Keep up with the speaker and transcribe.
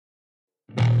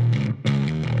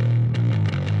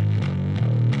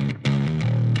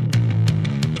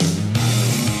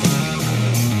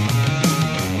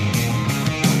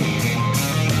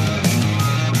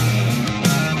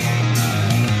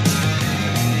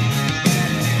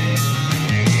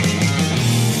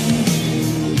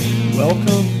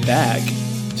Welcome back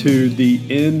to the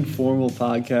Informal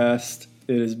Podcast.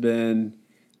 It has been,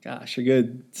 a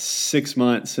good 6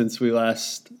 months since we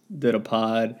last did a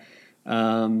pod.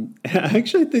 I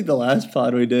actually think the last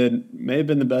pod we did may have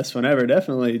been the best one ever.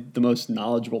 Definitely the most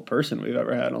knowledgeable person we've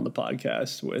ever had on the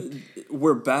podcast.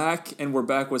 We're back, and we're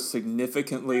back with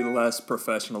significantly less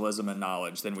professionalism and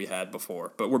knowledge than we had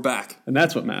before. But we're back. And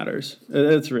that's what matters.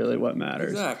 It's really what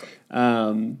matters. Exactly.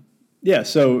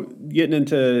 So getting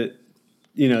into,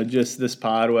 just this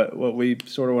pod, what we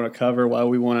sort of want to cover, why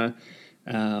we want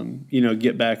to,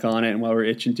 get back on it and why we're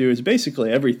itching to is basically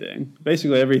everything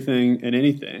and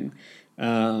anything.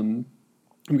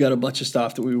 We've got a bunch of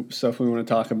stuff we want to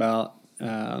talk about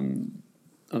on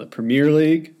the Premier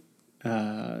League,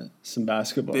 some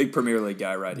basketball. Big Premier League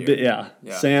guy right here.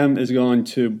 Yeah. Sam is going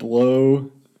to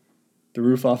blow the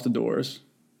roof off the doors.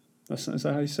 Is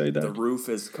that how you say that? The roof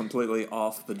is completely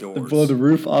off the doors. Blow the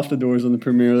roof off the doors on the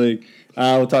Premier League.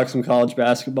 We'll talk some college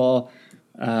basketball,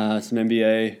 some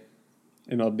NBA,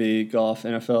 MLB, golf,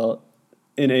 NFL,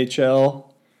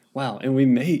 NHL. Wow, and we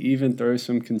may even throw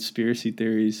some conspiracy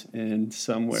theories in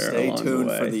somewhere along the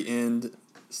way.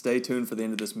 Stay tuned for the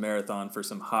end of this marathon for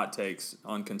some hot takes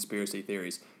on conspiracy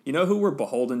theories. You know who we're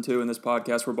beholden to in this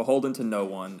podcast? We're beholden to no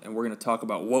one, and we're going to talk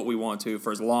about what we want to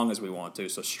for as long as we want to.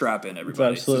 So strap in,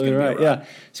 everybody. That's absolutely right. Yeah.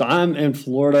 So I'm in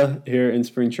Florida here in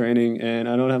spring training, and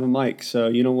I don't have a mic. So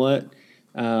you know what?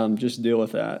 Just deal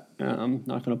with that. I'm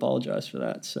not going to apologize for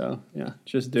that. So, yeah,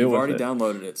 just deal with it. You've already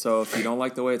downloaded it. So if you don't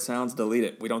like the way it sounds, delete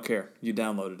it. We don't care. You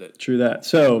downloaded it. True that.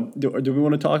 So do we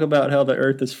want to talk about how the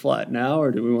earth is flat now,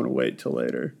 or do we want to wait till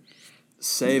later?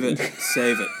 Save it.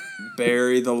 Save it.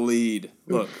 Bury the lead.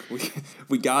 Look,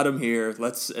 we got him here.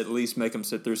 Let's at least make him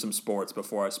sit through some sports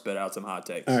before I spit out some hot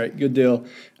takes. All right, good deal.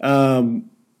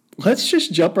 Let's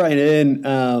just jump right in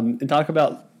and talk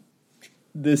about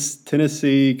this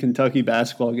Tennessee-Kentucky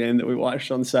basketball game that we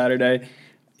watched on Saturday.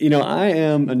 I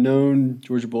am a known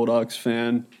Georgia Bulldogs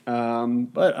fan,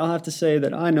 but I'll have to say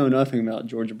that I know nothing about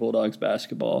Georgia Bulldogs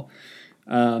basketball.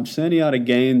 Santiago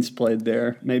Gaines played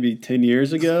there maybe 10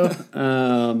 years ago.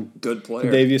 Good player.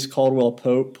 Davius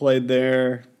Caldwell-Pope played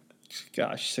there,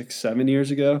 6-7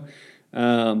 years ago.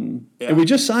 And we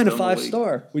just signed a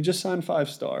 5-star.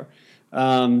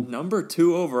 Number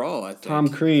 2 overall, I think. Tom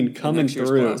Crean coming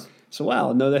through. So,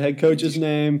 wow, know the head coach's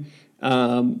name.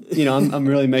 I'm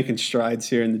really making strides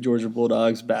here in the Georgia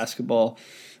Bulldogs basketball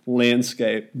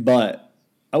landscape. But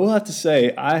I will have to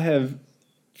say I have,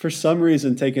 for some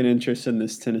reason, taken interest in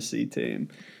this Tennessee team.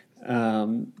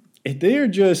 They are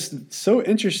just so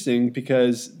interesting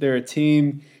because they're a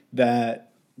team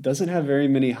that doesn't have very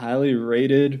many highly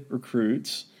rated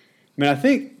recruits. I mean, I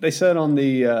think they said on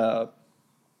the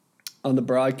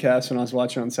broadcast when I was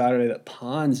watching on Saturday that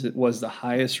Pons was the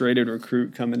highest rated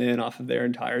recruit coming in off of their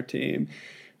entire team.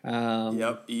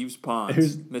 Yves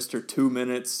Pons, Mr. 2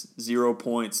 minutes, 0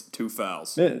 points, 2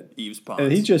 fouls. Yves Pons.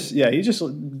 And he just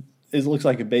looks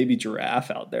like a baby giraffe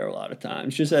out there a lot of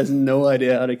times. Just has no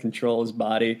idea how to control his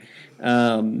body.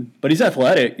 But he's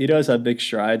athletic. He does have big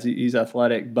strides. He's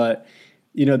athletic. But,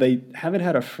 they haven't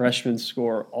had a freshman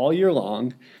score all year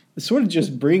long. It sort of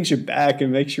just brings you back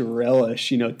and makes you relish,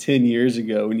 10 years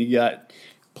ago when you got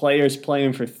players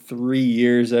playing for 3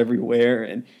 years everywhere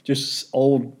and just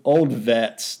old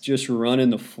vets just running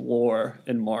the floor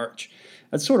in March.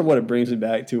 That's sort of what it brings me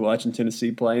back to watching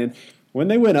Tennessee play. And when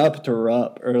they went up to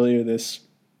Rupp earlier this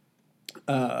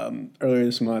month,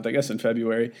 I guess in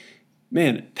February,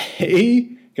 man,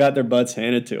 they got their butts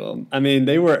handed to them. I mean,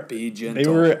 they were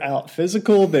out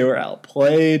physical, they were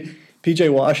outplayed. P.J.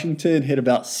 Washington hit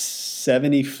about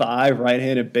 75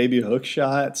 right-handed baby hook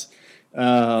shots.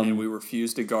 And we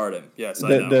refused to guard him. Yes,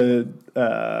 I know.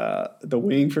 The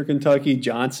wing for Kentucky,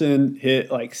 Johnson, hit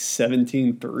like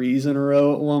 17 threes in a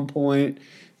row at one point.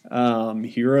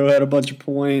 Hero had a bunch of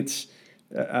points.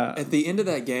 At the end of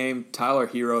that game, Tyler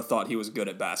Hero thought he was good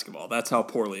at basketball. That's how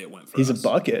poorly it went for us. He's a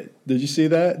bucket. Did you see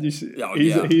that?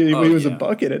 He was a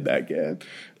bucket in that game.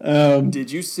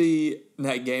 Did you see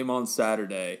that game on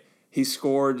Saturday? He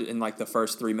scored in like the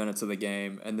first 3 minutes of the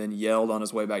game and then yelled on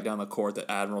his way back down the court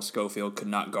that Admiral Schofield could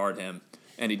not guard him,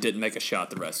 and he didn't make a shot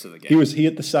the rest of the game. He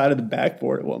hit the side of the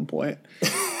backboard at one point.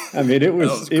 I mean, it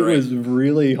was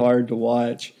really hard to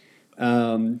watch.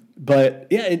 But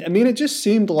yeah, it just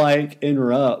seemed like in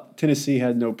Rupp, Tennessee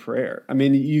had no prayer. I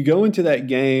mean, you go into that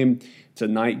game, it's a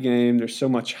night game. There's so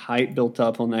much hype built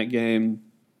up on that game,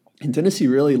 and Tennessee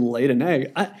really laid an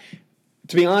egg.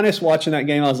 To be honest, watching that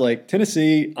game, I was like,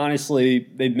 Tennessee, honestly,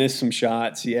 they missed some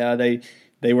shots. Yeah, they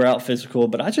They were out physical,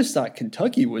 but I just thought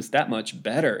Kentucky was that much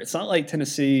better. It's not like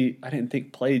Tennessee, I didn't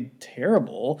think, played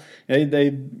terrible.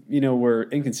 They were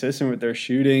inconsistent with their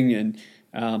shooting, and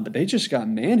but they just got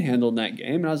manhandled in that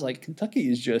game. And I was like, Kentucky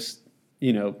is just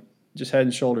head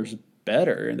and shoulders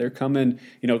better. And they're coming,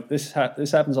 this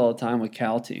happens all the time with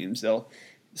Cal teams. They'll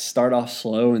start off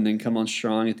slow and then come on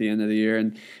strong at the end of the year.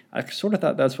 And I sort of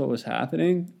thought that's what was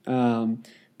happening.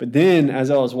 But then as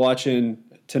I was watching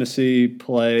Tennessee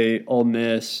play Ole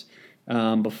Miss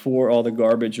before all the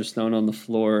garbage was thrown on the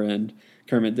floor and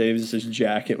Kermit Davis's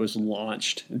jacket was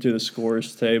launched into the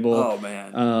scorer's table. Oh,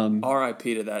 man.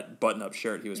 R.I.P. to that button-up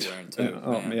shirt he was wearing, too.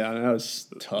 Yeah, that was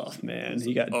tough, man.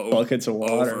 He got buckets of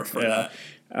water. Over for that.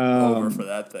 Over for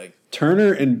that thing.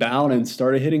 Turner and Bowden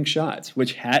started hitting shots,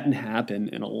 which hadn't happened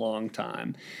in a long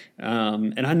time.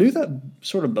 And I knew that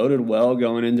sort of boded well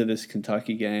going into this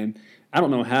Kentucky game. I don't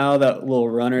know how that little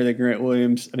runner that Grant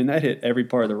Williams, that hit every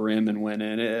part of the rim and went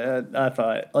in. I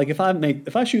thought, like, if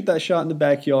I shoot that shot in the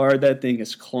backyard, that thing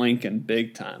is clanking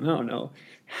big time. I don't know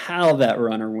how that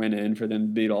runner went in for them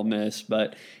to beat Ole Miss,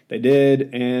 but they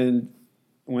did. And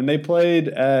when they played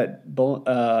at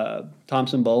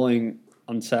Thompson Bowling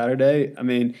on Saturday,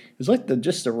 it was like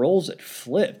the roles that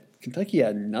flipped. Kentucky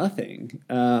had nothing.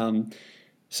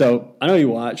 So I know you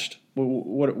watched.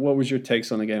 What was your takes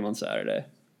on the game on Saturday?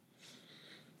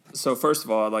 So first of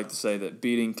all, I'd like to say that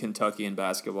beating Kentucky in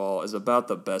basketball is about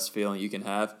the best feeling you can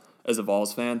have as a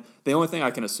Vols fan. The only thing I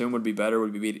can assume would be better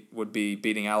would be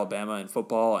beating Alabama in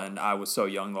football, and I was so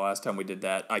young the last time we did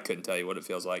that, I couldn't tell you what it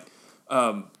feels like.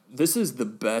 This is the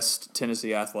best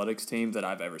Tennessee athletics team that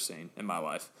I've ever seen in my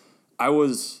life. I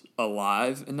was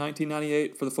alive in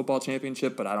 1998 for the football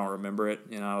championship, but I don't remember it.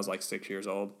 I was like 6 years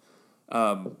old.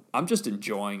 I'm just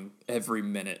enjoying every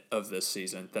minute of this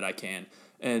season that I can.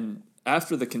 And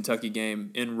after the Kentucky game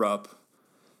in Rupp,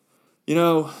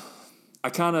 I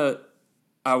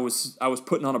was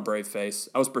putting on a brave face.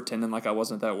 I was pretending like I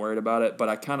wasn't that worried about it, but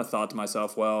I kind of thought to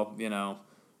myself, well,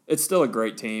 it's still a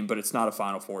great team, but it's not a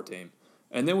Final Four team.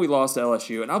 And then we lost to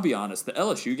LSU, and I'll be honest, the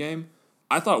LSU game,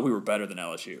 I thought we were better than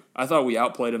LSU. I thought we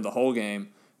outplayed them the whole game.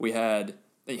 We had,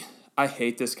 I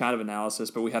hate this kind of analysis,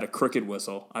 but we had a crooked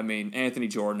whistle. Anthony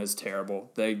Jordan is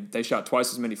terrible. They shot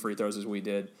twice as many free throws as we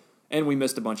did. And we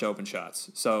missed a bunch of open shots,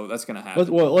 so that's going to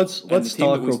happen. Well, let's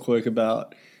talk real quick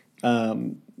about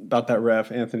that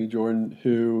ref, Anthony Jordan,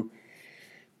 who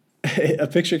a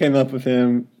picture came up of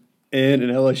him in an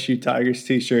LSU Tigers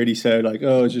t-shirt. He said, like,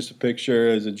 "Oh, it's just a picture,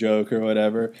 as a joke or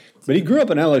whatever." But he grew up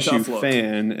an LSU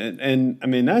fan,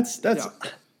 and that's yeah.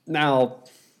 Now,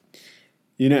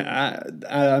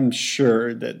 I'm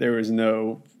sure that there was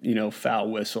no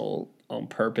foul whistle on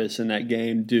purpose in that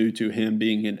game due to him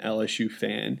being an LSU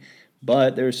fan.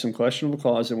 But there's some questionable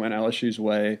calls that went LSU's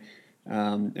way,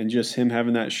 and just him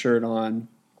having that shirt on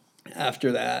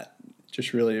after that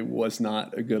just really was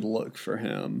not a good look for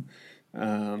him.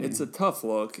 It's a tough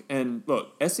look. And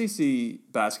look, SEC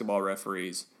basketball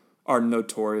referees are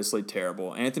notoriously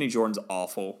terrible. Anthony Jordan's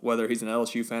awful. Whether he's an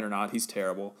LSU fan or not, he's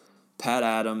terrible. Pat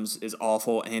Adams is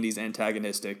awful and he's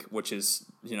antagonistic, which is,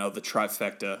 the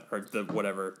trifecta or the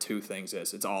whatever two things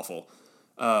is. It's awful.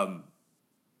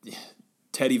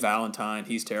 Teddy Valentine,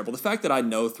 he's terrible. The fact that I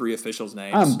know three officials'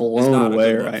 names, I'm blown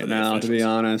away right now, to be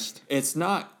honest. It's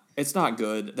not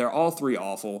good. They're all three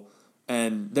awful,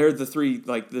 and they're the three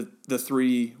the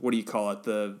three. What do you call it?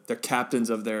 They're captains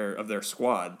of their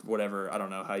squad. Whatever. I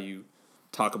don't know how you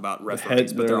talk about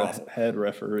referees, but they're awful. Head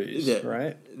referees,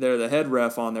 right? They're the head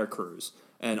ref on their crews,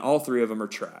 and all three of them are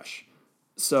trash.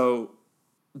 So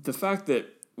the fact that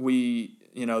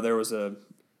there was a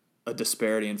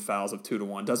disparity in fouls of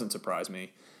 2-1 doesn't surprise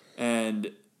me.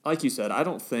 And like you said, I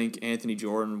don't think Anthony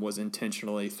Jordan was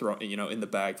intentionally in the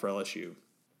bag for LSU.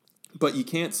 But you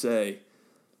can't say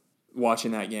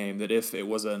watching that game that if it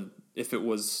was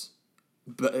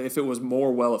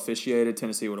more well officiated,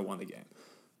 Tennessee would have won the game.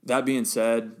 That being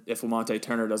said, if Lamonte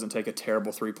Turner doesn't take a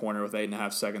terrible three-pointer with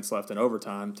 8.5 seconds left in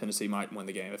overtime, Tennessee might win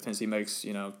the game. If Tennessee makes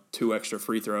 2 extra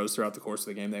free throws throughout the course of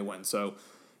the game, they win. So,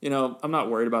 I'm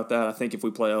not worried about that. I think if we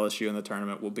play LSU in the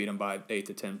tournament, we'll beat them by 8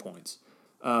 to 10 points.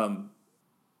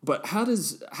 But how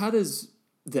does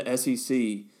the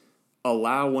SEC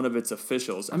allow one of its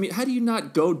officials? How do you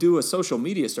not go do a social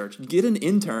media search? Get an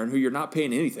intern who you're not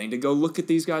paying anything to go look at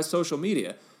these guys' social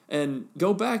media and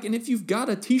go back. And if you've got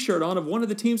a T-shirt on of one of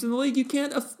the teams in the league, you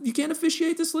can't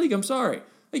officiate this league. I'm sorry,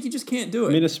 you just can't do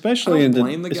it. Especially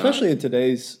in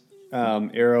today's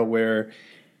era where.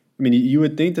 You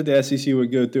would think that the SEC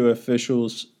would go through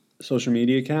officials' social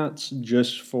media accounts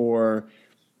just for,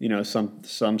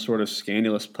 some sort of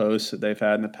scandalous posts that they've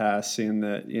had in the past, seeing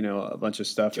that a bunch of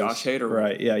stuff. Josh Hader,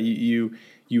 right? Yeah,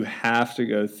 you have to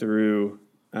go through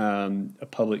a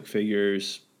public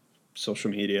figure's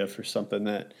social media for something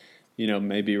that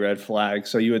may be red flag.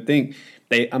 So you would think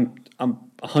I'm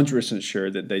 100%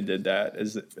 sure that they did that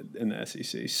in the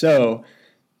SEC. So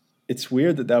it's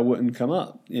weird that wouldn't come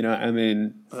up.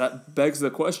 That begs the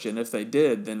question: if they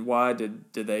did, then why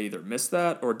did they either miss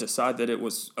that or decide that it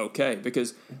was okay?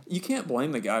 Because you can't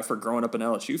blame the guy for growing up an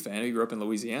LSU fan. He grew up in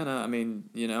Louisiana.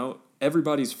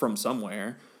 Everybody's from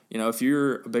somewhere. If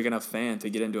you're a big enough fan to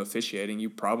get into officiating, you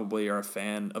probably are a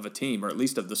fan of a team, or at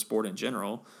least of the sport in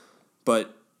general.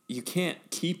 But you can't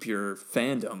keep your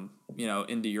fandom,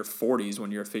 into your 40s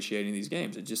when you're officiating these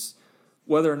games. It just,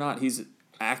 whether or not he's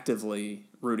actively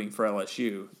rooting for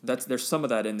LSU, there's some of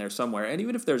that in there somewhere. And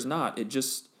even if there's not,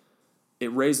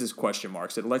 it raises question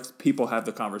marks. It lets people have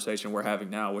the conversation we're having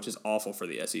now, which is awful for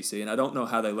the SEC. And I don't know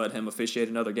how they let him officiate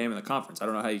another game in the conference. I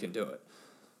don't know how you can do it.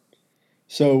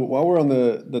 So while we're on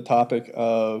the topic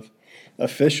of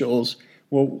officials,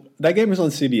 well, that game was on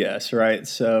CBS, right?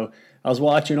 So I was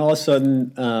watching, all of a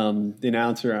sudden, the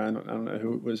announcer, I don't know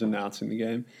who was announcing the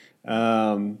game.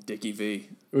 Dickie V.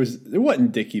 It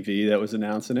wasn't Dickie V that was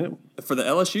announcing it. For the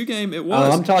LSU game, it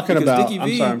was. I'm talking about the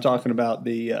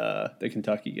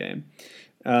Kentucky game.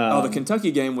 The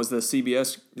Kentucky game was the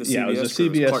CBS. It was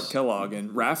CBS. Clark Kellogg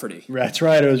and Rafferty. That's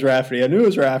right. It was Rafferty. I knew it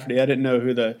was Rafferty. I didn't know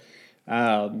who the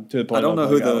I don't know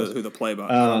who the play-by.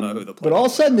 I don't know who the play-by. But all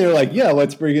of a sudden they're like, yeah,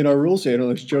 let's bring in our rules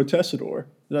analyst, Joe Tessador.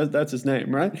 That's his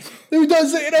name, right? Who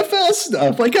does the NFL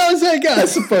stuff? Like, how is that guy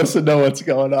supposed to know what's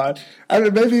going on? I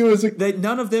mean, maybe it was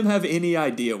none of them have any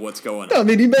idea what's going on. No, I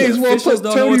mean, he may as well put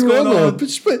Tony Romo.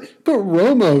 Put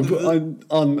Romo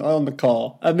on the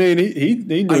call. I mean, he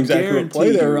knew exactly what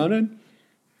play they were running.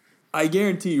 I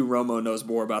guarantee you Romo knows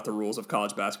more about the rules of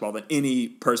college basketball than any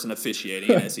person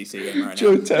officiating an SEC game right now.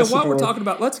 And while we're talking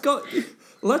about, let's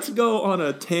go on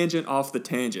a tangent off the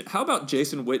tangent. How about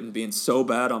Jason Witten being so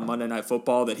bad on Monday Night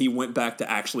Football that he went back to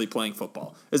actually playing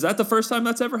football? Is that the first time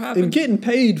that's ever happened? And getting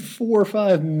paid $4 or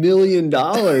 $5 million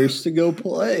to go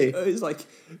play. He's like,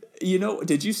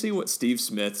 did you see what Steve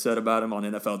Smith said about him on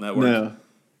NFL Network? No.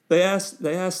 They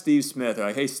asked Steve Smith, they're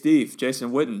like, hey, Steve,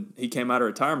 Jason Witten, he came out of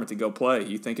retirement to go play.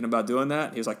 You thinking about doing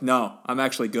that? He was like, no, I'm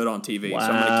actually good on TV, so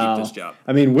I'm going to keep this job.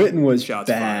 I mean, Witten was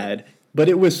bad, but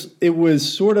it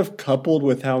was sort of coupled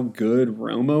with how good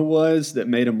Romo was that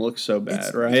made him look so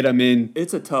bad, right? I mean,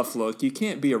 it's a tough look. You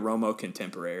can't be a Romo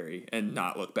contemporary and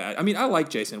not look bad. I mean, I like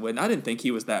Jason Witten. I didn't think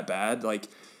he was that bad. Like,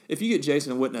 if you get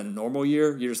Jason Witten in a normal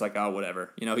year, you're just like, oh,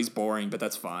 whatever. He's boring, but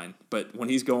that's fine. But when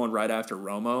he's going right after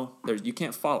Romo, you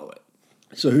can't follow it.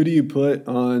 So who do you put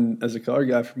on as a color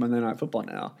guy for Monday Night Football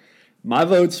now? My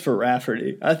vote's for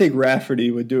Rafferty. I think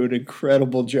Rafferty would do an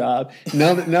incredible job.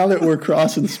 Now that we're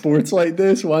crossing sports like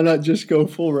this, why not just go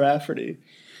full Rafferty?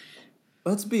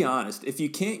 Let's be honest. If you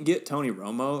can't get Tony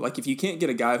Romo, like if you can't get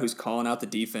a guy who's calling out the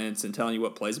defense and telling you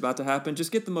what play's about to happen,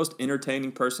 just get the most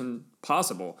entertaining person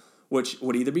possible, which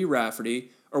would either be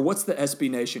Rafferty or what's the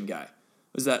SB Nation guy?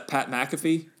 Was that Pat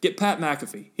McAfee? Get Pat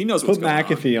McAfee. He knows what's going on.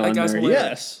 Put McAfee on there,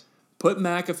 yes. Put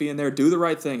McAfee in there. Do the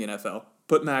right thing, NFL.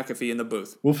 Put McAfee in the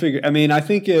booth. We'll figure. I mean, I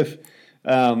think if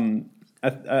so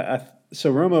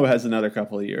Romo has another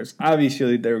couple of years.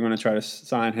 Obviously, they were going to try to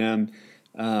sign him.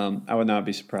 I would not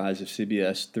be surprised if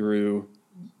CBS threw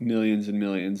millions and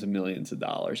millions and millions of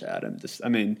dollars at him. I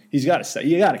mean, he's got to stay.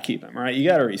 You got to keep him, right? You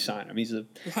got to re-sign him. He's a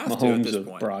Mahomes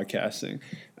of broadcasting.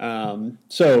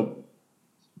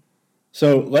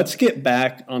 So let's get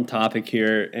back on topic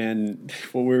here and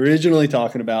what we're originally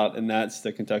talking about, and that's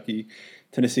the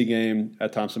Kentucky-Tennessee game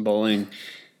at Thompson-Boling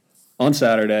on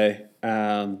Saturday.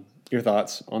 Your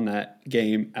thoughts on that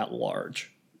game at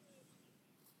large?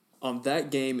 On that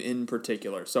game in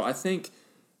particular. So I think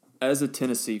as a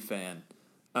Tennessee fan,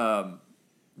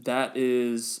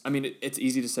 it's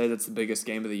easy to say that's the biggest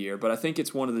game of the year, but I think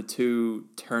it's one of the two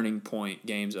turning point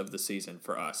games of the season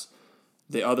for us.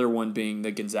 The other one being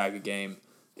the Gonzaga game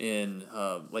in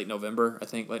late November,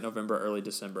 early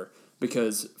December.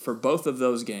 Because for both of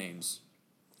those games,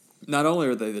 not only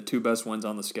are they the two best wins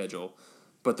on the schedule,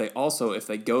 but they also, if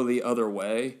they go the other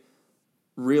way,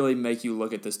 really make you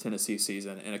look at this Tennessee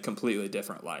season in a completely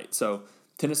different light. So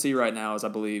Tennessee right now is, I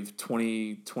believe,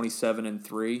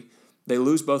 27-3. They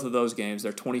lose both of those games.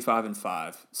 They're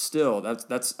 25-5. Still,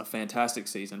 that's a fantastic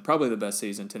season, probably the best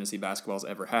season Tennessee basketball's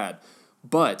ever had.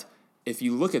 But if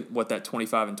you look at what that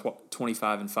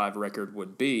 25-5 record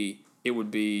would be, it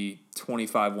would be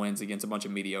 25 wins against a bunch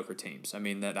of mediocre teams. I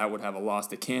mean, that would have a loss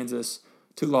to Kansas,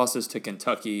 2 losses to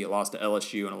Kentucky, a loss to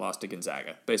LSU, and a loss to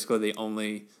Gonzaga. Basically, the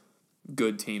only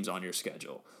good teams on your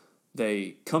schedule.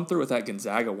 They come through with that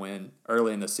Gonzaga win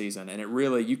early in the season, and it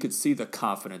really, you could see the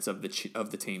confidence of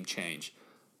the team change.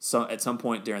 So at some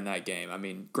point during that game, I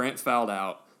mean, Grant fouled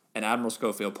out, and Admiral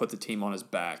Schofield put the team on his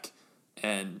back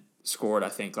and scored, I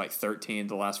think, like 13 of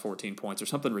the last 14 points or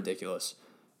something ridiculous,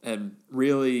 and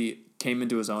really came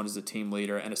into his own as a team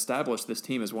leader and established this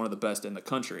team as one of the best in the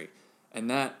country. And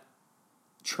that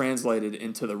translated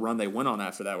into the run they went on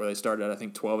after that, where they started at, I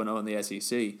think, 12-0 in the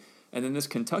SEC. And then this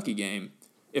Kentucky game,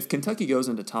 if Kentucky goes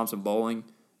into Thompson-Boling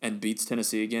and beats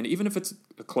Tennessee again, even if it's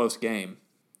a close game,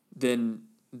 then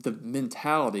the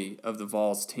mentality of the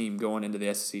Vols team going into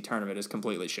the SEC tournament is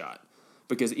completely shot.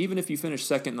 Because even if you finish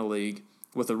second in the league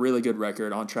with a really good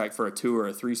record, on track for a 2 or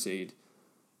a 3 seed,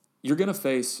 you're going to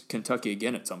face Kentucky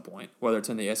again at some point, whether it's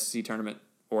in the SEC tournament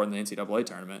or in the NCAA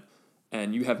tournament,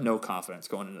 and you have no confidence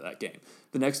going into that game.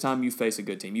 The next time you face a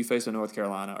good team, you face a North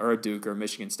Carolina or a Duke or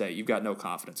Michigan State, you've got no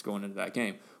confidence going into that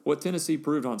game. What Tennessee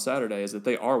proved on Saturday is that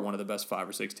they are one of the best 5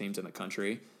 or 6 teams in the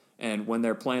country, and when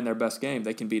they're playing their best game,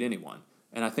 they can beat anyone.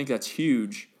 And I think that's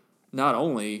huge, not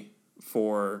only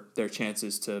for their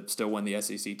chances to still win the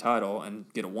SEC title and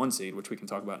get a 1 seed, which we can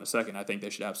talk about in a second. I think they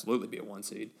should absolutely be a 1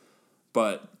 seed.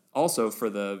 But also for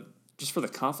the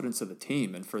confidence of the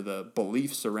team and for the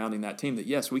belief surrounding that team that,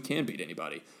 yes, we can beat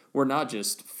anybody. We're not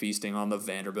just feasting on the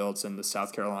Vanderbilts and the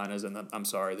South Carolinas and the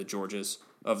Georgias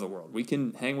of the world. We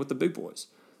can hang with the big boys.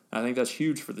 And I think that's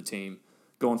huge for the team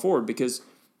going forward, because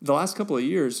the last couple of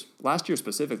years, last year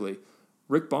specifically,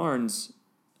 Rick Barnes,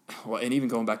 well, and even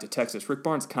going back to Texas, Rick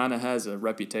Barnes kind of has a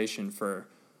reputation for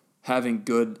having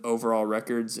good overall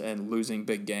records and losing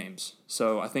big games.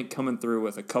 So I think coming through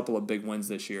with a couple of big wins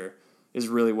this year is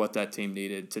really what that team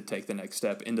needed to take the next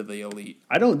step into the elite.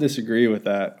 I don't disagree with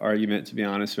that argument, to be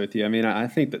honest with you. I mean, I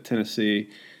think that Tennessee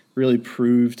really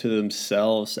proved to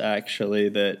themselves, actually,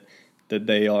 that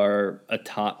they are a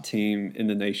top team in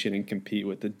the nation and compete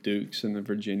with the Dukes and the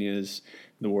Virginias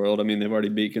of the world. I mean, they've already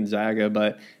beat Gonzaga,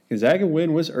 but Gonzaga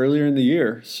win was earlier in the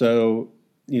year. So,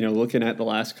 looking at the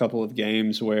last couple of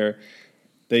games where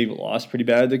they lost pretty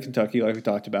bad to Kentucky, like we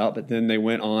talked about, but then they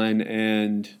went on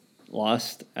and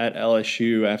lost at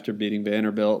LSU after beating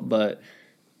Vanderbilt. But,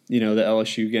 the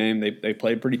LSU game, they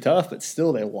played pretty tough, but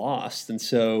still they lost. And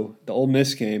so the Ole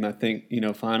Miss game, I think,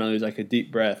 finally was like a deep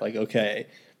breath, like, okay,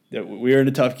 that we were in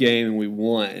a tough game and we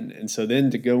won. And so then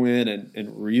to go in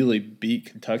and really beat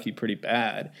Kentucky pretty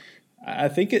bad, I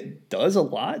think it does a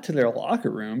lot to their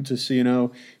locker room to see,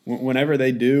 whenever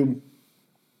they do,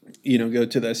 go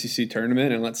to the SEC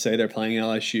tournament, and let's say they're playing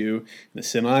LSU in the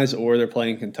semis or they're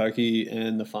playing Kentucky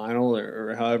in the final,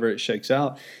 or however it shakes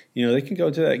out, they can go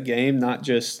to that game not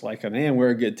just like, man, we're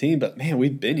a good team, but man,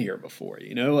 we've been here before,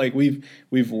 like we've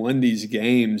won these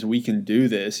games, we can do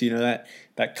this.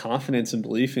 That confidence and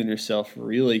belief in yourself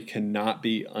really cannot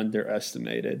be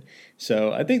underestimated.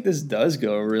 So I think this does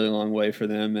go a really long way for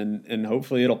them, and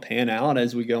hopefully it'll pan out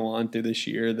as we go on through this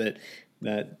year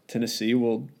that Tennessee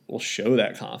will show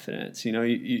that confidence.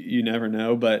 You never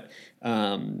know, but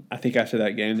I think after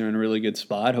that game they're in a really good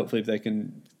spot. Hopefully, if they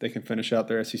can finish out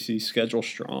their SEC schedule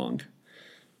strong.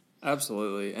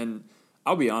 Absolutely, and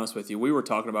I'll be honest with you. We were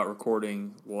talking about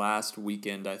recording last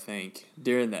weekend, I think,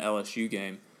 during the LSU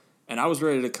game, and I was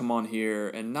ready to come on here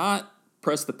and not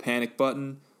press the panic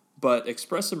button, but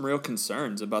express some real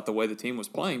concerns about the way the team was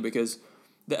playing, because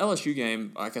the LSU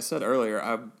game, like I said earlier,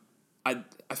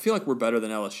 I feel like we're better than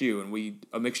LSU, and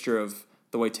a mixture of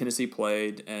the way Tennessee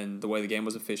played and the way the game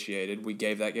was officiated, we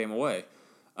gave that game away.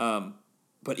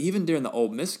 But even during the Ole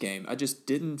Miss game, I just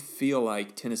didn't feel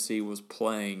like Tennessee was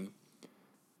playing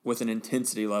with an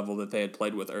intensity level that they had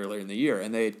played with earlier in the year.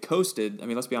 And they had coasted,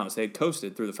 let's be honest, they had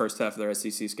coasted through the first half of their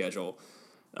SEC schedule,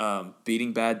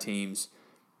 beating bad teams,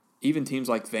 even teams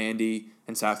like Vandy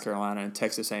and South Carolina and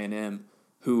Texas A&M,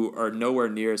 who are nowhere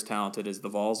near as talented as the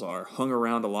Vols are, hung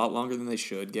around a lot longer than they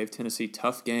should, gave Tennessee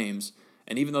tough games,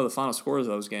 and even though the final scores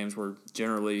of those games were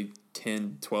generally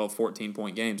 10, 12,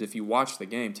 14-point games, if you watch the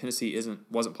game, Tennessee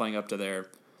wasn't playing up to their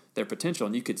potential,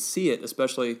 and you could see it,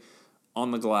 especially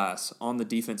on the glass, on the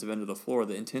defensive end of the floor.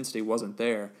 The intensity wasn't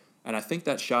there, and I think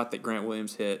that shot that Grant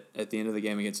Williams hit at the end of the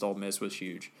game against Ole Miss was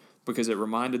huge, because it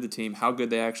reminded the team how good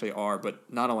they actually are,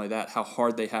 but not only that, how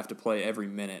hard they have to play every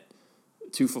minute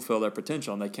to fulfill their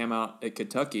potential. And they came out at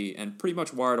Kentucky and pretty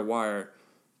much wire to wire,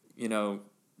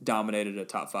 dominated a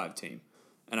top 5 team.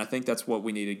 And I think that's what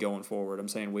we needed going forward. I'm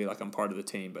saying we like I'm part of the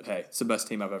team, but hey, it's the best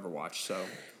team I've ever watched. So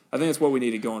I think that's what we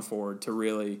needed going forward to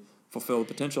really fulfill the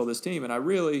potential of this team. And I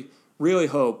really, really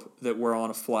hope that we're on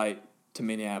a flight to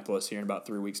Minneapolis here in about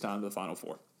 3 weeks' time to the Final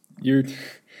Four.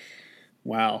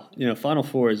 Wow. Final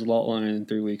Four is a lot longer than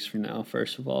 3 weeks from now,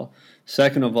 first of all.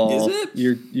 Second of all, is it?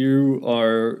 You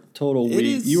are total It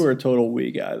wee. is. You were a total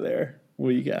wee guy there.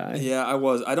 Wee guy. Yeah, I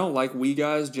was. I don't like wee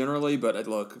guys generally, but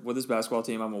look, with this basketball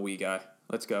team, I'm a wee guy.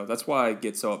 Let's go. That's why I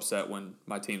get so upset when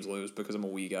my teams lose, because I'm a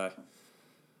wee guy.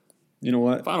 You know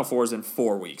what? Final Four is in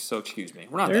 4 weeks, so excuse me.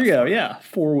 We're not there that you go. far. Yeah,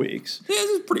 4 weeks. Yeah, this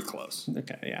is pretty close.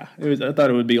 Okay, yeah. I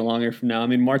thought it would be longer from now. I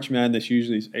mean, March Madness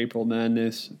usually is April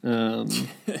Madness.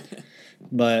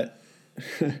 But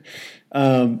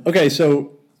okay,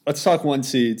 so let's talk one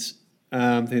seeds.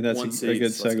 I think that's a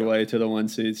good segue to the one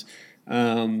seeds.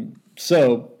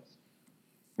 So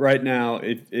right now,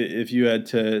 if you had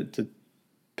to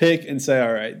pick and say,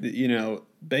 all right,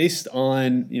 based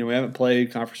on we haven't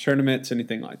played conference tournaments,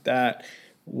 anything like that,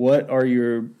 who are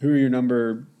your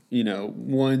number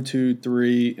 1, 2,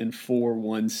 3, and 4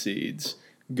 1 seeds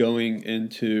going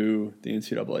into the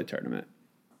NCAA tournament?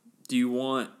 Do you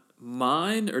want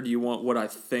mine, or do you want what I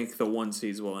think the 1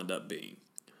 seeds will end up being?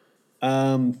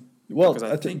 Well, because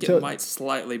I think it might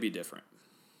slightly be different.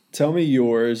 Tell me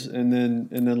yours, and then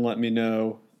let me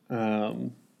know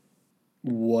how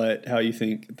you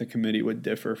think the committee would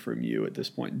differ from you at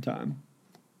this point in time.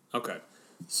 Okay,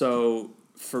 so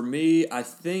for me, I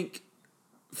think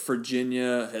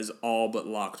Virginia has all but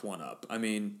locked one up. I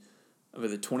mean,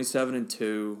 with the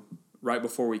 27-2, right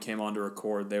before we came on to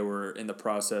record, they were in the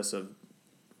process of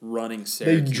running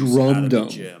Syracuse out of the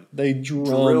gym. They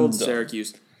drilled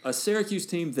Syracuse. A Syracuse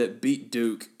team that beat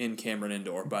Duke in Cameron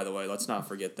Indoor, by the way. Let's not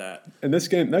forget that. And that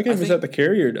game was at the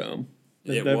Carrier Dome.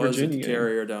 It was at the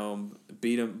Carrier Dome.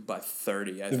 Beat them by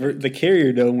 30, I think. The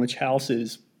Carrier Dome, which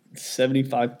houses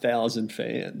 75,000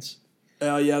 fans.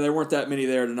 Yeah, there weren't that many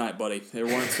there tonight, buddy. There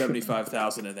weren't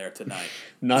 75,000 in there tonight.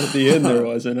 Not at the end there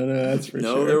wasn't. I know that's for sure.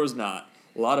 No, there was not.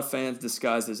 A lot of fans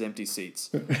disguised as empty seats.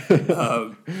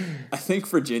 I think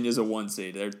Virginia's a 1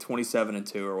 seed. They're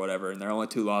 27-2 or whatever, and their only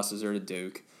 2 losses are to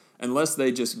Duke. Unless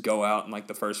they just go out in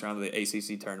the first round of the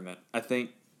ACC tournament, I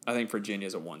think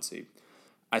Virginia's a 1 seed.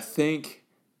 I think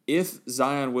if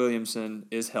Zion Williamson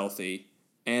is healthy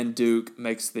and Duke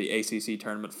makes the ACC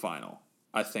tournament final,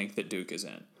 I think that Duke is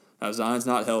in. Now, if Zion's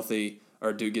not healthy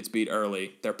or Duke gets beat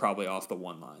early, they're probably off the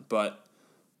 1 line. But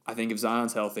I think if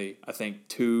Zion's healthy, I think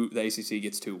the ACC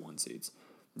gets 2 1 seeds.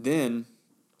 Then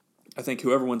I think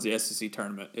whoever wins the SEC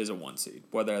tournament is a 1 seed,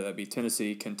 whether that be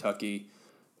Tennessee, Kentucky,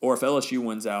 or if LSU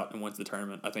wins out and wins the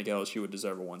tournament, I think LSU would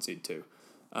deserve a 1 seed too.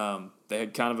 They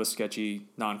had kind of a sketchy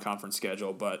non-conference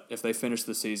schedule, but if they finish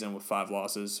the season with 5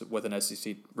 losses with an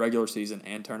SEC regular season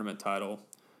and tournament title,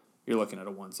 you're looking at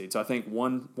a 1 seed. So I think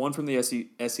one from the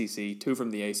SEC, 2 from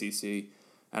the ACC,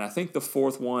 and I think the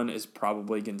 4th one is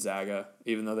probably Gonzaga,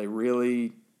 even though they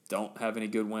really don't have any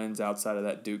good wins outside of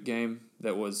that Duke game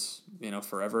that was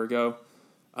forever ago.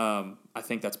 I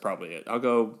think that's probably it. I'll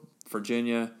go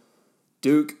Virginia,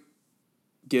 Duke,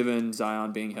 given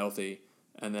Zion being healthy,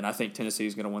 and then I think Tennessee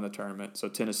is going to win the tournament. So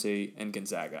Tennessee and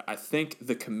Gonzaga. I think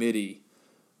the committee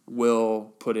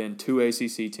will put in 2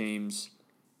 ACC teams,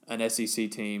 an SEC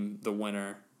team, the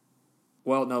winner.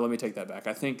 Well, no, let me take that back.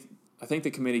 I think the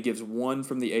committee gives 1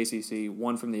 from the ACC,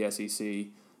 1 from the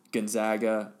SEC,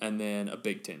 Gonzaga, and then a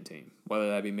Big Ten team, whether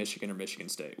that be Michigan or Michigan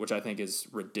State, which I think is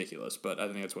ridiculous, but I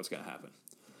think that's what's going to happen.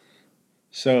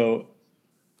 So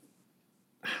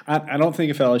I don't think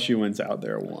if LSU wins out,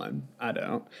 they're 1. I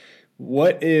don't.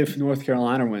 What if North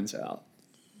Carolina wins out?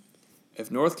 If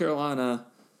North Carolina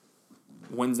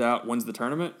wins the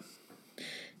tournament?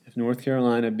 If North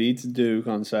Carolina beats Duke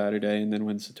on Saturday and then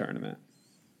wins the tournament.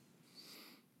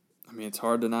 I mean, it's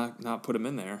hard to not put them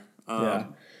in there. Yeah.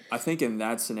 I think in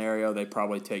that scenario, they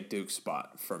probably take Duke's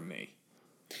spot from me.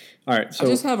 All right. So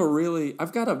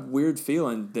I've got a weird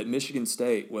feeling that Michigan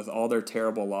State, with all their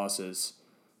terrible losses,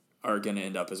 are going to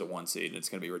end up as a 1 seed. It's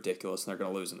going to be ridiculous, and they're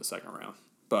going to lose in the second round.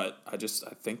 But I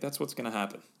think that's what's going to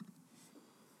happen.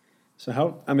 So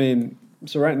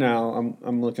right now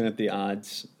I'm looking at the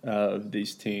odds of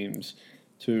these teams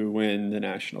to win the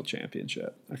national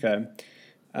championship. Okay.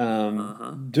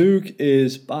 Duke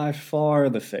is by far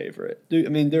the favorite.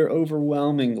 They're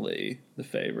overwhelmingly the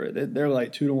favorite. They're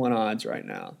like 2-1 odds right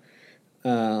now,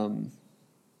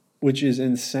 which is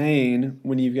insane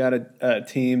when you've got a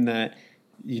team that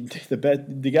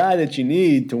the guy that you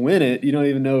need to win it, you don't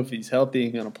even know if he's healthy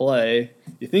and going to play.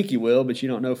 You think he will, but you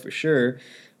don't know for sure.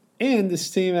 And this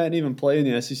team hadn't even played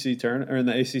in the SEC tournament or in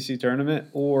the ACC tournament.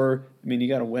 You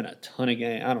got to win a ton of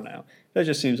games. I don't know. That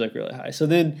just seems like really high. So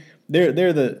then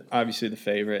they're obviously the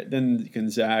favorite. Then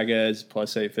Gonzaga is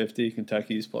plus 850.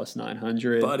 Kentucky's plus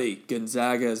 900. Buddy,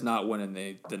 Gonzaga is not winning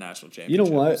the national championship. You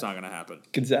know what? It's not going to happen.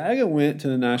 Gonzaga went to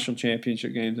the national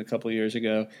championship games a couple of years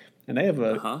ago, and they have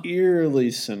a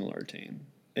eerily similar team.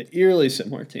 An eerily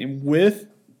similar team with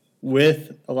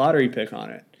a lottery pick on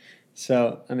it.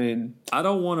 So, I mean, I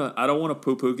don't want to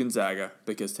poo-poo Gonzaga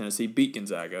because Tennessee beat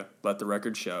Gonzaga. Let the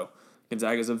record show.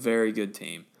 Gonzaga is a very good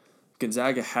team.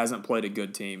 Gonzaga hasn't played a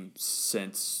good team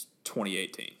since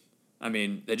 2018. I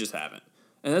mean, they just haven't.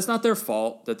 And that's not their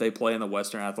fault that they play in the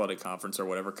Western Athletic Conference or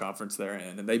whatever conference they're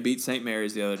in. And they beat St.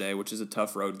 Mary's the other day, which is a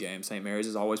tough road game. St. Mary's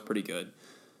is always pretty good.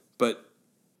 But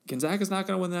Gonzaga's not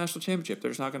going to win the national championship.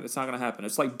 It's not going to happen.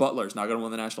 It's like Butler's not going to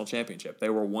win the national championship. They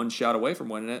were one shot away from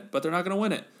winning it, but they're not going to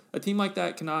win it. A team like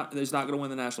that is not going to win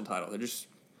the national title.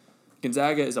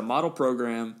 Gonzaga is a model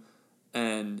program,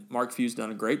 and Mark Few's done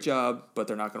a great job, but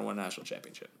they're not going to win a national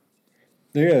championship.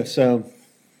 There you go. So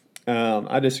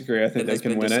I disagree. I think they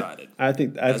can win it. I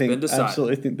think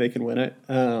absolutely think they can win it.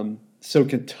 So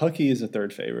Kentucky is a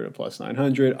third favorite at plus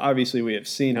 900. Obviously, we have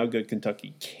seen how good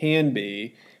Kentucky can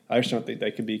be. I just don't think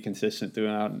they could be consistent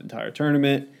throughout an entire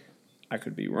tournament. I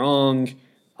could be wrong.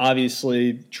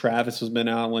 Obviously, Travis has been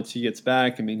out once he gets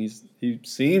back. I mean, he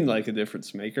seemed like a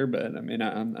difference maker, but I mean,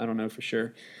 I don't know for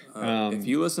sure. If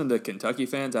you listen to Kentucky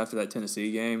fans after that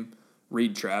Tennessee game,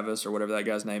 Reed Travis or whatever that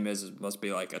guy's name is must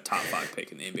be like a top 5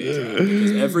 pick in the NBA draft.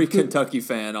 Because every Kentucky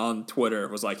fan on Twitter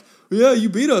was like, yeah, you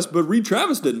beat us, but Reed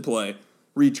Travis didn't play.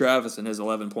 Reed Travis and his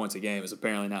 11 points a game is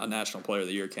apparently now a National Player of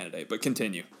the Year candidate. But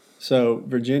continue. So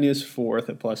Virginia's fourth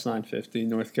at plus 950.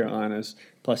 North Carolina's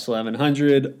plus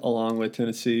 1,100, along with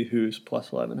Tennessee, who's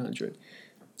plus 1,100.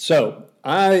 So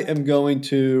I am going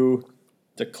to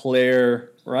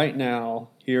declare right now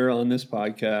here on this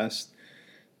podcast,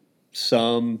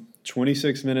 some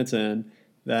 26 minutes in,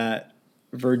 that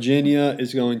Virginia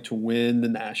is going to win the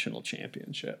national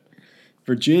championship.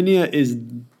 Virginia is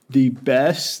the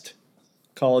best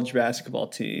college basketball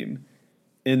team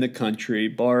in the country,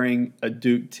 barring a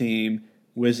Duke team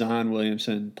with Zion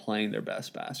Williamson playing their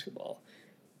best basketball.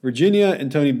 Virginia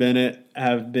and Tony Bennett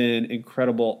have been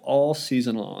incredible all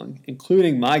season long,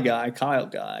 including my guy, Kyle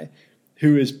Guy,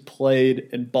 who has played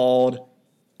and balled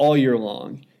all year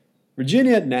long.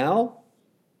 Virginia now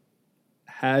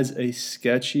has a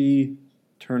sketchy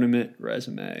tournament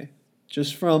resume.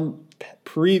 Just from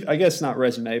I guess not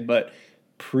resume, but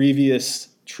previous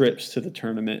trips to the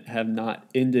tournament have not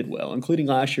ended well, including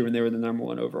last year when they were the number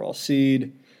 1 overall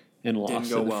seed and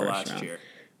lost in the first round. Year.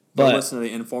 But listen to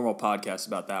the informal podcast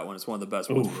about that one. It's one of the best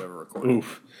ones we've ever recorded.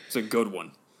 It's a good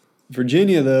one.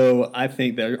 Virginia, though, I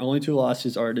think their only 2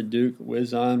 losses are to Duke with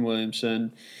Zion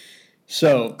Williamson.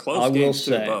 So close I will games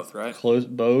say, too, both, right?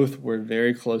 Both were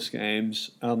very close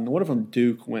games. One of them,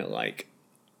 Duke, went like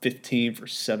 15 for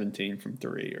 17 from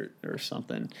 3 or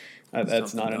something.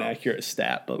 That's not an accurate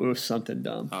stat, but it was something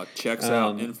dumb. Checks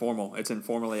out. Informal. It's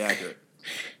informally accurate.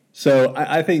 So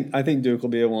I think Duke will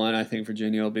be a 1. I think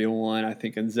Virginia will be a 1. I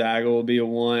think Gonzaga will be a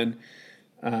 1.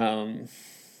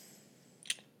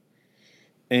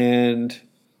 And,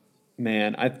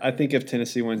 man, I think if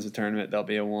Tennessee wins the tournament, they'll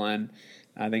be a 1.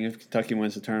 I think if Kentucky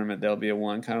wins the tournament, they'll be a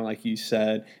 1. Kind of like you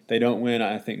said. If they don't win,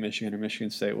 I think Michigan or Michigan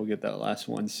State will get that last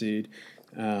 1 seed.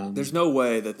 There's no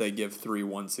way that they give 3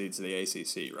 1 seeds to the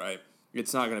ACC, right?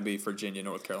 It's not going to be Virginia,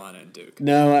 North Carolina, and Duke.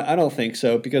 No, I don't think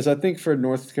so, because I think for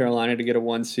North Carolina to get a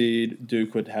 1 seed,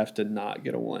 Duke would have to not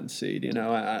get a 1 seed. You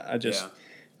know, I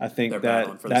think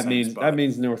that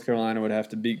means North Carolina would have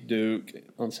to beat Duke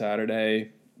on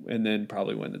Saturday and then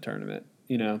probably win the tournament.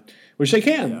 You know, which they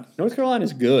can. Yeah. North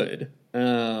Carolina's good.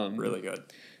 Really good.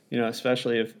 You know,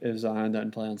 especially if Zion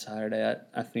doesn't play on Saturday.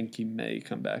 I think he may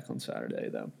come back on Saturday,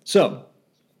 though. So,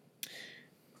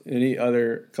 any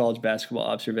other college basketball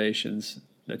observations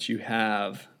that you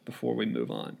have before we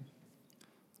move on?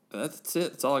 That's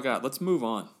it. That's all I got. Let's move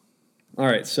on. All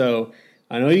right. So,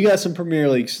 I know you got some Premier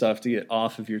League stuff to get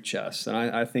off of your chest. And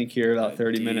I think here about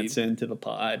 30 minutes into the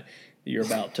pod, you're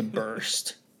about to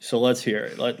burst. So, let's hear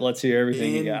it. Let's hear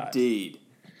everything you got. Indeed.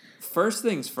 First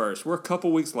things first, we're a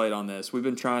couple weeks late on this. We've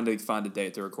been trying to find a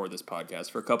date to record this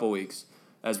podcast for a couple weeks,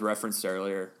 as referenced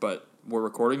earlier, but we're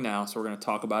recording now, so we're going to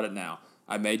talk about it now.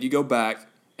 I made you go back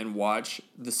and watch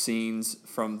the scenes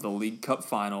from the League Cup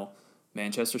final,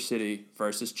 Manchester City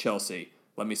versus Chelsea.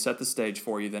 Let me set the stage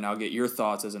for you, then I'll get your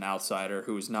thoughts as an outsider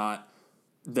who is not,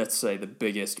 let's say, the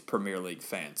biggest Premier League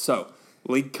fan. So,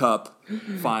 League Cup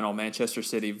final, Manchester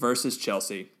City versus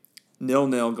Chelsea,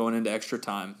 0-0 going into extra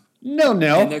time.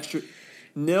 0-0.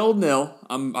 0-0.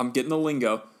 I'm getting the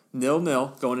lingo.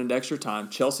 0-0 going into extra time.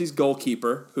 Chelsea's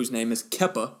goalkeeper, whose name is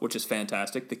Kepa, which is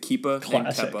fantastic. The keeper named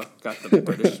Kepa. Got the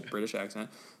British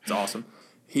accent. It's awesome.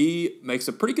 He makes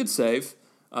a pretty good save.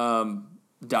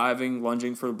 Diving,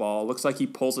 lunging for the ball. Looks like he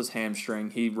pulls his hamstring.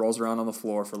 He rolls around on the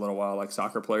floor for a little while like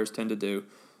soccer players tend to do.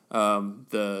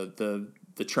 The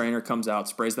trainer comes out,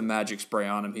 sprays the magic spray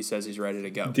on him. He says he's ready to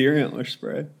go. Deer antler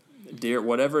spray. Deer,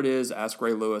 whatever it is, ask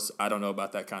Ray Lewis. I don't know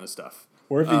about that kind of stuff.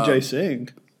 Or VJ Singh.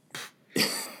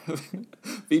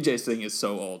 VJ Singh is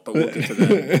so old, but we'll get to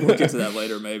that. We'll get to that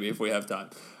later maybe if we have time.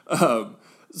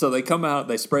 So they come out,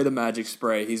 they spray the magic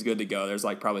spray. He's good to go. There's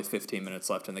like probably 15 minutes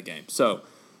left in the game. So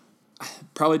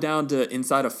probably down to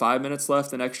inside of 5 minutes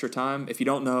left in extra time. If you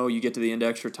don't know, you get to the end of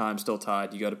extra time, still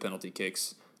tied. You go to penalty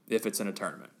kicks if it's in a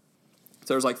tournament.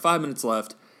 So there's like 5 minutes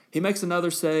left. He makes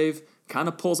another save, kind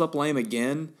of pulls up lame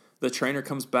again. The trainer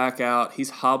comes back out. He's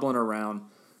hobbling around.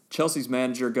 Chelsea's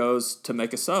manager goes to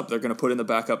make a sub. They're going to put in the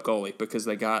backup goalie because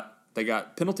they got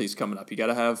penalties coming up. You got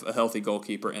to have a healthy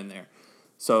goalkeeper in there.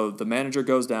 So the manager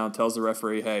goes down, tells the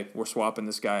referee, hey, we're swapping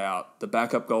this guy out. The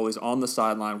backup goalie's on the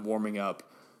sideline warming up.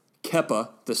 Kepa,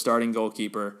 the starting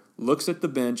goalkeeper, looks at the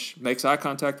bench, makes eye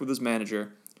contact with his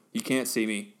manager. You can't see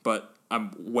me, but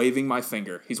I'm waving my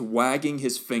finger. He's wagging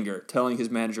his finger, telling his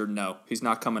manager no, he's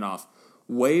not coming off.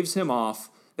 Waves him off.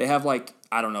 They have like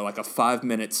a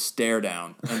 5-minute stare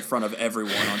down in front of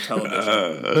everyone on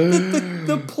television.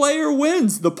 The player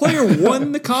wins. The player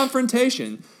won the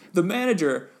confrontation. The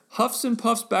manager huffs and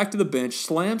puffs back to the bench,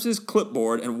 slams his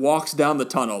clipboard, and walks down the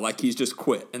tunnel like he's just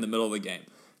quit in the middle of the game.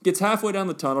 Gets halfway down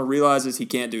the tunnel, realizes he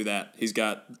can't do that. He's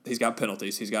got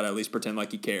penalties. He's got to at least pretend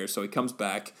like he cares. So he comes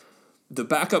back. The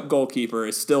backup goalkeeper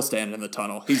is still standing in the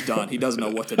tunnel. He's done. He doesn't know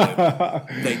what to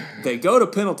do. They go to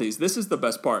penalties. This is the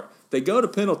best part. They go to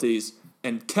penalties,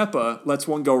 and Kepa lets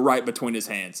one go right between his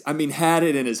hands. I mean, had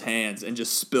it in his hands and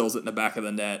just spills it in the back of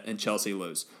the net, and Chelsea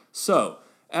lose. So,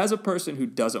 as a person who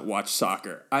doesn't watch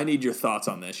soccer, I need your thoughts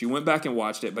on this. You went back and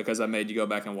watched it because I made you go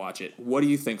back and watch it. What do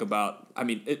you think about – I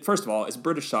mean, first of all, is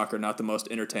British soccer not the most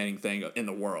entertaining thing in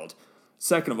the world?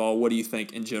 Second of all, what do you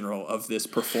think in general of this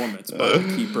performance by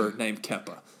a keeper named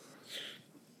Kepa?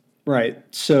 Right.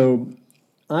 So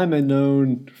I'm a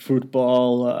known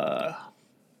football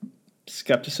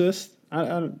skepticist.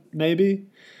 Maybe.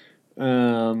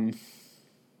 It's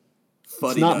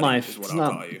not my.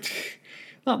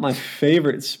 Not my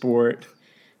favorite sport.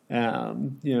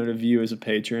 To view as a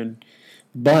patron,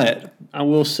 but I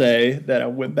will say that I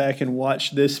went back and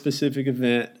watched this specific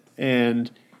event and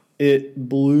it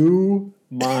blew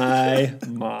my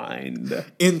mind.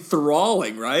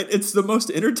 Enthralling, right? It's the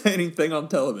most entertaining thing on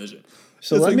television.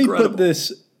 So let me put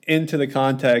this into the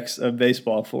context of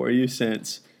baseball for you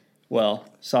since, well,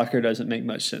 soccer doesn't make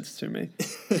much sense to me.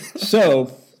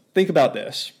 So think about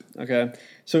this, okay?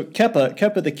 So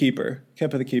Kepa the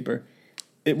keeper.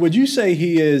 Would you say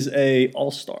he is a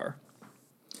all-star?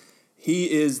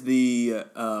 He is the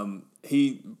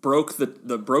he broke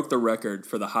the record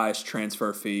for the highest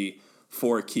transfer fee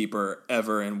for a keeper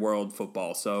ever in world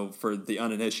football. So for the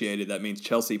uninitiated, that means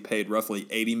Chelsea paid roughly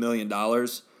 $80 million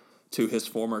to his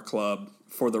former club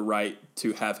for the right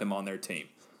to have him on their team,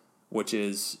 which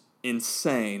is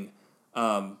insane.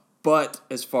 But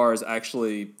as far as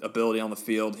actually ability on the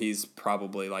field, he's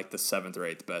probably like the 7th or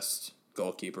 8th best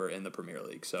goalkeeper in the Premier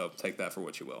League. So take that for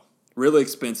what you will. Really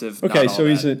expensive. Okay, so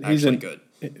he's good.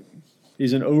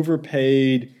 He's an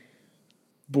overpaid,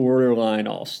 borderline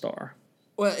all-star.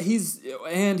 Well, he's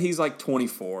like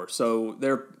 24. So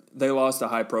they lost a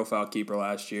high-profile keeper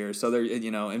last year. So they're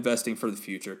investing for the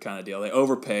future kind of deal. They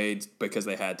overpaid because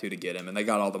they had to get him, and they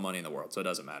got all the money in the world, so it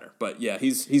doesn't matter. But yeah,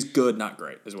 he's good, not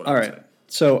great, is what I would say.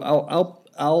 So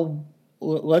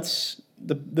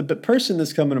the person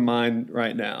that's coming to mind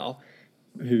right now,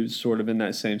 who's sort of in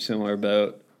that same similar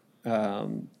boat,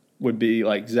 would be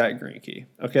like Zach Greinke.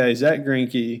 Okay, Zach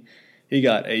Greinke, he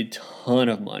got a ton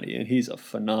of money, and he's a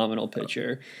phenomenal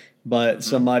pitcher. But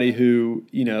somebody who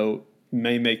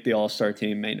may make the All-Star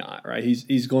team, may not. Right?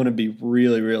 He's going to be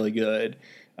really, really good.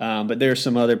 But there's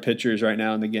some other pitchers right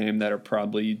now in the game that are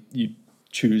probably you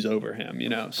choose over him.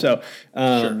 So.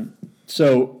 Sure.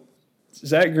 So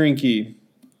Zach Greinke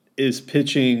is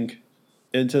pitching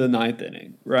into the 9th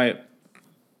inning, right?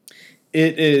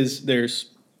 There's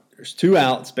 2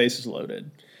 outs, bases loaded.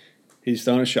 He's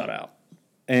thrown a shutout.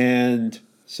 And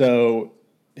so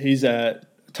he's at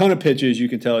a ton of pitches. You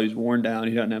can tell he's worn down.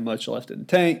 He doesn't have much left in the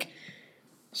tank.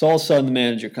 So all of a sudden the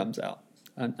manager comes out.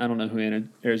 I don't know who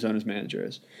Arizona's manager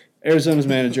is. Arizona's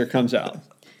manager comes out.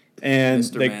 And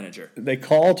they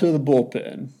call to the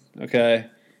bullpen, okay?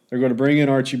 They're going to bring in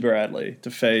Archie Bradley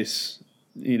to face,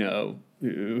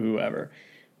 whoever.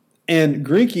 And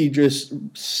Greinke just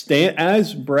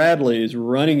as Bradley is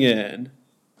running in,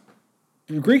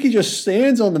 Greinke just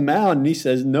stands on the mound and he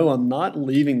says, "No, I'm not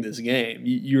leaving this game.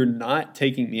 You're not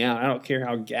taking me out. I don't care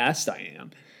how gassed I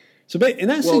am." So in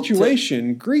that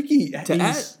situation, Greinke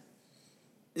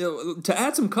To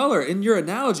add some color, in your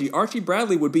analogy, Archie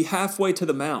Bradley would be halfway to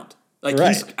the mound. Like, right.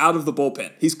 He's out of the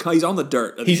bullpen. He's on the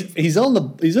dirt. He's in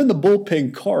the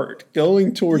bullpen cart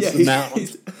going towards the mound.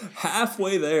 He's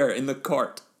halfway there in the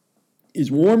cart. He's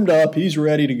warmed up. He's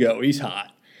ready to go. He's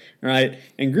hot, right?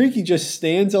 And Greinke just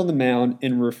stands on the mound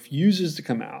and refuses to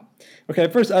come out. Okay,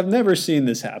 first, I've never seen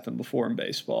this happen before in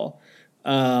baseball.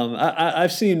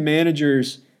 I've seen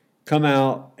managers come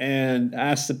out and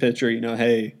ask the pitcher,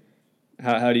 hey,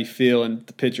 how do you feel? And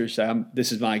the pitcher say,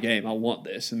 this is my game. I want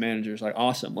this. And the manager's like,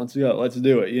 awesome, let's go. Let's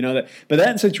do it. But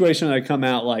that situation, I come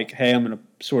out like, hey, I'm going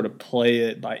to sort of play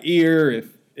it by ear.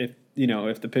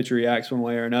 If the pitcher reacts one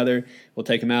way or another, we'll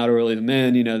take him out or we'll leave him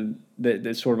in.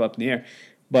 That's sort of up in the air.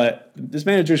 But this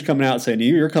manager's coming out saying,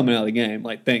 you're coming out of the game.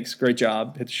 Like, thanks, great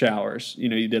job, hit the showers.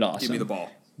 You did awesome. Give me the ball.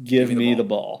 Give me the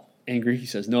ball. And Greinke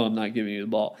says, no, I'm not giving you the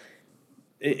ball.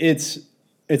 It's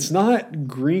not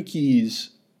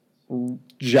Greinke's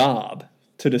job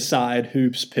to decide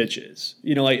who's pitches.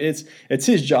 It's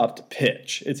his job to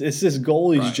pitch. It's this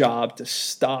goalie's job to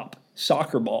stop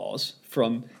soccer balls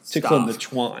from tickling the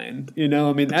twine.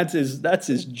 That's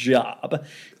his job.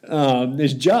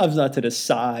 His job's not to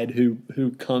decide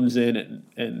who comes in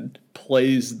and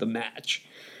plays the match.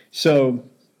 So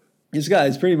this guy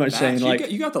is pretty much saying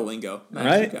you got the lingo, match,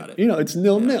 right? You got it. It's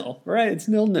 0-0, right? It's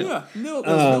 0-0. Yeah,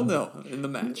 0-0 in the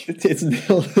match. It's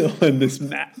 0-0 in this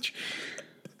match.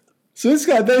 So this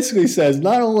guy basically says,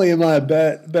 not only am I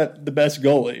the best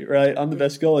goalie, right? I'm the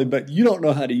best goalie, but you don't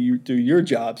know how to do your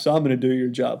job, so I'm going to do your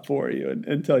job for you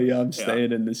and tell you I'm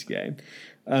staying in this game.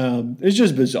 It's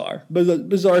just bizarre.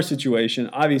 Bizarre situation.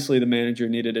 Obviously, the manager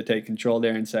needed to take control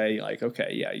there and say, okay,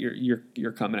 yeah,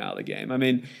 you're coming out of the game. I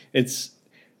mean, it's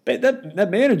that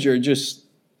manager just.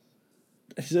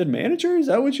 Is it manager? Is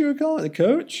that what you would call it? The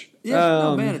coach?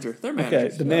 Yeah, manager. They're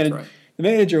managers. Okay, that's right. The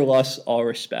manager lost all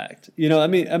respect. I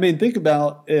mean, think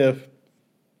about if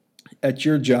at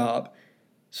your job,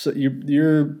 so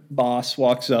your boss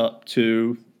walks up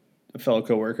to a fellow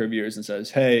coworker of yours and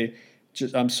says, "Hey,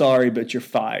 I'm sorry, but you're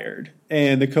fired."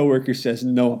 And the coworker says,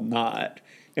 "No, I'm not."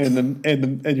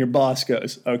 And your boss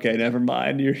goes, "Okay, never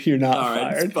mind. You're not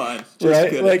fired." It's fine.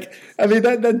 Right? Like, I mean,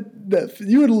 that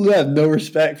you would have no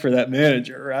respect for that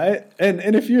manager, right?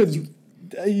 And if you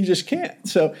just can't.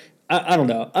 So I don't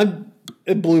know.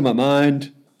 It blew my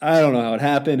mind. I don't know how it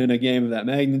happened in a game of that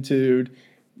magnitude.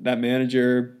 That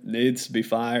manager needs to be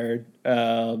fired.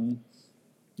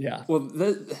 Yeah. Well,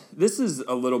 this is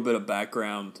a little bit of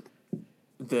background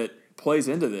that plays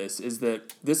into this. Is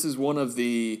that this is one of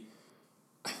the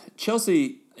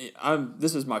Chelsea.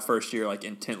 This is my first year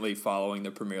intently following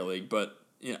the Premier League, but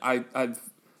I've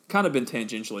kind of been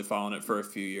tangentially following it for a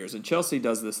few years. And Chelsea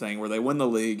does this thing where they win the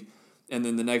league, and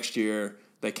then the next year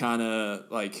they kind of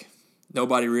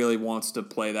nobody really wants to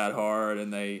play that hard,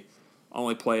 and they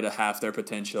only play to half their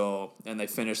potential, and they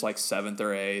finish 7th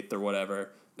or 8th or whatever,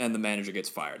 and the manager gets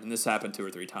fired. And this happened 2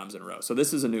 or 3 times in a row. So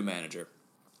this is a new manager.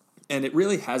 And it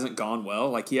really hasn't gone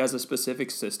well. He has a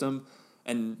specific system,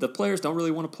 and the players don't really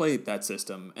want to play that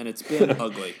system, and it's been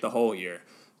ugly the whole year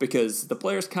because the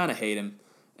players kind of hate him,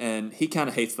 and he kind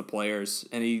of hates the players,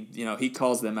 and he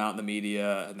calls them out in the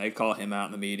media, and they call him out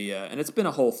in the media, and it's been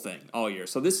a whole thing all year.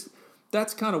 So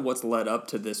that's kind of what's led up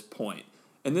to this point.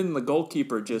 And then the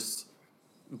goalkeeper just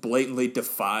blatantly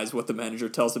defies what the manager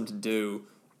tells him to do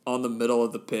on the middle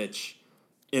of the pitch,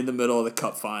 in the middle of the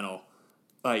cup final.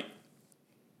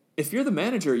 If you're the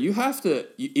manager, you have to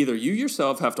either you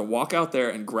yourself have to walk out there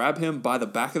and grab him by the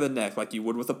back of the neck like you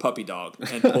would with a puppy dog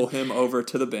and pull him over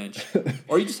to the bench,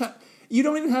 or you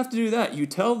don't even have to do that. You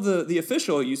tell the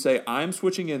official, you say, I'm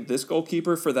switching in this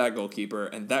goalkeeper for that goalkeeper,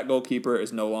 and that goalkeeper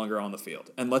is no longer on the field,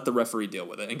 and let the referee deal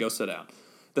with it and go sit down.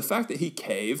 The fact that he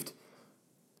caved,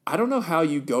 I don't know how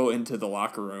you go into the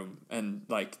locker room and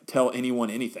tell anyone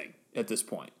anything at this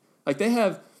point.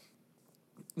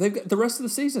 They've got the rest of the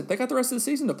season. They got the rest of the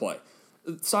season to play.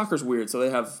 Soccer's weird, so they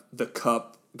have the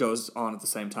cup goes on at the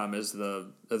same time as the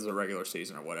regular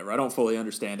season or whatever. I don't fully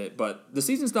understand it, but the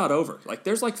season's not over.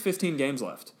 There's 15 games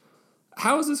left.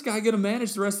 How is this guy going to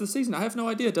manage the rest of the season? I have no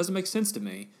idea. It doesn't make sense to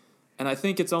me. And I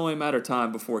think it's only a matter of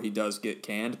time before he does get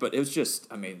canned. But it was just,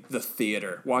 the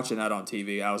theater, watching that on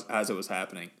TV as it was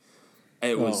happening.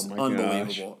 It was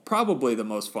unbelievable. Gosh. Probably the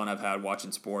most fun I've had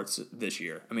watching sports this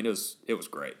year. It was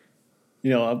great.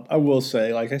 I will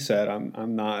say, like I said,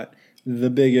 I'm not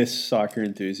the biggest soccer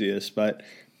enthusiast, but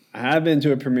I have been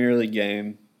to a Premier League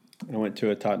game. I went to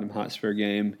a Tottenham Hotspur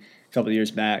game a couple of years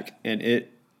back, and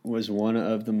it was one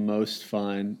of the most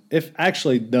fun, if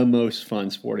actually the most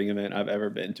fun sporting event I've ever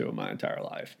been to in my entire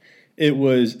life. It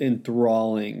was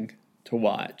enthralling to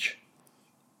watch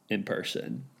in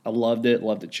person. I loved it,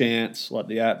 loved the chants, loved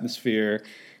the atmosphere,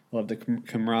 loved the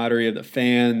camaraderie of the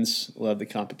fans, loved the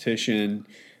competition.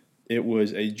 It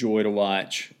was a joy to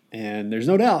watch. And there's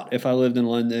no doubt if I lived in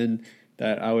London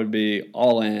that I would be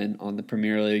all in on the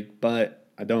Premier League, but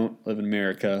I don't live in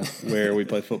America where we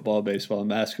play football, baseball, and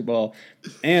basketball,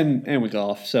 and we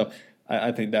golf. So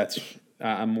I think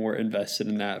I'm more invested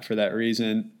in that for that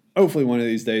reason. Hopefully one of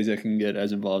these days I can get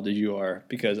as involved as you are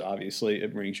because obviously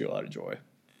it brings you a lot of joy.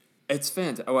 It's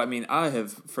fantastic. Oh, I mean, I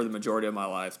have, for the majority of my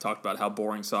life, talked about how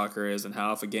boring soccer is and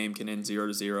how if a game can end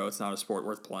 0-0, it's not a sport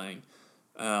worth playing.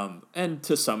 And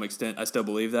to some extent, I still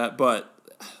believe that. But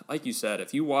like you said,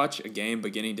 if you watch a game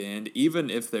beginning to end, even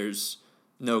if there's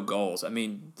no goals, I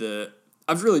mean,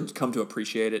 I've really come to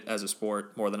appreciate it as a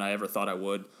sport more than I ever thought I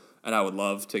would. And I would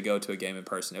love to go to a game in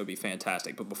person. It would be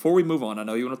fantastic. But before we move on, I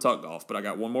know you want to talk golf, but I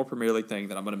got one more Premier League thing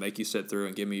that I'm going to make you sit through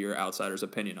and give me your outsider's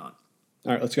opinion on.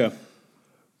 All right, let's go.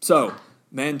 So,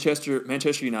 Manchester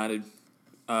United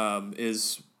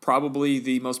is probably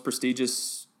the most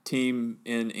prestigious team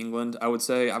in England, I would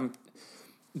say.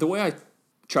 The way I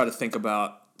try to think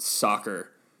about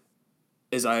soccer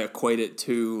is I equate it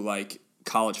to like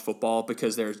college football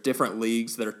because there's different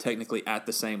leagues that are technically at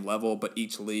the same level, but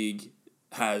each league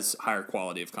has higher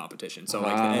quality of competition. So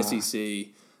like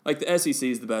the SEC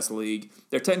is the best league.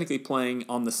 They're technically playing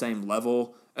on the same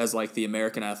level as like the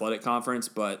American Athletic Conference,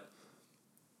 but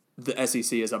the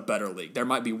SEC is a better league. There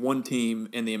might be one team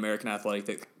in the American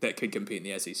Athletic that could compete in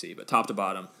the SEC, but top to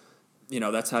bottom,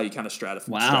 that's how you kind of stratify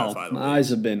the Wow, my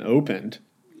eyes have been opened.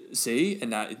 See?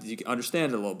 And now you can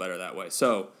understand it a little better that way.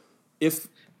 So if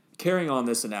carrying on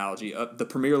this analogy, the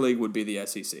Premier League would be the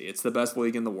SEC. It's the best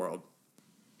league in the world.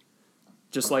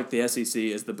 Just like the SEC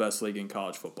is the best league in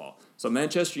college football. So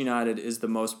Manchester United is the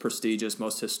most prestigious,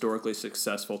 most historically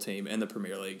successful team in the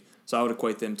Premier League. So I would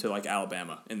equate them to like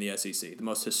Alabama in the SEC, the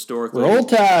most historically Roll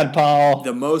Tide, Paul.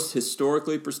 The most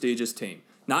historically prestigious team.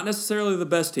 Not necessarily the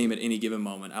best team at any given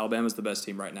moment. Alabama's the best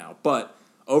team right now, but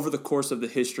over the course of the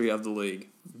history of the league,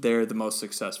 they're the most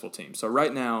successful team. So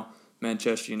right now,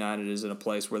 Manchester United is in a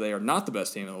place where they are not the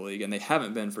best team in the league, and they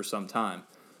haven't been for some time.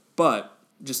 But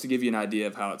just to give you an idea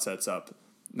of how it sets up,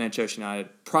 Manchester United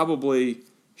probably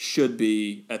should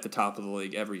be at the top of the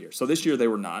league every year. So this year they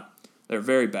were not. They're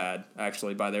very bad,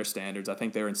 actually, by their standards. I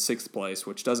think they're in 6th place,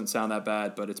 which doesn't sound that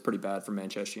bad, but it's pretty bad for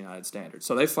Manchester United standards.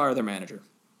 So they fire their manager.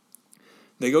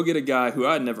 They go get a guy who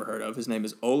I had never heard of. His name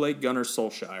is Ole Gunnar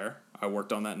Solskjaer. I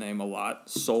worked on that name a lot.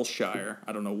 Solskjaer.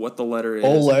 I don't know what the letter is.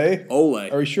 Ole.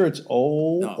 Are you sure it's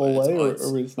Ole? No,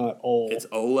 or it's not Ole? It's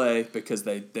Ole because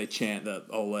they chant the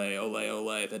Ole, Ole,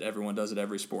 Ole that everyone does at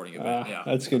every sporting event. Yeah,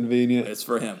 that's convenient. It's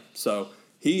for him. So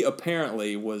he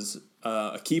apparently was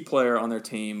a key player on their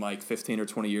team like 15 or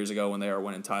 20 years ago when they were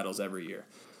winning titles every year.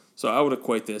 So I would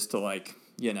equate this to like,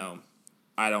 A.J.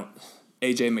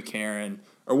 McCarron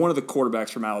or one of the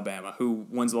quarterbacks from Alabama who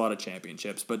wins a lot of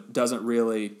championships but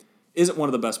isn't one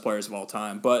of the best players of all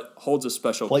time, but holds a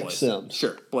special place. Blake Sims.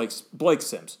 Sure, Blake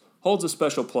Sims holds a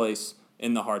special place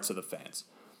in the hearts of the fans.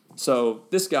 So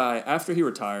this guy, after he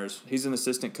retires, he's an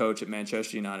assistant coach at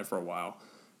Manchester United for a while,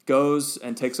 goes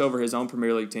and takes over his own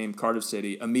Premier League team, Cardiff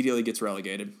City, immediately gets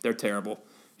relegated. They're terrible.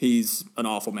 He's an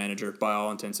awful manager by all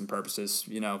intents and purposes.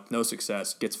 No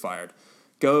success, gets fired.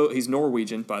 He's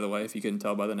Norwegian, by the way, if you couldn't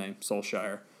tell by the name,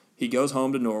 Solskjaer. He goes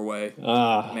home to Norway,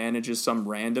 manages some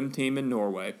random team in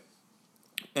Norway,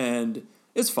 and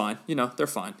it's fine. They're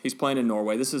fine. He's playing in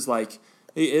Norway. It's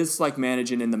like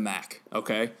managing in the MAC,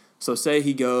 okay? So say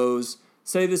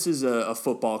this is a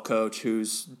football coach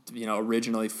who's,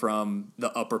 originally from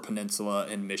the Upper Peninsula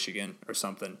in Michigan or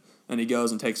something, and he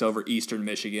goes and takes over Eastern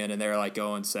Michigan, and they're like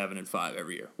going 7-5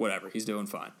 every year. Whatever, he's doing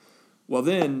fine. Well,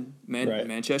 then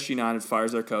Manchester United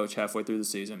fires their coach halfway through the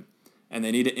season, and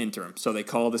they need an interim. So they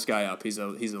call this guy up. He's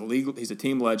a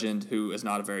team legend who is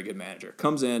not a very good manager.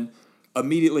 Comes in,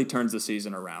 immediately turns the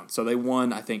season around. So they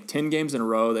won, I think, 10 games in a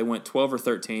row. They went 12 or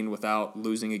 13 without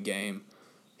losing a game.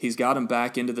 He's got them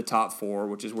back into the top 4,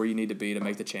 which is where you need to be to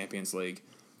make the Champions League.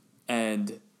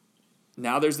 And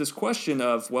now there's this question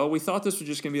of, well, we thought this was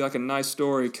just going to be like a nice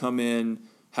story, come in,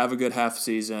 have a good half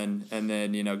season, and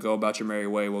then, go about your merry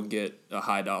way. We'll get a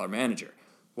high-dollar manager.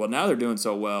 Well, now they're doing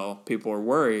so well, people are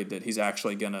worried that he's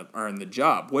actually going to earn the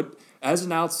job. As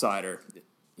an outsider,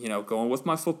 going with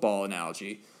my football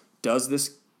analogy, does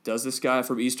this guy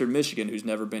from Eastern Michigan who's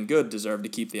never been good deserve to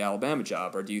keep the Alabama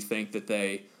job, or do you think that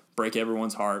they break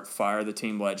everyone's heart, fire the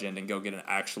team legend, and go get an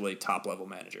actually top-level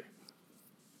manager?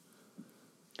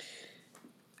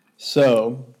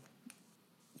 So,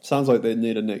 sounds like they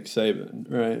need a Nick Saban,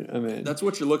 right? I mean, that's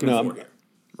what you're looking for here,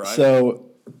 right? So,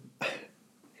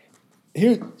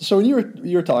 So when you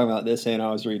were talking about this, and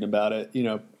I was reading about it,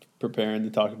 preparing to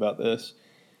talk about this,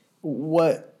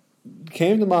 what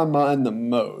came to my mind the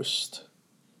most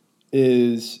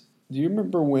is, do you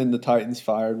remember when the Titans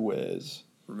fired Wiz?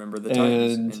 Remember the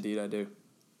Titans? Indeed, I do.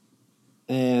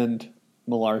 And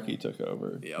Mularkey took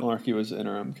over. Yep. Mularkey was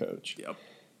interim coach. Yep.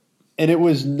 And it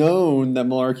was known that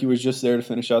Mularkey was just there to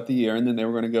finish out the year, and then they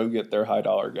were going to go get their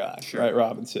high-dollar guy, right,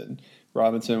 Robinson.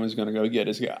 Robinson was going to go get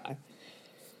his guy.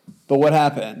 But what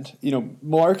happened?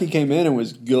 Mularkey came in and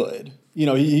was good.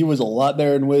 He was a lot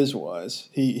better than Wiz was.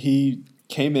 He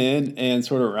came in and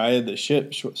sort of righted the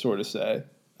ship, sort of say.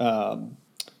 And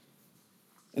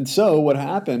so what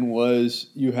happened was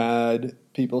you had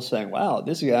people saying, wow,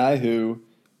 this guy who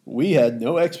we had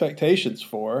no expectations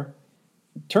for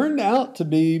turned out to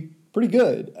be pretty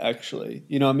good, actually.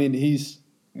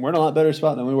 We're in a lot better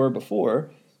spot than we were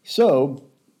before. So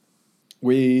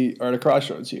we are at a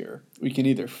crossroads here. We can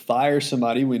either fire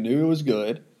somebody we knew was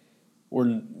good or,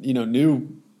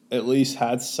 knew at least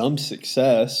had some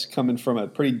success coming from a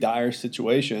pretty dire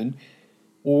situation,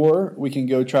 or we can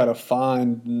go try to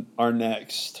find our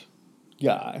next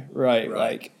guy, right?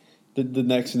 Like the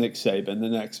next Nick Saban, the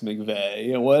next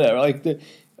McVay, whatever.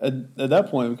 At that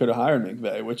point, we could have hired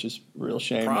McVay, which is a real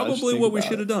shame. Probably what we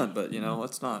should have done, but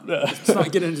let's not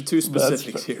get into too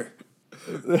specifics here.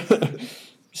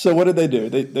 So what did they do?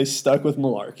 They stuck with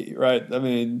Mularkey, right?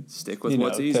 Stick with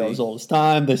what's easy. Tales old as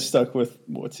time. They stuck with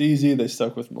what's easy. They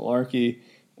stuck with Mularkey,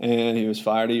 and he was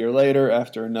fired a year later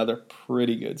after another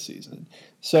pretty good season.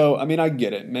 So I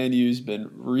get it. Man U's been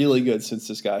really good since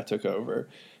this guy took over,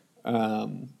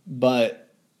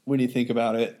 but when you think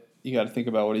about it, you got to think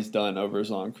about what he's done over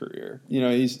his long career.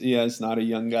 He has not a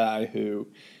young guy who,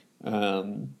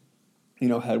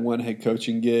 had one head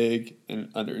coaching gig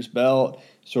under his belt,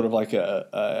 sort of like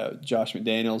a Josh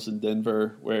McDaniels in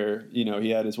Denver, where he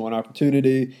had his one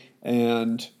opportunity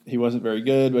and he wasn't very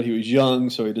good, but he was young,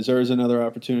 so he deserves another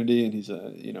opportunity. And he's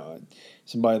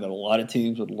somebody that a lot of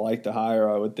teams would like to hire,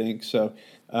 I would think. So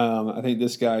I think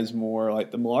this guy's more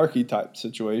like the Mularkey type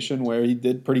situation where he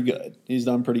did pretty good. He's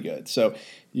done pretty good. So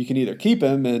you can either keep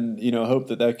him and hope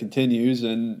that continues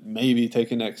and maybe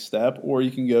take a next step, or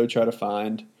you can go try to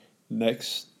find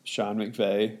next Sean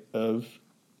McVay of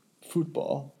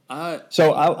football.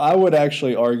 So I would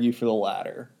actually argue for the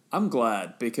latter. I'm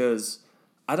glad, because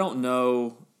I don't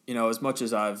know, as much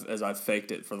as I've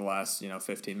faked it for the last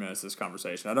 15 minutes of this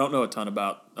conversation, I don't know a ton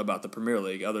about the Premier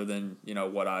League other than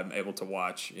what I'm able to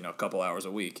watch a couple hours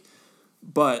a week.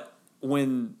 But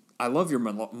when I love your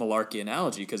Mularkey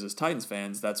analogy, because as Titans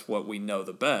fans, that's what we know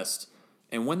the best.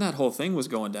 And when that whole thing was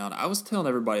going down, I was telling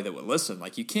everybody that would listen,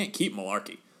 you can't keep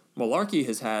Mularkey. Mularkey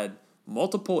has had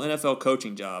multiple NFL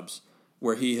coaching jobs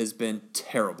where he has been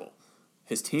terrible.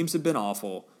 His teams have been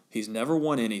awful. He's never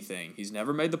won anything. He's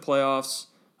never made the playoffs.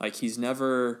 He's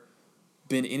never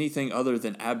been anything other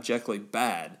than abjectly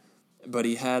bad. But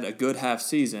he had a good half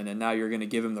season, and now you're going to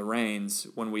give him the reins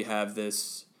when we have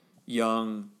this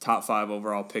young top 5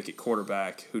 overall pick at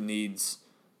quarterback who needs,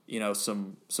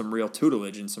 some real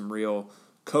tutelage and some real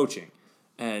coaching.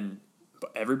 And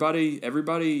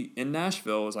everybody in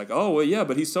Nashville is like, oh, well, yeah,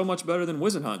 but he's so much better than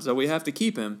Whisenhunt, so we have to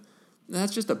keep him. And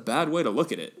that's just a bad way to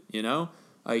look at it,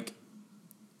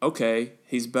 Okay,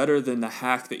 he's better than the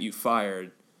hack that you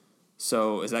fired,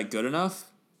 so is that good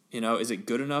enough? Is it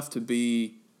good enough to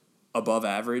be above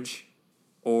average?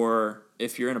 Or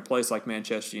if you're in a place like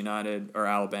Manchester United or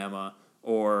Alabama,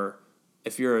 or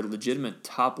if you're a legitimate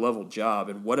top-level job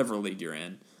in whatever league you're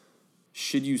in,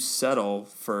 should you settle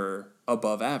for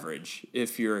above average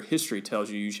if your history tells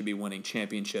you should be winning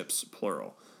championships,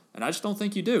 plural? And I just don't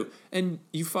think you do. And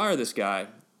you fire this guy,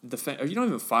 or you don't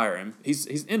even fire him.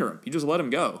 He's interim. You just let him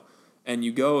go. And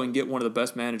you go and get one of the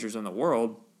best managers in the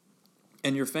world,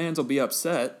 and your fans will be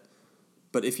upset.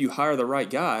 But if you hire the right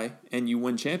guy and you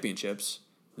win championships,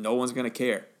 no one's going to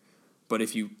care. But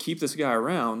if you keep this guy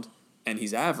around and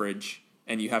he's average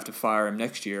and you have to fire him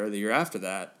next year or the year after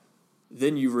that,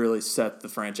 then you really set the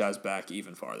franchise back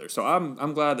even farther. So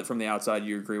I'm glad that from the outside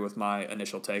you agree with my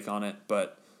initial take on it.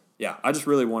 But yeah, I just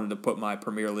really wanted to put my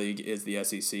Premier League is the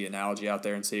SEC analogy out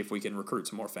there and see if we can recruit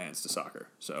some more fans to soccer.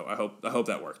 So I hope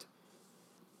that worked.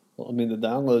 Well, the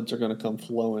downloads are going to come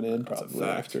flowing in probably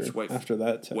after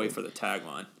that. Wait for the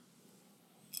tagline.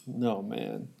 No,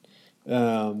 man.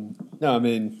 No,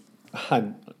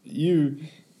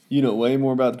 you know way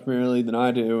more about the Premier League than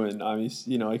I do, and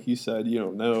like you said, you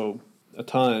don't know a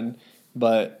ton,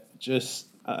 but just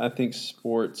I think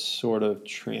sports sort of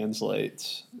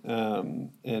translates,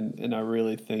 and I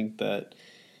really think that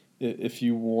if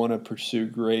you want to pursue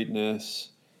greatness,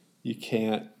 you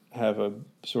can't have a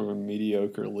sort of a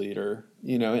mediocre leader.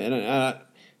 And I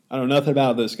know nothing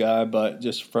about this guy, but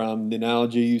just from the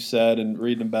analogy you said and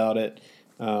reading about it,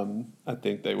 I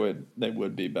think they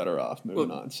would be better off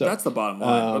moving on. So that's the bottom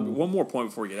line. One more point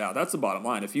before we get out. That's the bottom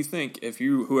line. If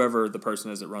you whoever the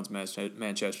person is that runs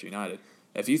Manchester United,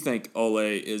 if you think Ole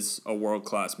is a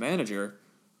world-class manager,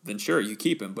 then sure, you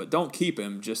keep him, but don't keep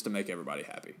him just to make everybody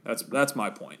happy. That's my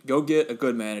point. Go get a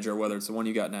good manager, whether it's the one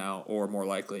you got now or more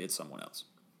likely it's someone else.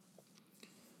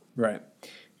 Right.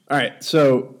 All right.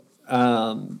 So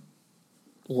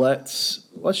let's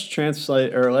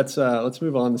translate, or let's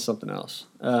move on to something else.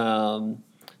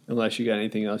 Unless you got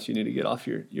anything else you need to get off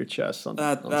your chest on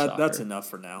that. Soccer. That's enough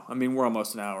for now. I mean, we're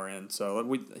almost an hour in, so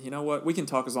you know what? We can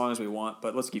talk as long as we want,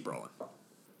 but let's keep rolling.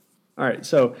 All right.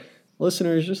 So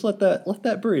listeners, just let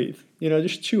that breathe.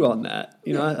 Just chew on that.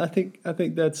 I think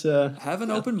that's have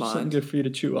an open mind. Something good for you to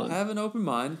chew on. Have an open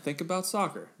mind. Think about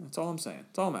soccer. That's all I'm saying.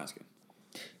 That's all I'm asking.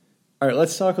 All right,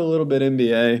 let's talk a little bit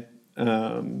NBA.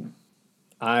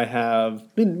 I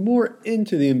have been more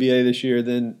into the NBA this year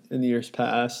than in the years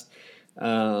past.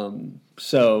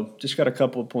 So just got a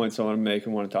couple of points I want to make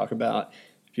and want to talk about.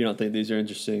 If you don't think these are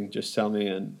interesting, just tell me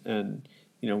and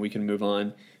we can move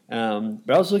on.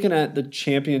 But I was looking at the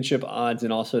championship odds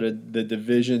and also the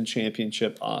division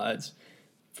championship odds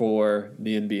for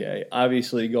the NBA.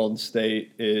 Obviously, Golden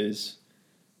State is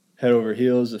head over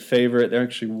heels a favorite. They're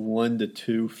actually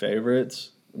 1-2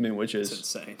 favorites. I mean, which is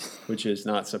insane. Which is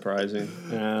not surprising.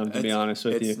 To be honest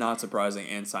with you, it's not surprising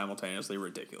and simultaneously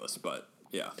ridiculous. But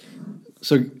yeah.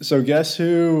 So guess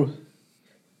who?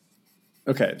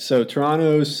 Okay, so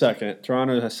Toronto's second.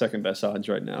 Toronto has second best odds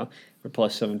right now. They're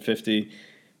plus 750.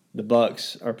 The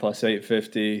Bucks are plus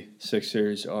 850.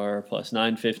 Sixers are plus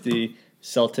 950.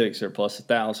 Celtics are plus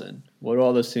 1,000. What do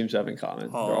all those teams have in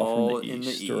common? They're all from the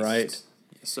East, right?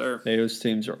 Yes, sir. Those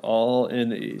teams are all in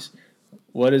the East.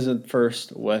 What is the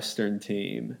first Western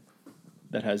team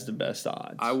that has the best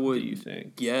odds? Do you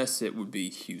think? Guess it would be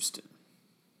Houston.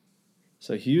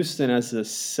 So Houston has the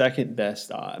second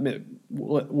best odds. I mean,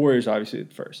 Warriors obviously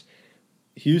the first.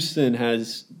 Houston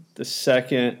has the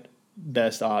second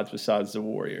best odds besides the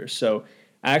Warriors. So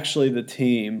actually the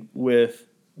team with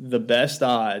the best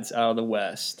odds out of the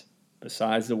West,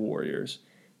 besides the Warriors,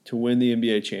 to win the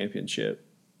NBA championship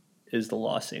is the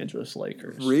Los Angeles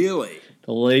Lakers. Really?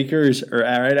 The Lakers are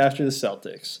right after the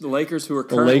Celtics. The Lakers, who are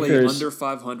currently under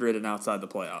 500 and outside the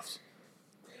playoffs.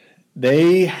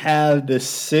 They have the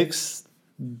sixth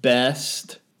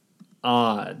best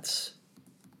odds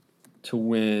to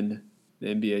win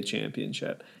the NBA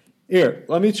championship. Here,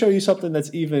 let me show you something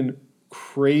that's even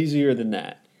crazier than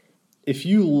that. If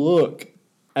you look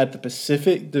at the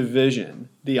Pacific Division,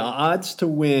 the odds to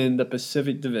win the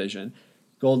Pacific Division,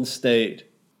 Golden State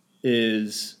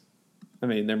is,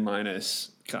 they're minus,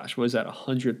 what is that,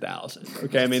 100,000.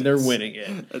 Okay, they're winning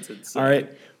it. That's insane. All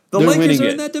right? The Lakers are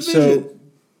in that division.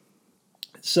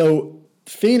 So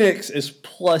Phoenix is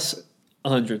plus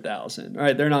 100,000. All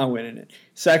right, they're not winning it.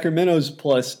 Sacramento's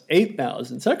plus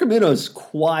 8,000. Sacramento's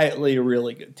quietly a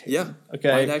really good team. Yeah,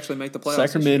 okay, might actually make the playoffs.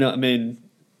 Sacramento,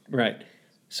 right.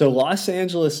 So Los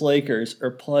Angeles Lakers are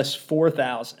plus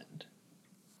 4,000.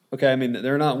 Okay,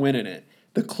 they're not winning it.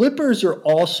 The Clippers are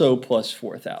also plus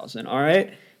 4,000, all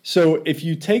right? So if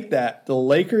you take that, the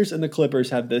Lakers and the Clippers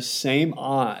have the same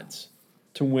odds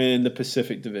to win the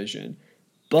Pacific Division.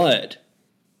 But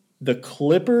the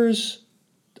Clippers'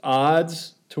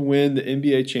 odds to win the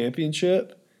NBA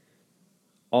championship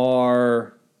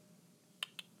are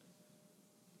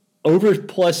over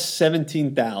plus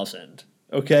 17,000,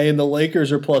 okay? And the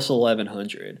Lakers are plus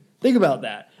 1,100. Think about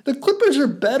that. The Clippers are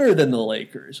better than the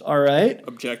Lakers, all right?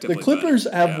 Objectively, the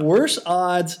Clippers have worse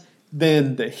odds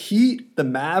than the Heat, the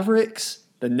Mavericks,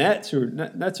 the Nets.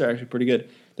 Nets are actually pretty good.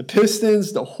 The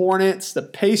Pistons, the Hornets, the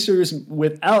Pacers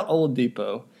without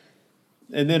Oladipo,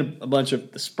 and then a bunch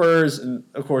of the Spurs, and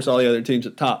of course all the other teams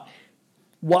at the top.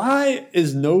 Why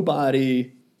is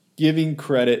nobody giving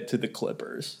credit to the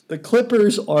Clippers? The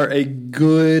Clippers are a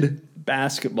good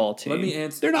basketball team. Let me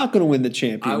answer. They're not going to win the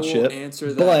championship. I will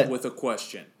answer that with a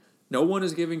question. No one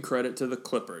is giving credit to the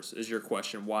Clippers, is your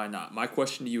question. Why not? My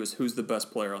question to you is, who's the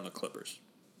best player on the Clippers?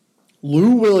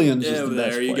 Lou Williams is the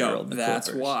best player on the Clippers.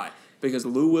 That's why. Because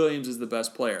Lou Williams is the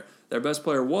best player. Their best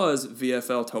player was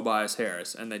VFL Tobias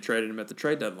Harris, and they traded him at the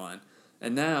trade deadline.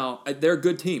 And now, they're a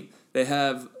good team. They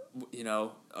have,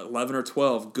 11 or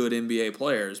 12 good NBA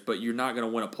players, but you're not going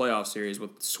to win a playoff series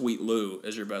with Sweet Lou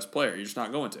as your best player. You're just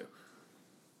not going to.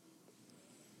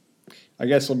 I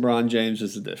guess LeBron James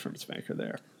is the difference maker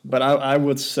there. But I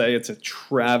would say it's a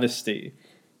travesty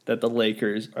that the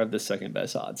Lakers are the second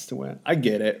best odds to win. I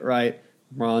get it, right?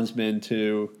 LeBron's been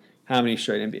to how many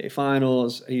straight NBA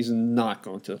finals. He's not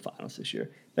going to the finals this year.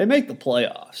 They make the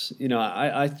playoffs.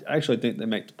 I actually think they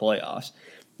make the playoffs.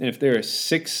 And if they're a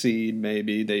 6 seed,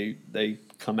 maybe they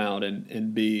come out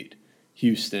and beat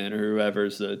Houston or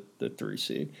whoever's the 3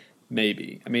 seed.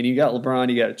 Maybe. I mean, you got LeBron,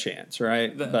 you got a chance,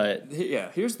 right?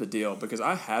 Here's the deal, because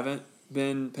I haven't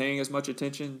been paying as much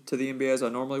attention to the NBA as I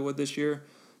normally would this year,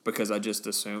 because I just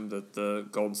assumed that the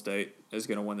Golden State is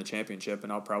going to win the championship,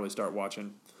 and I'll probably start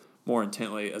watching more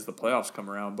intently as the playoffs come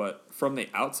around. But from the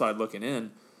outside looking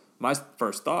in, my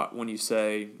first thought when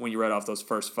you read off those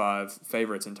first 5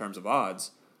 favorites in terms of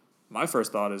odds, my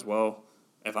first thought is, well,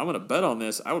 if I'm going to bet on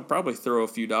this, I would probably throw a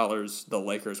few dollars the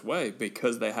Lakers' way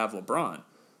because they have LeBron.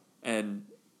 And,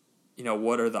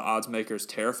 what are the odds makers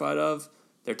terrified of?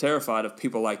 They're terrified of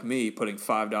people like me putting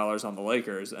 $5 on the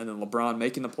Lakers and then LeBron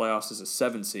making the playoffs as a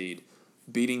 7 seed,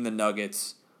 beating the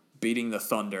Nuggets, beating the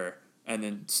Thunder, and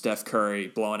then Steph Curry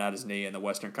blowing out his knee in the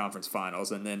Western Conference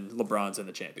Finals, and then LeBron's in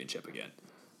the championship again.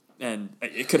 And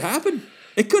it could happen.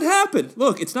 It could happen.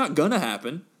 Look, it's not going to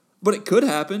happen, but it could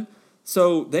happen.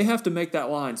 So they have to make that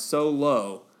line so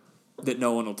low that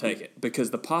no one will take it,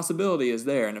 because the possibility is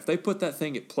there. And if they put that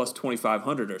thing at plus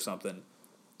 2,500 or something,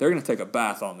 they're going to take a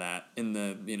bath on that in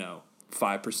the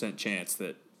 5% chance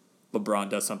that LeBron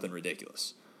does something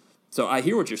ridiculous. So I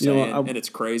hear what you're saying, and it's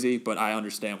crazy, but I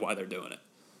understand why they're doing it.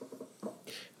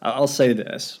 I'll say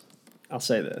this. About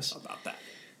that.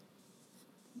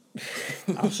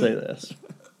 I'll say this.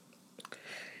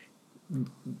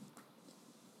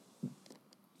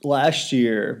 Last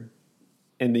year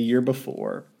and the year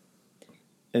before,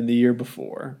 and the year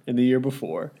before, and the year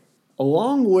before,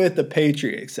 along with the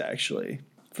Patriots, actually,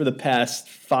 for the past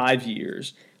 5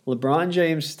 years, LeBron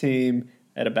James' team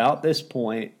at about this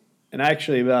point, and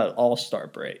actually about All-Star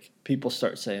break, people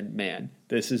start saying, man,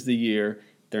 this is the year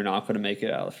they're not going to make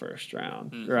it out of the first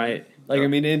round, right? Like, I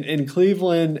mean, in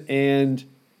Cleveland and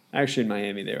actually in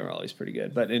Miami, they were always pretty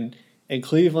good. But in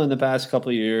Cleveland the past couple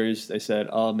of years, they said,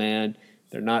 oh, man,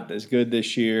 they're not as good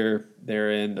this year.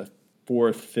 They're in the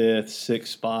 4th, 5th, 6th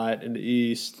spot in the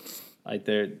East. Like,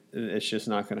 it's just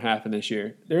not going to happen this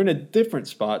year. They're in a different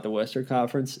spot. The Western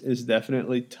Conference is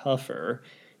definitely tougher,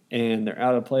 and they're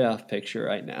out of the playoff picture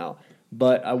right now.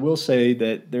 But I will say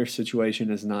that their situation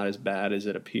is not as bad as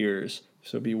it appears,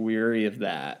 so be wary of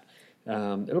that.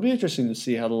 It'll be interesting to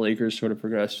see how the Lakers sort of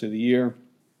progress through the year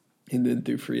and then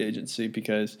through free agency,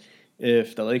 because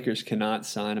if the Lakers cannot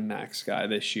sign a max guy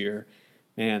this year,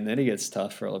 man, then it gets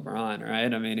tough for LeBron,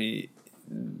 right? I mean,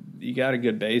 you got a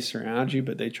good base around you,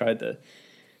 but they tried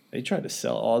to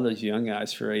sell all those young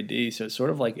guys for AD, so it's sort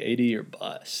of like AD or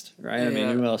bust, right? Yeah. I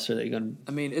mean, who else are they going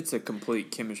to? I mean, it's a complete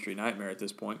chemistry nightmare at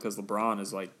this point, because LeBron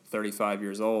is like 35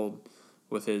 years old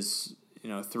with his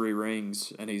 3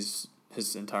 rings, and his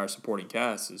entire supporting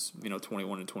cast is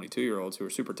 21 and 22-year-olds who are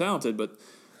super talented. But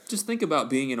just think about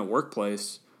being in a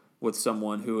workplace with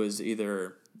someone who is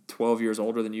either 12 years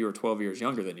older than you or 12 years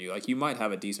younger than you. Like, you might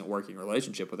have a decent working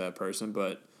relationship with that person,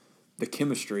 but the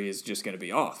chemistry is just going to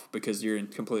be off because you're in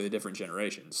completely different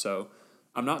generations. So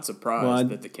I'm not surprised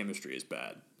that the chemistry is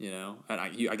bad, and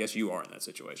I guess you are in that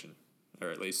situation, or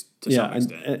at least to some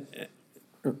extent.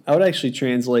 I would actually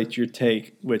translate your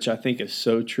take, which I think is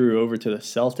so true, over to the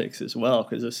Celtics as well,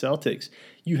 because the Celtics,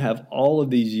 you have all of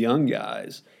these young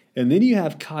guys, and then you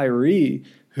have Kyrie,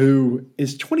 who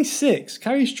is 26.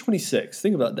 Kyrie's 26.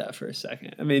 Think about that for a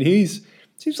second. I mean,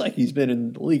 seems like he's been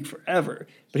in the league forever,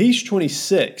 but he's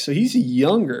 26, so he's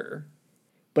younger,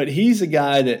 but he's a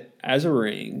guy that has a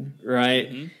ring,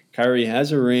 right? Mm-hmm. Kyrie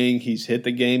has a ring. He's hit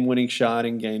the game-winning shot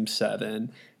in Game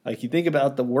 7. Like, you think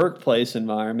about the workplace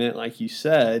environment, like you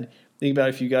said, think about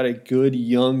if you got a good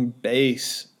young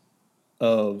base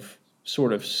of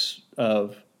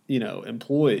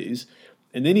employees,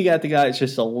 and then you got the guy that's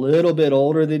just a little bit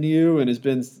older than you and has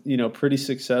been, pretty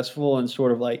successful, and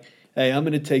sort of like, hey, I'm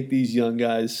going to take these young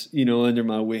guys, under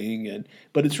my wing,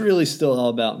 but it's really still all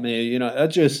about me.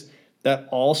 That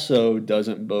also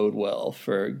doesn't bode well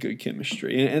for good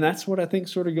chemistry, and that's what I think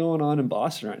sort of going on in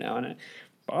Boston right now. And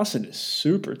Boston is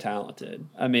super talented.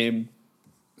 I mean,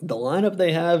 the lineup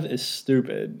they have is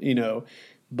stupid,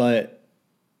 but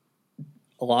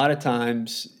a lot of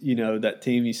times, that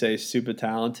team you say is super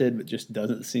talented but just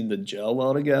doesn't seem to gel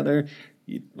well together.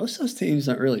 Most of those teams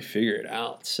don't really figure it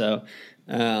out. So,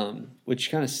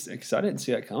 which kind of excited to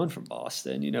see that coming from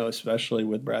Boston, especially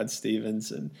with Brad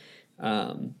Stevens. And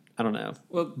I don't know.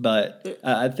 Well, but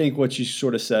I think what you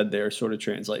sort of said there sort of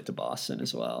translate to Boston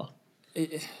as well.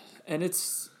 And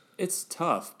it's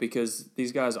tough because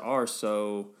these guys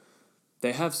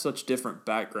they have such different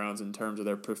backgrounds in terms of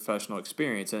their professional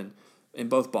experience. And in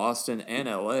both Boston and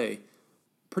LA,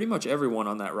 pretty much everyone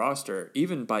on that roster,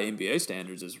 even by NBA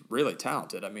standards, is really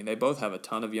talented. I mean, they both have a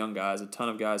ton of young guys, a ton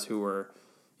of guys who were,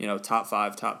 top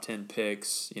 5, top 10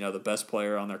 picks, the best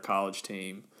player on their college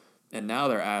team. And now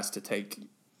they're asked to take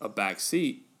a back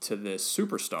seat to this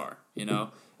superstar,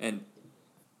 and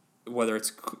whether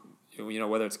it's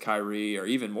Kyrie or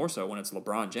even more so when it's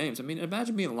LeBron James. I mean,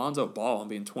 imagine being Lonzo Ball and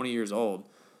being 20 years old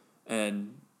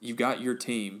and you've got your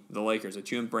team, the Lakers,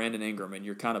 it's you and Brandon Ingram, and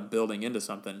you're kind of building into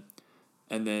something,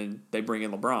 and then they bring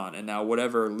in LeBron. And now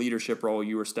whatever leadership role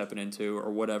you were stepping into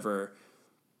or whatever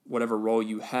role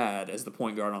you had as the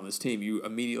point guard on this team, you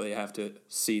immediately have to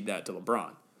cede that to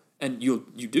LeBron. And you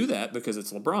do that because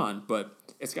it's LeBron, but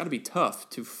it's got to be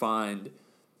tough to find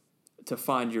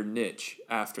your niche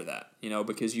after that,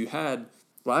 because you had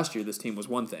last year this team was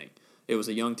one thing. It was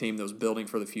a young team that was building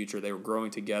for the future. They were growing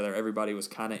together. Everybody was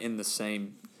kind of in the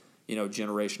same,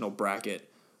 generational bracket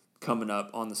coming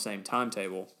up on the same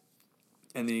timetable.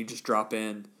 And then you just drop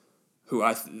in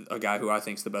a guy who I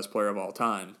think is the best player of all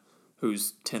time,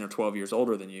 who's 10 or 12 years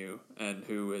older than you and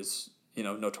who is,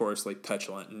 notoriously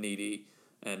petulant and needy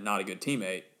and not a good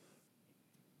teammate.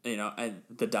 And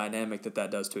the dynamic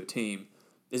that does to a team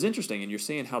is interesting, and you're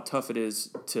seeing how tough it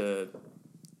is to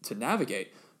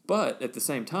navigate. But at the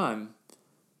same time,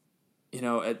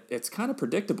 it's kind of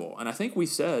predictable. And I think we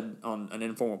said on an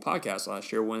informal podcast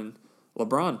last year when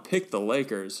LeBron picked the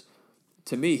Lakers,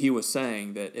 to me, he was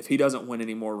saying that if he doesn't win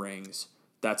any more rings,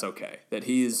 that's okay. That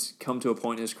he's come to a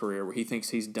point in his career where he thinks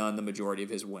he's done the majority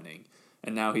of his winning,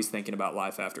 and now he's thinking about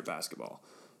life after basketball.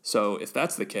 So if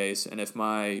that's the case, and if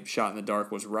my shot in the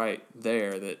dark was right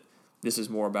there, that this is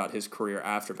more about his career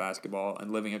after basketball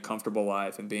and living a comfortable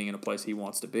life and being in a place he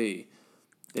wants to be,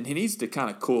 then he needs to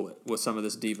kind of cool it with some of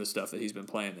this diva stuff that he's been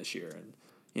playing this year and,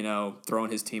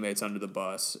 throwing his teammates under the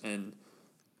bus and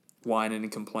whining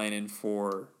and complaining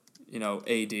for,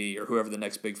 AD or whoever the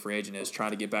next big free agent is,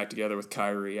 trying to get back together with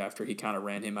Kyrie after he kind of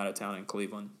ran him out of town in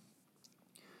Cleveland.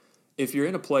 If you're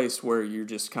in a place where you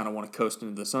just kind of want to coast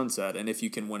into the sunset, and if you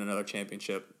can win another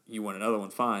championship, you win another one,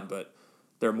 fine, but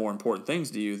there are more important things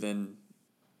to you than,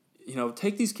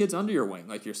 take these kids under your wing,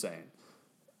 like you're saying.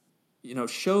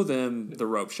 Show them the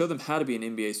ropes, show them how to be an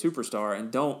NBA superstar,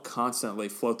 and don't constantly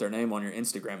float their name on your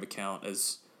Instagram account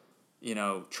as,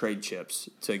 trade chips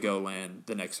to go land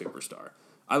the next superstar.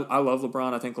 I love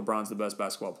LeBron. I think LeBron's the best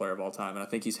basketball player of all time, and I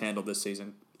think he's handled this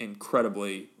season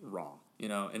incredibly wrong,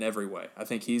 in every way. I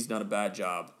think he's done a bad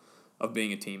job of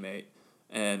being a teammate,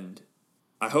 and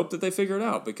I hope that they figure it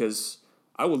out because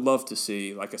I would love to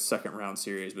see like a second-round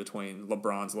series between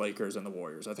LeBron's Lakers and the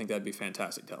Warriors. I think that'd be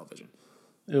fantastic television.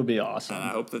 It would be awesome. And I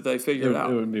hope that they figure it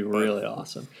out. It would be really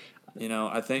awesome.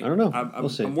 I think I don't know. We'll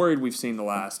see. I'm worried we've seen the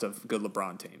last of good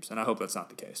LeBron teams, and I hope that's not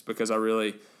the case because I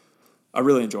really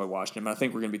enjoy watching him. And I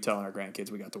think we're going to be telling our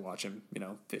grandkids we got to watch him,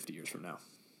 50 years from now.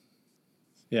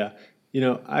 Yeah.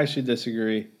 I actually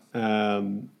disagree.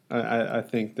 I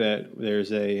think that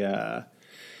there's a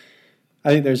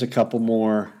couple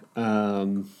more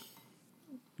good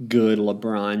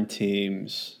LeBron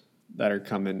teams that are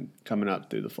coming up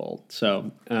through the fold.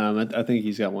 So I think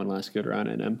he's got one last good run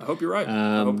in him. I hope you're right.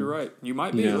 I hope you're right. You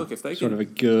might be. Look, if they sort can, of a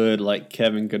good like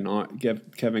Kevin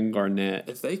Garnett.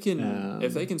 If they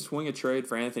can swing a trade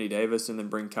for Anthony Davis and then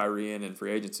bring Kyrie in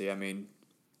free agency, I mean,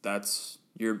 there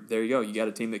you go. You got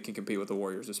a team that can compete with the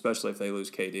Warriors, especially if they lose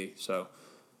KD. So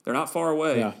they're not far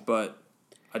away, but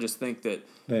I just think that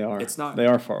they are. It's not. They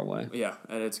are far away. Yeah,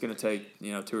 and it's going to take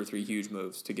 2 or 3 huge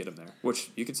moves to get them there,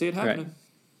 which you can see it happening. Right.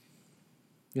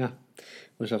 Yeah,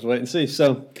 we'll just have to wait and see.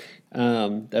 So,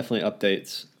 definitely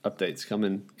updates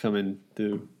coming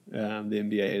through the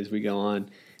NBA as we go on.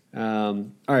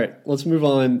 All right, let's move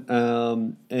on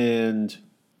and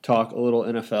talk a little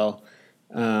NFL.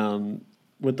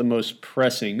 With the most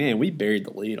pressing, man, we buried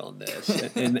the lead on this,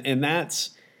 and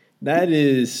that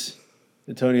is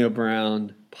Antonio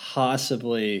Brown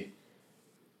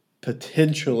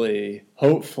potentially,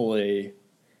 hopefully,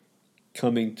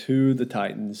 coming to the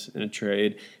Titans in a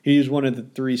trade. He's one of the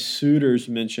 3 suitors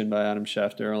mentioned by Adam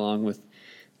Schefter, along with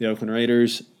the Oakland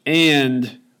Raiders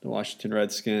and the Washington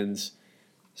Redskins.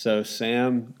 So,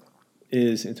 Sam,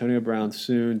 is Antonio Brown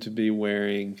soon to be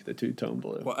wearing the two-tone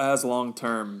blue? Well, as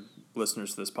long-term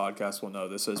listeners to this podcast will know,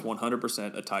 this is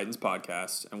 100% a Titans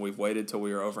podcast, and we've waited till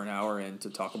we were over an hour in to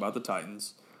talk about the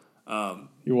Titans.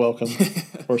 You're welcome.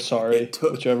 Or sorry,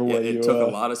 whichever way you It took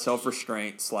a lot of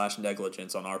self-restraint /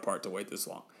 negligence on our part to wait this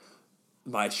long.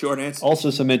 My short answer... Also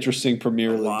some interesting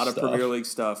Premier League stuff. A lot of Premier League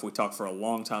stuff. We talked for a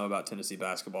long time about Tennessee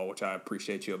basketball, which I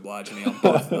appreciate you obliging me on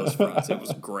both of those fronts. It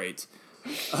was great.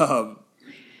 To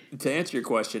answer your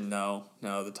question, no,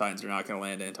 the Titans are not going to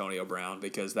land Antonio Brown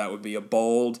because that would be a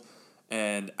bold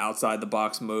and outside the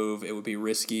box move. It would be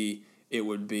risky. It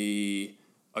would be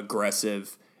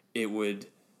aggressive. It would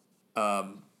be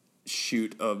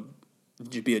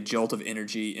a jolt of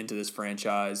energy into this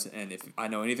franchise. And if I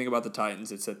know anything about the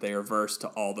Titans, it's that they are averse to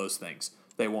all those things.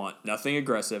 They want nothing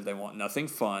aggressive. They want nothing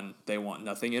fun. They want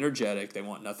nothing energetic. They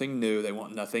want nothing new. They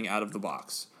want nothing out of the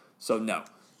box. So no,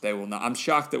 they will not. I'm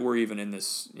shocked that we're even in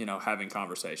this, having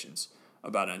conversations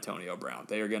about Antonio Brown.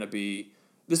 They are going to be.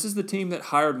 This is the team that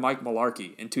hired Mike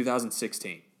Mularkey in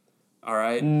 2016. All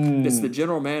right, it's the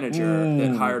general manager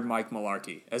that hired Mike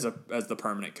Mularkey as the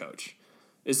permanent coach.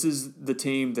 This is the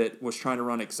team that was trying to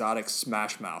run exotic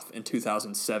Smash Mouth in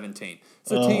 2017. It's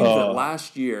the team that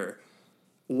last year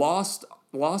lost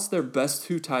their best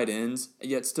 2 tight ends,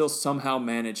 yet still somehow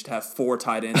managed to have 4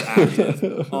 tight ends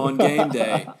active on game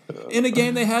day in a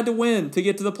game they had to win to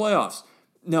get to the playoffs.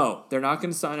 No, they're not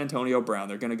going to sign Antonio Brown.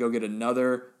 They're going to go get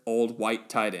another old white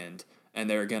tight end, and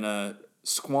they're going to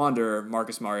squander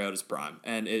Marcus Mariota's prime.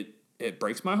 And it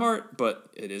breaks my heart, but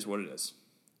it is what it is.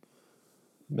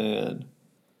 Man.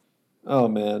 Oh,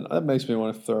 man, that makes me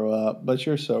want to throw up, but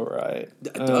you're so right.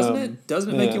 Doesn't it?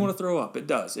 Doesn't it make you want to throw up? It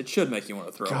does. It should make you want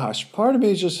to throw up. Gosh, part of me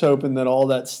is just hoping that all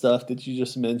that stuff that you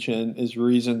just mentioned is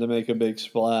reason to make a big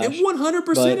splash. It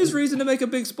 100% is reason to make a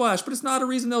big splash, but it's not a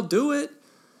reason they'll do it.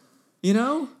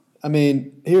 I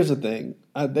mean, here's the thing.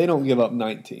 They don't give up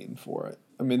 19 for it.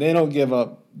 I mean, they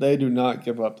do not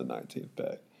give up the 19th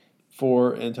pick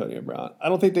for Antonio Brown. I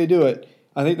don't think they do it.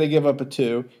 I think they give up a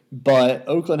 2, but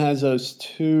Oakland has those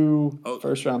 2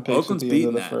 first-round picks Oakland's at the end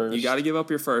of the that. first. You got to give up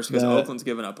your first because Oakland's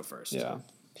giving up a first. Yeah.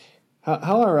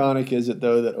 How ironic is it,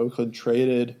 though, that Oakland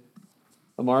traded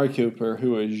Amari Cooper,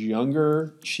 who is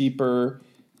younger, cheaper,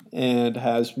 and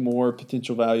has more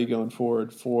potential value going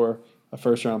forward for a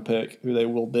first-round pick, who they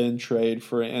will then trade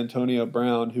for Antonio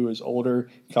Brown, who is older,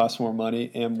 costs more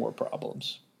money, and more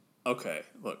problems. Okay,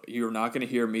 look, you're not going to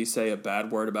hear me say a bad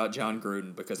word about John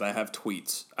Gruden because I have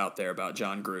tweets out there about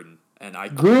John Gruden. And I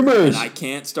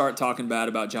can't start talking bad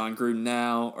about John Gruden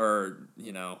now or,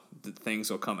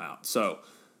 things will come out. So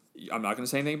I'm not going to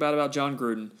say anything bad about John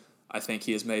Gruden. I think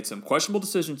he has made some questionable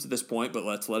decisions to this point, but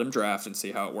let's let him draft and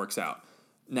see how it works out.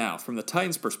 Now, from the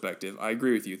Titans' perspective, I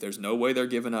agree with you. There's no way they're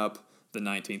giving up the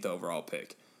 19th overall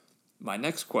pick. My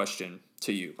next question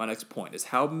to you, my next point is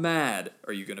how mad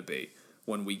are you going to be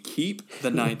when we keep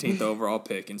the 19th overall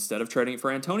pick instead of trading it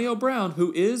for Antonio Brown,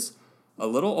 who is a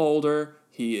little older?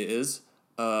 He is,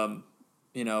 a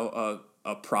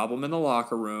problem in the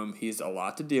locker room. He's a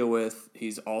lot to deal with.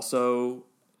 He's also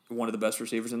one of the best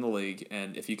receivers in the league.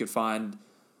 And if you could find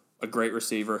a great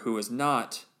receiver who is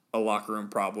not a locker room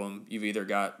problem, you've either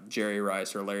got Jerry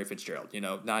Rice or Larry Fitzgerald.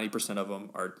 90% of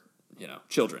them are,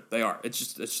 children. They are.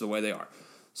 It's just the way they are.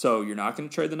 So you're not going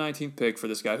to trade the 19th pick for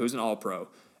this guy who's an all-pro.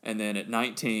 And then at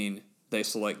 19, they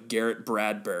select Garrett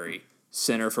Bradbury,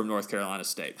 center from North Carolina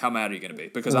State. How mad are you going to be?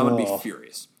 Because I'm going to be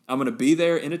furious. I'm going to be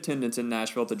there in attendance in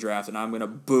Nashville at the draft, and I'm going to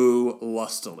boo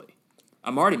lustily.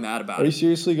 I'm already mad about it. Are you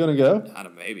seriously going to go?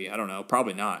 Maybe. I don't know.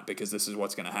 Probably not, because this is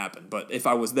what's going to happen. But if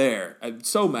I was there, I'm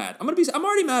so mad. I'm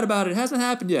already mad about it. It hasn't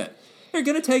happened yet. They're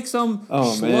going to take some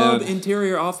schlub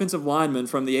interior offensive lineman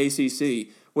from the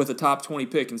ACC with a top 20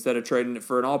 pick instead of trading it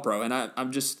for an all-pro. And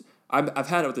I've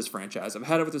had it with this franchise. I've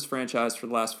had it with this franchise for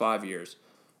the last 5 years.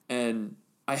 And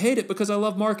I hate it because I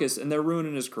love Marcus, and they're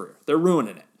ruining his career. They're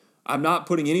ruining it. I'm not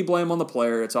putting any blame on the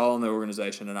player. It's all on the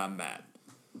organization, and I'm mad.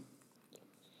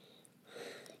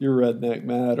 You're redneck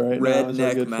mad now.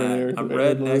 Redneck mad. I'm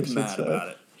redneck mad about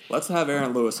it. Let's have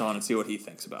Aaron Lewis on and see what he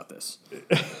thinks about this.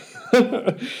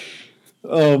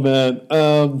 Oh, man.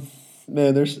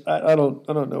 I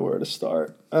don't know where to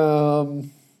start. Did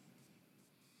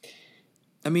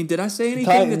I say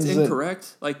anything that's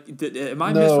incorrect? Am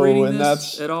I misreading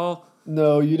this at all?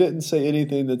 No, you didn't say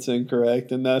anything that's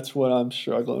incorrect, and that's what I'm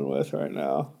struggling with right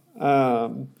now. I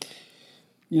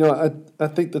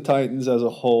think the Titans as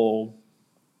a whole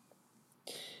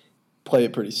play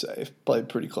it pretty safe, play it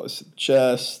pretty close to the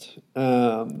chest.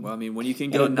 When you can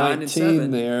go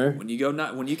 9-7, when you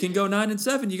can go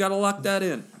 9-7, you got to lock that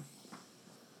in.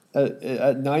 At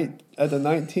the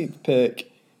 19th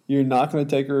pick, you're not going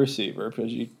to take a receiver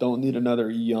because you don't need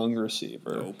another young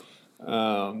receiver.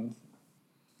 Nope.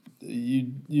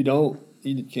 You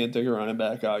can't take a running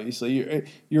back, obviously.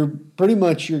 You're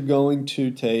going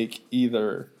to take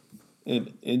either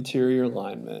an interior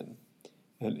lineman,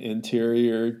 an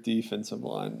interior defensive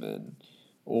lineman,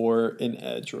 or an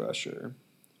edge rusher.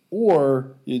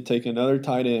 Or you take another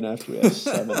tight end after we have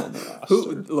 7 on the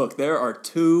roster. Look, there are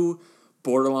 2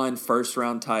 borderline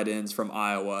first-round tight ends from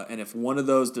Iowa, and if one of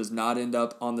those does not end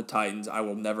up on the Titans, I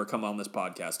will never come on this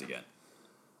podcast again.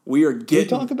 we're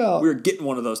getting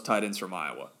one of those tight ends from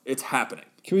Iowa. It's happening.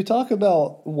 Can we talk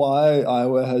about why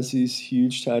Iowa has these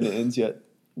huge tight ends, yet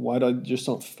why don't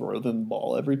throw them the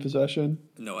ball every possession?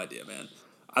 No idea, man.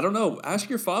 I don't know. Ask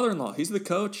your father-in-law. He's the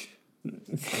coach.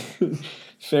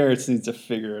 Ferris needs to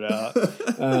figure it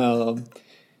out.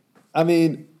 I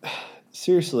mean,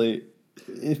 seriously,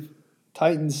 if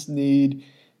Titans need,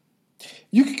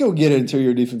 you could go get an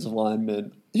interior defensive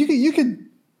lineman. You could,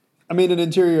 an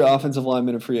interior offensive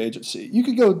lineman in free agency. You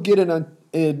could go get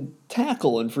a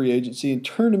tackle in free agency and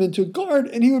turn him into a guard,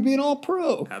 and he would be an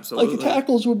all-pro. Absolutely. Like the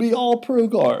tackles would be all-pro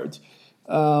guards.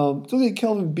 Go get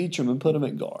Kelvin Beachum and put him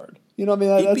at guard. You know what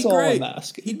I mean? That's all I'm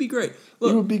asking. He'd be great.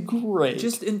 Look, he would be great.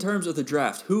 Just in terms of the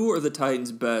draft, who are the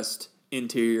Titans' best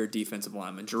interior defensive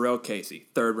linemen? Jarrell Casey,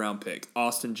 3rd-round pick.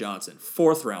 Austin Johnson,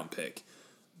 4th-round pick.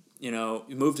 You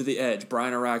move to the edge.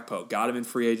 Brian Orakpo, got him in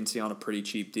free agency on a pretty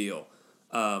cheap deal.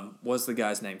 What's the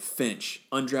guy's name? Finch,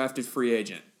 undrafted free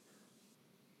agent.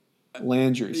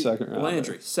 Landry, 2nd-round.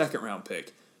 Landry, 2nd-round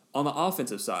pick. On the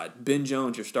offensive side, Ben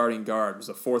Jones, your starting guard, was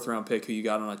a 4th-round pick who you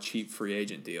got on a cheap free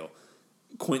agent deal.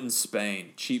 Quentin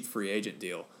Spain, cheap free agent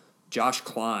deal. Josh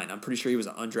Klein, I'm pretty sure he was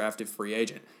an undrafted free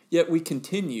agent. Yet we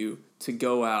continue to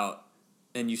go out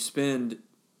and you spend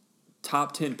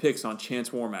top 10 picks on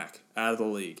Chance Warmack out of the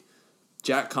league.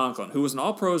 Jack Conklin, who was an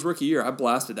All-Pro his rookie year, I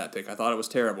blasted that pick. I thought it was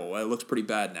terrible. Well, it looks pretty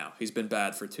bad now. He's been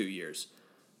bad for 2 years.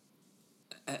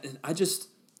 And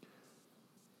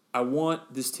I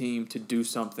want this team to do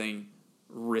something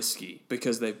risky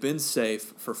because they've been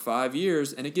safe for 5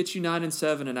 years, and it gets you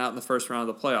 9-7 and out in the first round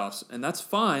of the playoffs, and that's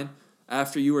fine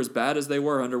after you were as bad as they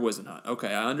were under Whisenhunt.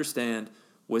 Okay, I understand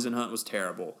Whisenhunt was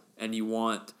terrible, and you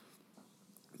want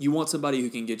somebody who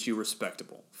can get you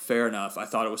respectable. Fair enough. I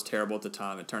thought it was terrible at the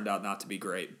time. It turned out not to be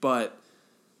great, but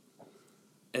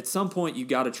at some point you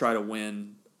got to try to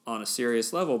win on a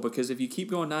serious level because if you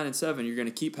keep going 9-7, you're going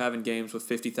to keep having games with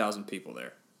 50,000 people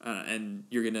there, and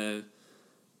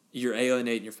you're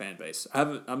alienating your fan base.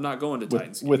 I'm not going to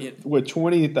Titans. With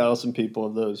 20,000 people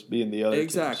of those being the other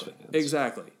Exactly.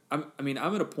 I'm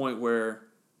at a point where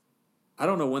I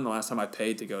don't know when the last time I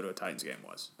paid to go to a Titans game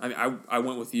was. I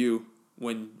went with you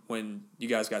when you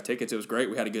guys got tickets. It was great.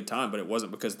 We had a good time, but it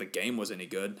wasn't because the game was any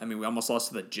good. We almost lost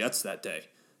to the Jets that day,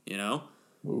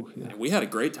 Ooh, yeah. We had a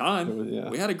great time. Yeah.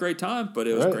 We had a great time, but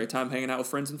it was a great time hanging out with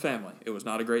friends and family. It was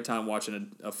not a great time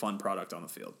watching a fun product on the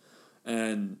field.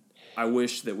 And I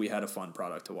wish that we had a fun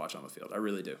product to watch on the field. I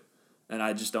really do. And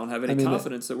I just don't have any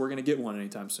confidence that we're going to get one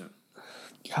anytime soon.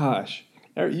 Gosh,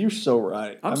 you're so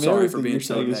right. I'm sorry for being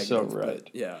so negative. So right.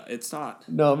 Yeah, it's not.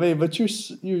 No, but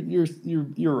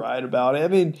you're right about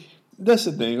it. That's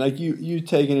the thing. Like you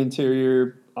take an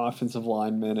interior offensive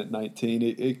lineman at 19,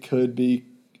 it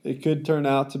could turn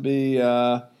out to be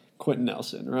Quentin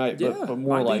Nelson, right? Yeah, but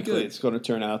more likely it's going to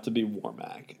turn out to be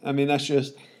Warmack. That's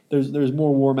just there's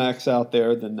more Warmacks out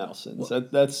there than Nelsons.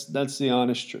 That's the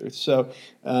honest truth. So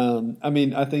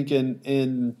I think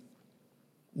in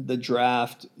the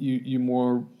draft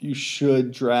you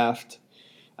should draft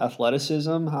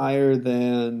athleticism higher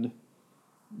than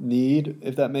need,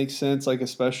 if that makes sense. Like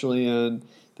especially in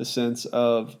the sense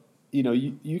of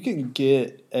you can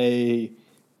get a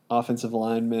offensive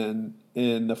lineman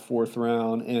in the 4th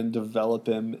round and develop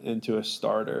him into a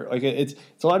starter. Like it's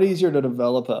a lot easier to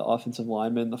develop an offensive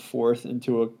lineman in the 4th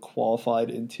into a qualified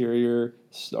interior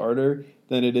starter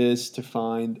than it is to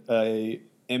find a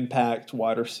impact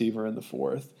wide receiver in the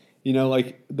 4th.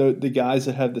 Like the guys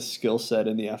that have the skill set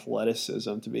and the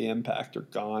athleticism to be impact are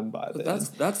gone by then.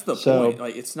 That's the point.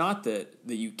 Like it's not that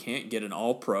you can't get an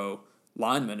all-pro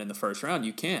lineman in the 1st round.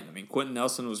 You can. Quentin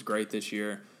Nelson was great this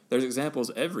year. There's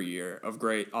examples every year of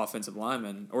great offensive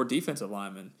linemen or defensive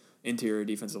linemen, interior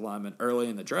defensive linemen early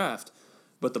in the draft.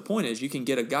 But the point is you can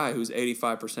get a guy who's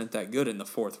 85% that good in the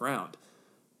 4th round.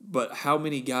 But how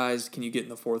many guys can you get in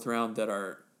the 4th round that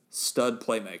are stud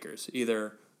playmakers,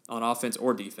 either on offense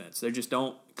or defense? They just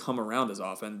don't come around as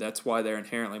often. That's why they're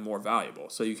inherently more valuable.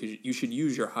 So you should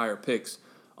use your higher picks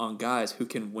on guys who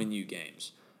can win you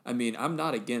games. I'm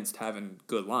not against having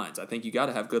good lines. I think you got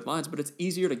to have good lines, but it's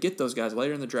easier to get those guys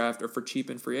later in the draft or for cheap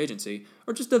in free agency,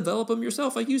 or just develop them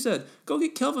yourself. Like you said, go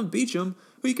get Kelvin Beachum,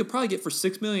 who you could probably get for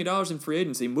 $6 million in free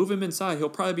agency. Move him inside. He'll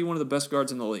probably be one of the best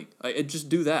guards in the league. Just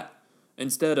do that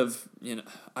instead of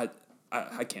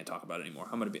I can't talk about it anymore.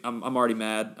 I'm already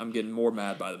mad. I'm getting more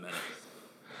mad by the minute.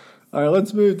 All right,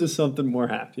 let's move to something more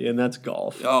happy, and that's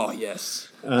golf. Oh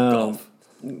yes, golf.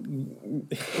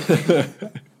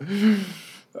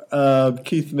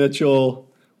 Keith Mitchell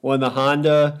won the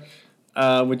Honda,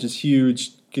 which is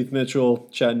huge. Keith Mitchell,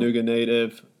 Chattanooga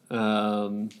native.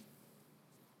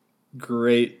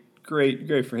 Great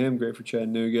great for him, great for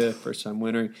Chattanooga, first-time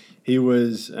winner. He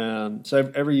was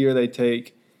so every year they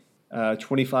take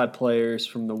 25 players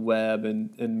from the web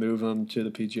and move them to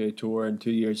the PGA Tour. And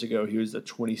 2 years ago, he was the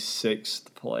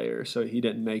 26th player, so he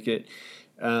didn't make it.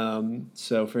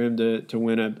 So for him to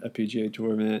win a PGA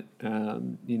Tour event,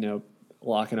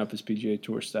 locking up his PGA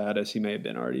Tour status, he may have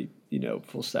been already,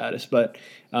 full status, but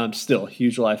still,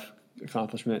 huge life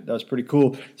accomplishment. That was pretty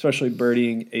cool, especially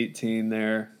birdieing 18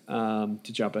 there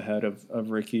to jump ahead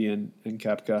of Ricky and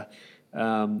Koepka.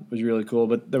 Was really cool.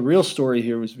 But the real story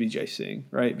here was Vijay Singh,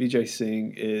 right? Vijay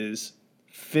Singh is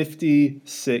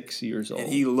 56 years old.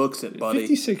 And he looks it, buddy.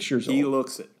 56 years old. He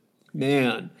looks it.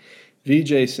 Man,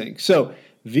 Vijay Singh. So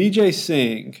Vijay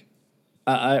Singh,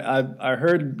 I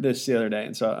heard this the other day,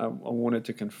 and so I wanted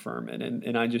to confirm it,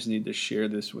 and I just need to share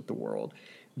this with the world.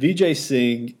 Vijay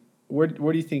Singh, where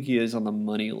do you think he is on the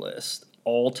money list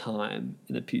all time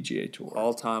in the PGA Tour?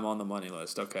 All time on the money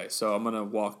list. Okay, so I'm gonna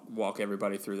walk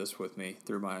everybody through this with me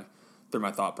through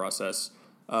my thought process.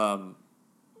 And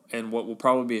what will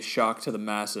probably be a shock to the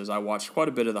masses, I watched quite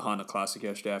a bit of the Honda Classic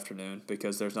yesterday afternoon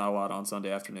because there's not a lot on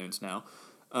Sunday afternoons now.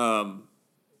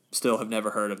 Still have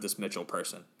never heard of this Mitchell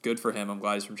person. Good for him. I'm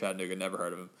glad he's from Chattanooga. Never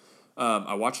heard of him.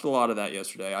 I watched a lot of that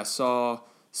yesterday. I saw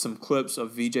some clips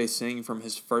of Vijay Singh from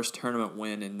his first tournament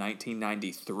win in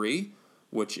 1993,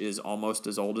 which is almost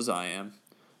as old as I am.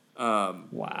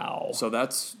 Wow. So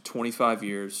that's 25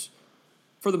 years.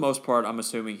 For the most part, I'm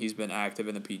assuming he's been active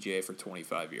in the PGA for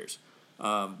 25 years.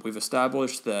 We've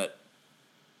established that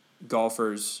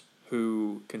golfers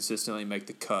who consistently make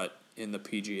the cut in the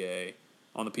PGA,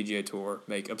 on the PGA Tour,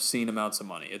 make obscene amounts of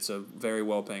money. It's a very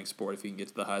well-paying sport if you can get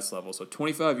to the highest level. So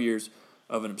 25 years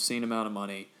of an obscene amount of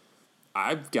money.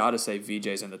 I've got to say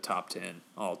Vijay's in the top 10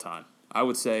 all time. I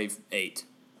would say 8.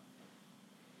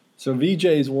 So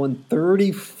Vijay's won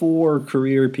 34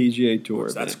 career PGA Tour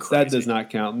events. That's crazy. That does not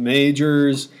count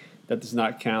majors. That does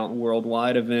not count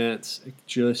worldwide events.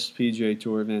 Just PGA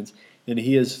Tour events. And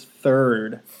he is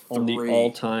third on the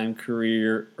all-time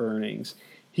career earnings.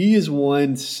 He has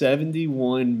won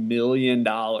 $71 million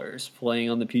playing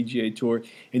on the PGA Tour.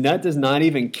 And that does not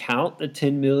even count the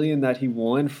 $10 million that he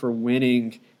won for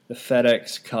winning the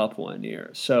FedEx Cup one year.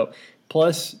 So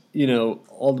plus,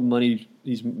 all the money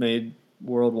he's made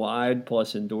worldwide,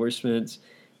 plus endorsements.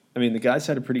 I mean, the guy's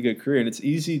had a pretty good career, and it's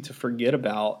easy to forget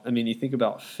about. I mean, you think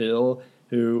about Phil,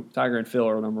 Tiger and Phil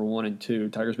are number 1 and 2.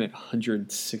 Tiger's made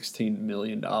 $116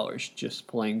 million just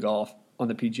playing golf on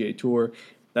the PGA Tour.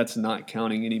 That's not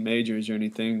counting any majors or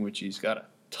anything, which he's got a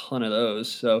ton of those.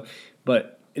 So,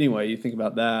 but anyway, you think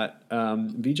about that.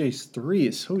 Vijay's 3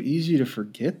 is so easy to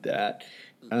forget that.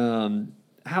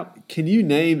 How can you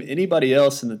name anybody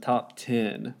else in the top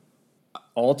 10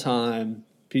 all-time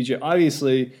PGA?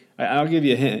 Obviously, I'll give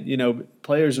you a hint.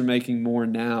 Players are making more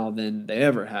now than they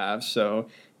ever have. So,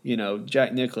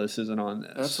 Jack Nicklaus isn't on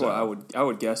this. That's why I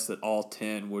would guess that all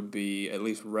 10 would be at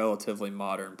least relatively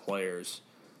modern players.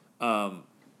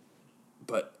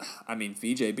 But, I mean,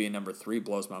 Vijay being number 3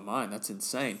 blows my mind. That's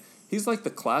insane. He's like the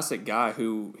classic guy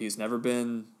who he's never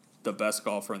been the best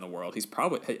golfer in the world.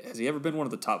 Has he ever been one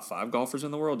of the top 5 golfers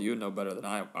in the world? You would know better than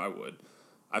I would.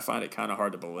 I find it kind of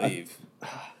hard to believe.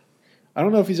 I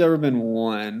don't know if he's ever been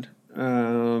one.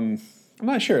 I'm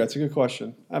not sure. That's a good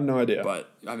question. I have no idea. But,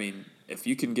 I mean, if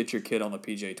you can get your kid on the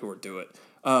PGA Tour, do it.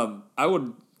 I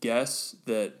would guess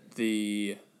that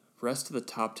the rest of the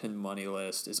top 10 money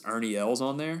list is Ernie Els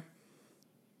on there.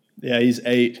 Yeah, he's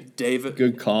 8.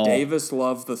 Good call. Davis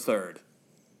Love III.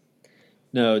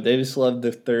 No, Davis Love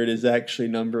III is actually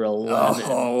number 11.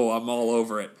 Oh, I'm all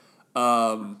over it.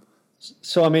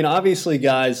 So, I mean, obviously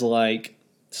guys like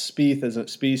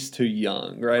Spieth's too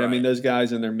young, right? I mean, those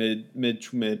guys in their mid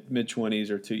 20s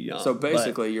are too young. So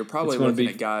basically, you're probably looking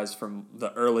at guys from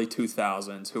the early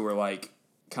 2000s who were like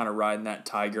kind of riding that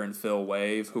Tiger and Phil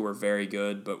wave, who were very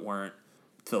good but weren't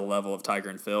to the level of Tiger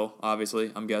and Phil,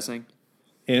 obviously, I'm guessing.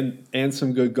 And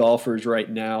some good golfers right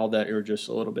now that are just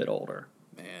a little bit older.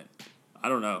 Man, I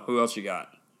don't know. Who else you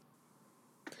got?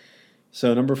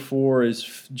 So number 4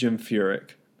 is Jim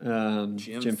Furyk.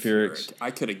 Jim Furyk.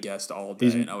 I could have guessed all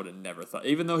day, and I would have never thought.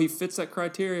 Even though he fits that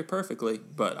criteria perfectly,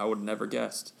 but I would have never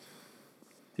guessed.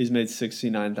 He's made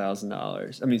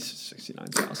 $69,000. I mean,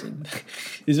 69,000.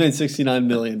 He's made $69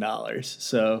 million.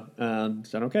 So,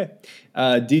 is that okay?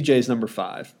 DJ's number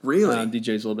 5. Really?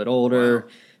 DJ's a little bit older.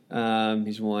 Wow.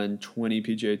 He's won 20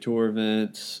 PGA Tour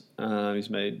events. He's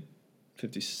made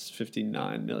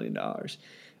 $59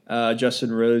 million.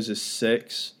 Justin Rose is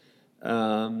 6.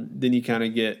 Then you kind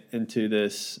of get into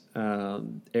this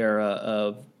era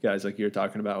of guys like you're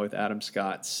talking about with Adam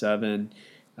Scott, 7.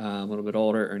 a little bit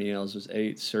older. Ernie Els is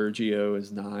 8, Sergio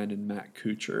is 9, and Matt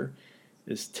Kuchar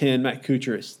is 10. Matt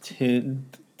Kuchar is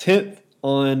 10th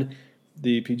on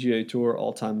the PGA Tour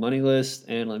all-time money list.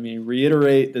 And let me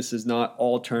reiterate, this is not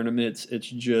all tournaments. It's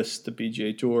just the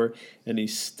PGA Tour, and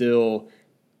he's still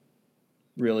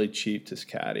really cheaped his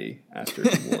caddy after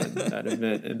he won that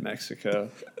event in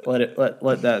Mexico. Let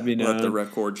that be known. Let the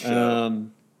record show.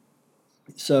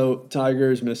 So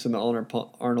Tiger's missing the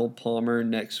Arnold Palmer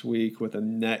next week with a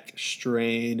neck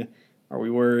strain. Are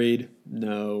we worried?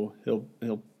 No. He'll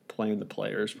play in the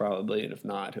Players probably, and if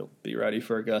not, he'll be ready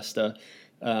for Augusta.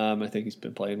 I think he's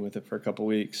been playing with it for a couple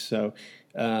weeks. So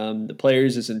the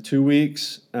Players is in 2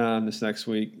 weeks. This next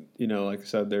week, like I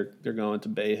said, they're going to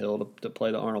Bay Hill to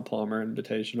play the Arnold Palmer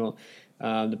Invitational.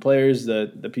 The Players,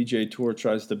 the PGA Tour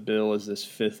tries to bill as this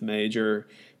 5th major.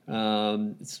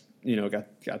 It's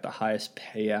got the highest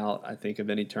payout, I think, of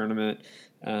any tournament.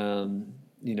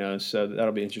 So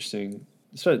that'll be interesting.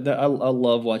 So I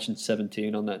love watching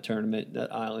 17 on that tournament,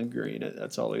 that Island Green.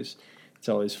 It's always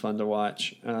fun to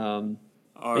watch.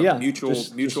 Our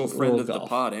mutual friend of the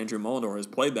pod, Andrew Mullendore, has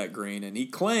played that green, and he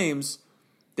claims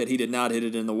that he did not hit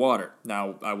it in the water.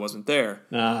 Now, I wasn't there,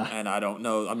 and I don't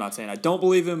know. I'm not saying I don't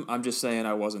believe him. I'm just saying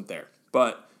I wasn't there.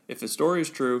 But if his story is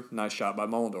true, nice shot by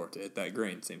Mullendore to hit that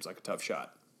green. Seems like a tough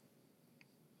shot.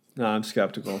 No, I'm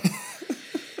skeptical.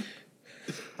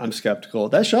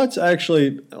 That shot's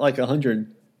actually like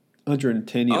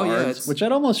 110 yards, which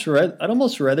I'd almost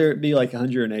rather it be like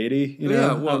 180. I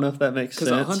don't know if that makes sense.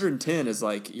 Because 110 is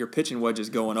like your pitching wedge is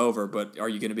going over, but are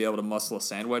you going to be able to muscle a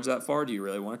sand wedge that far? Do you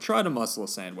really want to try to muscle a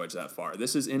sand wedge that far?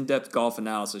 This is in-depth golf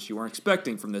analysis you weren't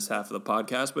expecting from this half of the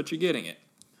podcast, but you're getting it.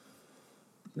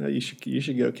 No, you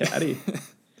should go caddy.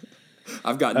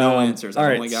 I've got no answers.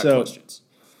 I've only got questions.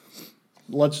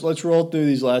 Let's roll through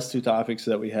these last 2 topics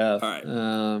that we have. All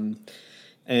right.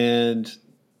 And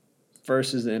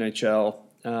first is the NHL.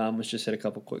 Let's just hit a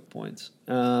couple quick points.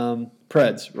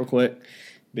 Preds, real quick.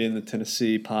 Being the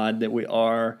Tennessee pod that we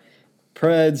are,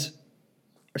 Preds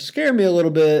are scaring me a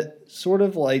little bit. Sort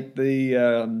of like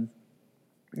the,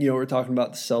 we were talking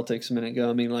about the Celtics a minute ago.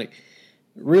 I mean, like,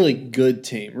 really good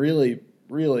team. Really,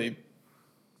 really,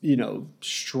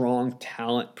 strong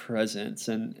talent presence.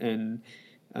 And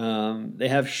they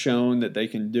have shown that they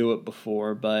can do it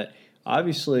before, but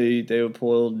obviously David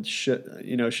Poile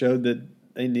showed that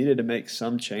they needed to make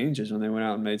some changes when they went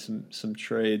out and made some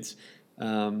trades,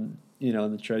 in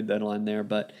the trade deadline there.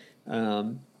 But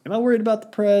am I worried about the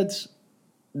Preds?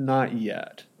 Not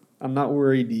yet. I'm not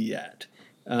worried yet.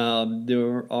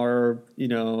 There are,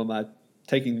 am I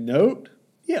taking note?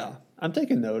 Yeah, I'm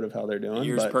taking note of how they're doing.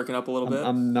 Ears perking up a little bit?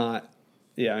 I'm not.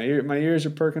 Yeah, my ears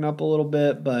are perking up a little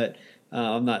bit, but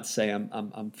I'm not saying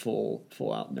I'm full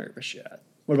out nervous yet.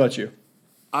 What about you?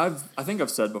 I think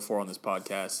I've said before on this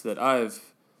podcast that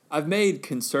I've made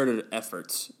concerted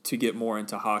efforts to get more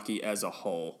into hockey as a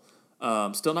whole.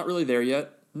 Still not really there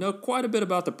yet. Know quite a bit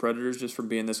about the Predators just from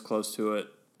being this close to it.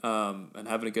 And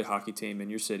having a good hockey team in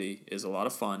your city is a lot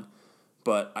of fun.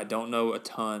 But I don't know a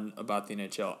ton about the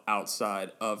NHL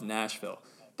outside of Nashville.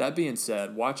 That being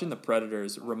said, watching the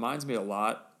Predators reminds me a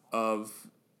lot of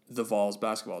the Vols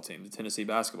basketball team, the Tennessee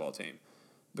basketball team,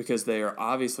 because they are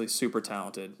obviously super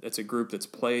talented. It's a group that's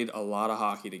played a lot of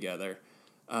hockey together,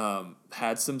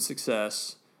 had some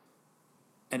success,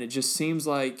 and it just seems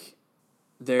like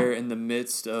they're in the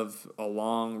midst of a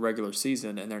long regular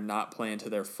season and they're not playing to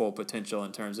their full potential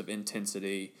in terms of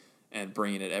intensity and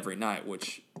bringing it every night,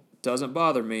 which doesn't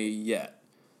bother me yet.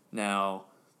 Now,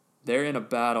 they're in a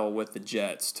battle with the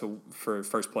Jets for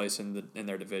first place in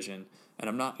their division,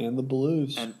 and the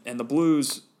Blues and the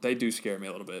Blues, they do scare me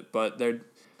a little bit, but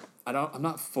I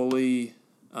don't fully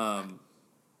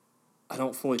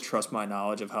trust my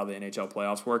knowledge of how the NHL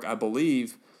playoffs work. I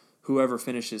believe whoever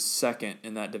finishes second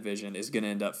in that division is going to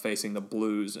end up facing the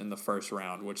Blues in the first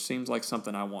round, which seems like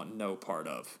something I want no part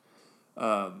of.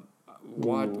 And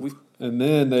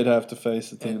then they'd have to face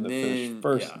the team that finished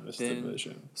first in this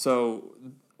division. So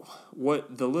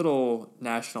what the little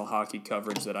national hockey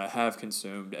coverage that I have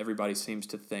consumed, everybody seems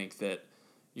to think that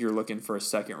you're looking for a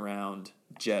second round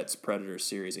Jets-Predators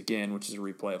series again, which is a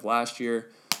replay of last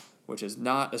year, which is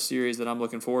not a series that I'm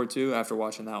looking forward to after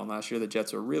watching that one last year. The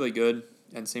Jets are really good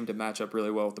and seem to match up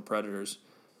really well with the Predators.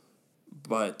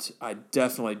 But I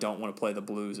definitely don't want to play the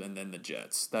Blues and then the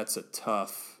Jets. That's a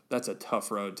tough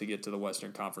road to get to the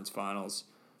Western Conference Finals.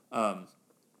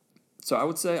 So I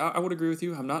would say I would agree with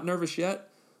you. I'm not nervous yet,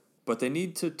 but they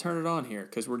need to turn it on here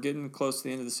because we're getting close to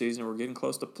the end of the season. We're getting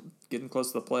close to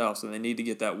the playoffs, and they need to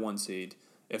get that 1 seed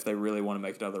if they really want to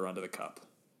make another run to the Cup.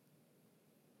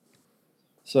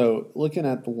 So looking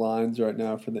at the lines right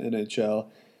now for the NHL,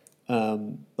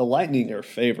 the Lightning are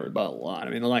favored by a lot.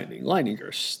 I mean, the Lightning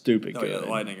are stupid good. Yeah, the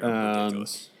Lightning are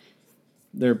ridiculous.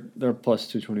 They're plus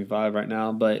 225 right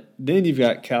now, but then you've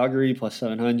got Calgary plus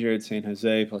 700, San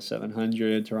Jose plus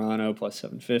 700, Toronto plus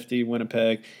 750,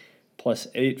 Winnipeg plus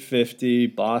 850,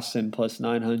 Boston plus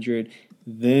 900.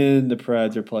 Then the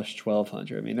Preds are plus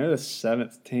 1,200. I mean, they're the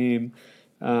seventh team,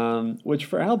 which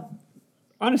for how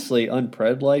honestly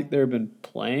unpred-like they've been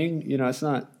playing, it's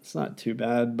not too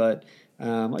bad. But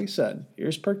like I said,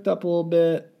 ears perked up a little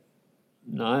bit.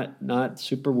 Not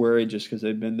super worried just because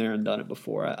they've been there and done it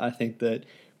before. I think that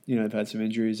they've had some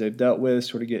injuries they've dealt with,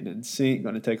 sort of getting in sync.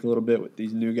 Going to take a little bit with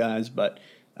these new guys, but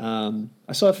I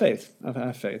still have faith. I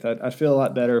have faith. I feel a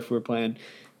lot better if we were playing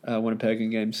Winnipeg in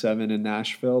Game 7 in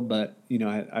Nashville, but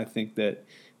I think that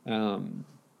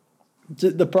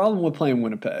the problem with playing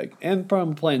Winnipeg and the problem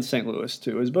with playing St. Louis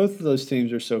too is both of those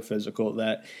teams are so physical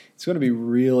that it's going to be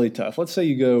really tough. Let's say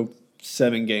you go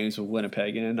 7 games with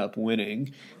Winnipeg and end up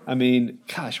winning. I mean,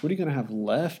 gosh, what are you going to have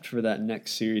left for that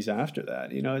next series after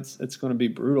that? It's going to be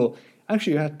brutal.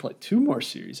 Actually, you have to play 2 more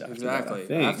series after that.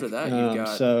 Exactly. After that, you've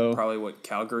got probably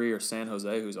Calgary or San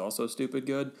Jose, who's also stupid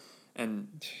good. And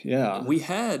we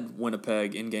had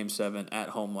Winnipeg in Game 7 at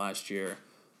home last year.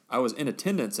 I was in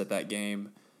attendance at that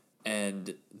game,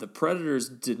 and the Predators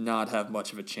did not have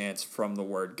much of a chance from the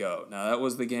word go. Now, that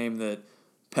was the game that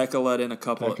Pekka let in a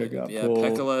couple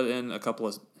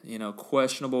of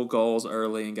questionable goals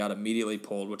early and got immediately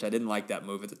pulled, which I didn't like that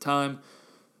move at the time.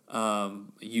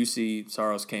 UC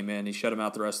Saros came in, he shut him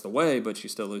out the rest of the way, but you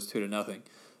still lose 2-0.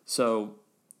 So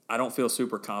I don't feel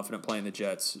super confident playing the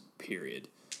Jets, period.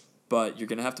 But you're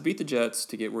going to have to beat the Jets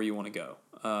to get where you want to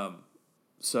go.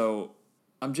 So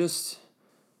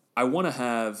I want to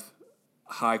have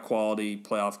high-quality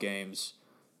playoff games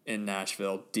in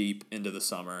Nashville deep into the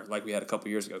summer like we had a couple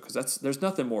years ago, because there's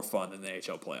nothing more fun than the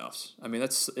AHL playoffs. I mean,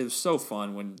 it was so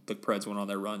fun when the Preds went on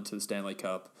their run to the Stanley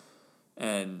Cup,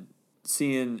 and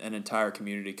seeing an entire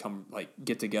community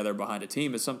get together behind a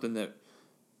team is something that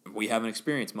we haven't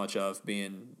experienced much of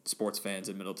being sports fans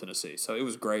in Middle Tennessee. So it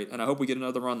was great, and I hope we get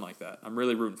another run like that. I'm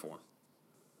really rooting for them.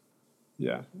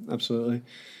 Yeah, absolutely.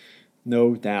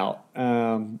 No doubt.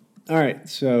 All right,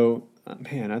 so,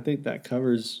 man, I think that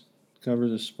covers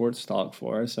the sports talk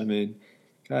for us. I mean,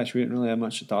 gosh, we didn't really have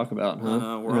much to talk about,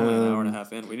 huh? We're only an hour and a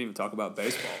half in. We didn't even talk about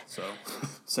baseball, so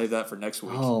save that for next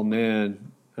week. Oh,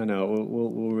 man. I know.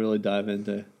 We'll really dive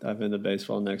into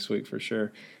baseball next week for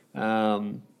sure.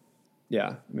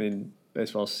 Yeah, I mean,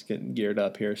 baseball's getting geared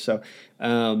up here. So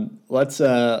let's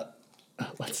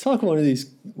talk one of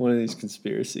these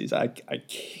conspiracies. I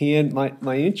can't.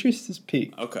 My interest is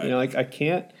peaked. Okay.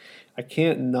 I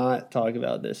can't not talk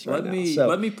about this right now.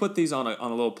 Let me put these on a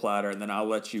little platter, and then I'll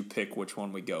let you pick which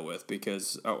one we go with,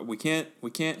 because we can't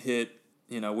hit.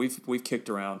 We've kicked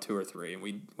around 2 or 3, and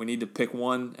we need to pick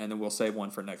one, and then we'll save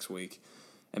one for next week,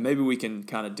 and maybe we can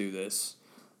kind of do this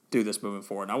moving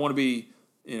forward. And I want to be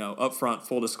upfront,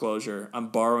 full disclosure. I'm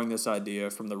borrowing this idea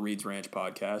from the Reed's Ranch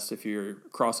podcast. If you're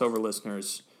crossover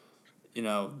listeners,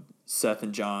 Seth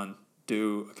and John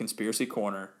do a conspiracy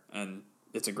corner, and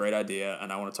it's a great idea,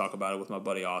 and I want to talk about it with my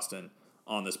buddy Austin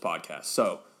on this podcast.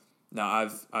 So now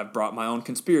I've brought my own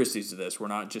conspiracies to this. We're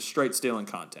not just straight stealing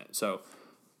content. So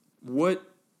what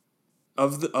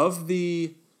of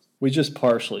the we just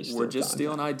partially steal we're just content.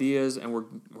 Stealing ideas, and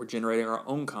we're generating our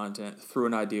own content through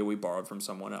an idea we borrowed from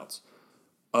someone else.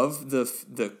 Of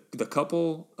the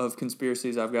couple of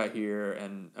conspiracies I've got here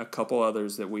and a couple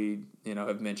others that we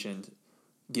have mentioned,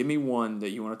 give me one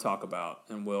that you want to talk about,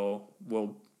 and we'll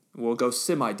go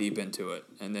semi deep into it,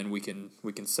 and then we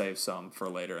can save some for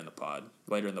later in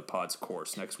the pod's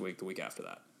course next week, the week after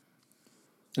that.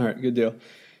 All right, good deal.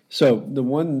 So the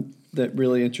one that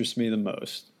really interests me the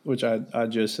most, which I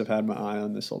just have had my eye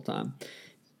on this whole time.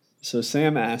 So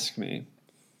Sam asked me,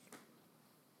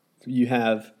 you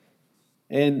have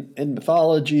in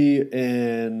mythology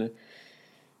and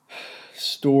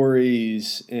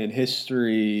stories and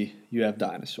history, you have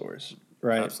dinosaurs,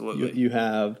 right? Absolutely. You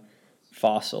have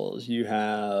fossils. You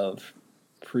have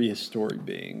prehistoric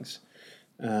beings.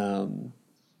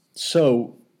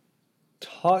 So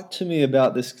talk to me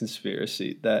about this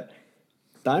conspiracy that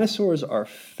dinosaurs are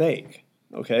fake,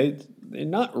 okay? They're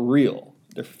not real.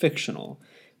 They're fictional,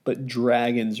 but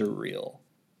dragons are real.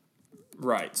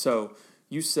 Right. So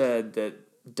you said that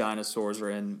dinosaurs are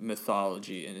in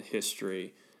mythology and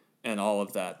history and all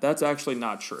of that. That's actually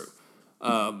not true.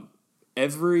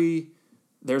 Every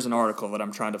there's an article that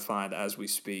I'm trying to find as we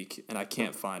speak, and I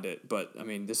can't find it. But, I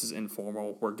mean, this is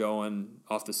informal. We're going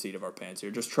off the seat of our pants here.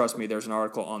 Just trust me, there's an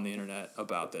article on the internet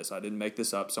about this. I didn't make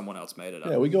this up. Someone else made it up.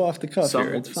 Yeah, we go off the cuff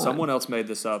here. It's fine. Someone else made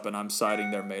this up, and I'm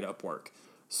citing their made-up work.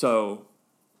 So,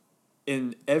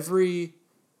 in every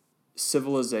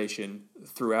civilization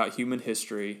throughout human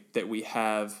history that we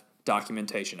have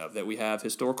documentation of, that we have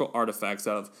historical artifacts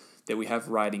of, that we have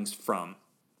writings from,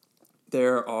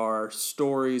 there are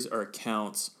stories or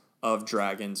accounts of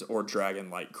dragons or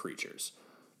dragon-like creatures.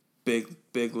 Big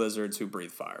lizards who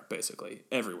breathe fire, basically,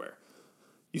 everywhere.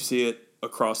 You see it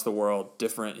across the world,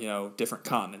 different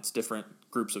continents, different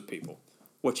groups of people.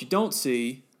 What you don't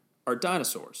see are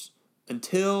dinosaurs.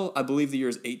 Until, I believe, the year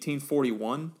is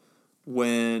 1841,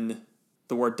 when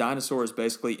the word dinosaur is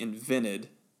basically invented,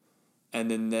 and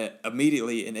then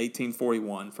immediately in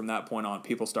 1841, from that point on,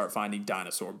 people start finding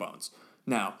dinosaur bones.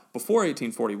 Now, before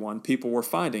 1841, people were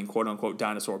finding quote-unquote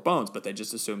dinosaur bones, but they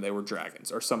just assumed they were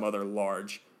dragons or some other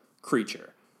large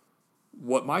creature.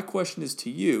 What my question is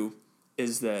to you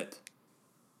is that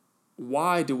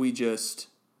why do we just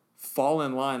fall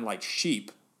in line like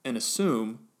sheep and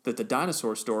assume that the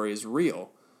dinosaur story is real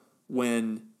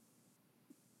when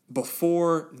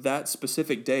before that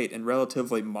specific date in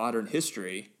relatively modern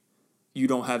history, you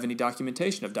don't have any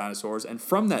documentation of dinosaurs, and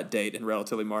from that date in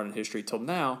relatively modern history till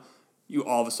now, you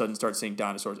all of a sudden start seeing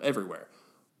dinosaurs everywhere.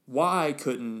 Why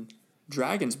couldn't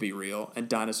dragons be real and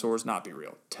dinosaurs not be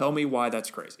real? Tell me why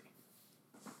that's crazy.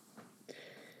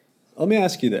 Let me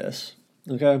ask you this,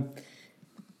 okay?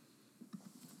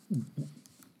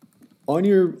 On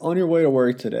your way to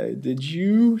work today, did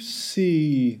you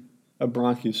see a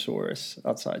Bronchosaurus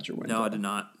outside your window? No, I did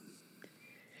not.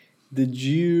 Did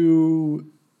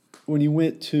you, when you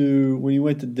went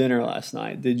to dinner last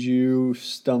night, did you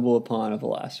stumble upon a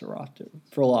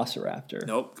Velociraptor?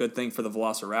 Nope. Good thing for the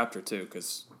Velociraptor too,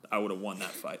 because I would have won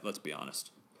that fight. Let's be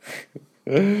honest.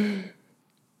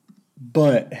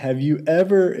 But have you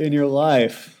ever in your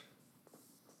life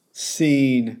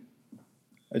seen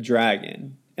a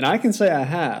dragon? And I can say I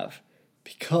have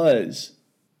because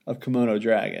of Komodo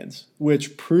dragons,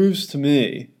 which proves to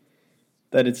me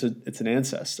that it's an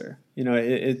ancestor. You know,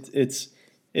 it's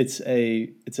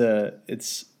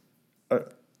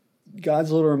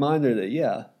God's little reminder that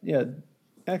yeah,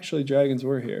 actually dragons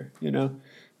were here. You know,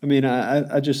 I mean,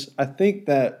 I think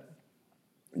that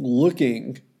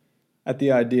looking at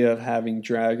the idea of having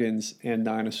dragons and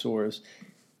dinosaurs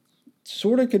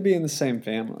sort of could be in the same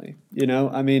family. You know,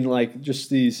 I mean, like just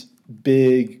these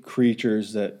big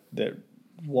creatures that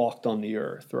walked on the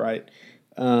earth, right?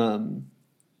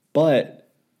 But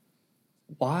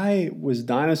why was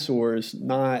dinosaurs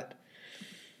not?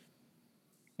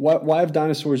 Why have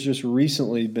dinosaurs just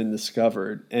recently been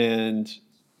discovered and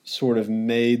sort of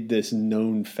made this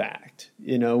known fact?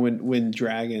 You know, when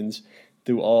dragons,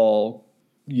 through all,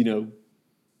 you know,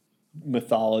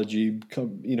 mythology,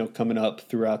 coming up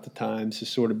throughout the times, has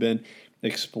sort of been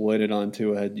exploited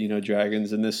onto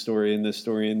dragons in this story, in this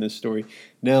story, in this story.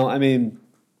 Now, I mean,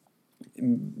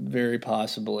 very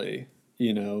possibly,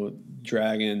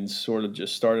 dragons sort of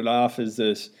just started off as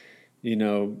this,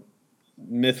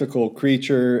 mythical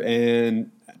creature and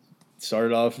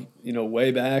started off,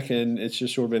 way back, and it's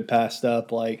just sort of been passed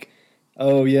up like,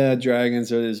 oh yeah,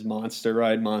 dragons are this monster,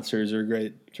 right? Monsters are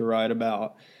great to write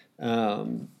about.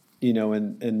 And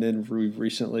then we've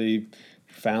recently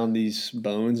found these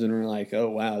bones and we're like, oh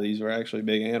wow, these were actually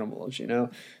big animals,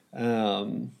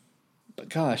 But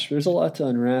gosh, there's a lot to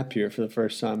unwrap here for the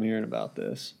first time hearing about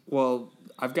this. Well,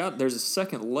 there's a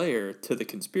second layer to the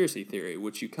conspiracy theory,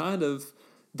 which you kind of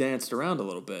danced around a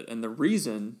little bit. And the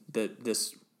reason that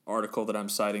this article that I'm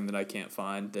citing that I can't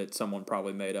find, that someone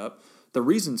probably made up, the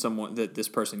reason that this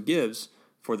person gives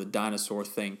for the dinosaur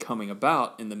thing coming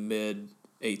about in the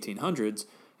mid-1800s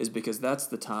is because that's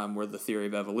the time where the theory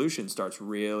of evolution starts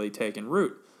really taking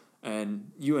root.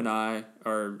 And you and I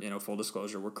are, full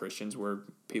disclosure, we're Christians, we're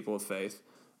people of faith,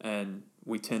 and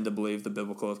we tend to believe the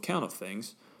biblical account of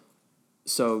things.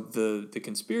 So the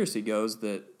conspiracy goes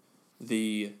that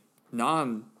the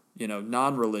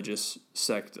non-religious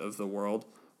sect of the world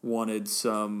wanted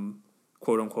some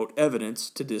quote-unquote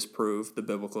evidence to disprove the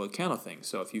biblical account of things.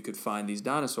 So if you could find these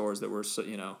dinosaurs that were,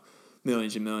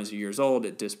 millions and millions of years old,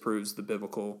 it disproves the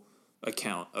biblical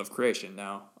account of creation.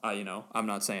 Now, I'm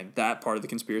not saying that part of the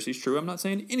conspiracy is true. I'm not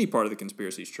saying any part of the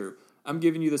conspiracy is true. I'm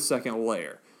giving you the second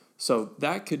layer. So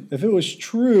that could... If it was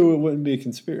true, it wouldn't be a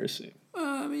conspiracy.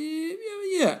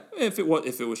 Yeah. If it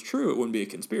was true, it wouldn't be a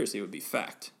conspiracy. It would be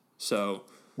fact. So...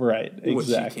 Right, exactly. Which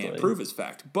you can't prove as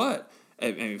fact. But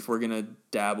if we're going to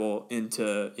dabble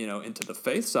into the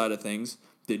faith side of things,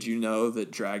 Did you know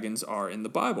that dragons are in the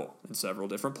Bible in several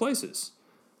different places?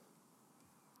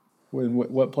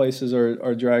 What places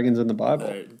are dragons in the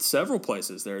Bible? Several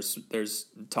places. There's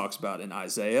talks about in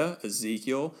Isaiah,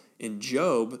 Ezekiel, in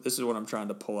Job. This is what I'm trying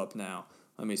to pull up now.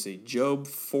 Let me see. Job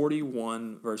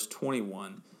 41, verse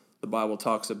 21. The Bible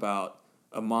talks about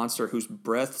a monster whose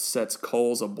breath sets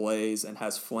coals ablaze and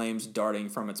has flames darting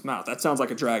from its mouth. That sounds like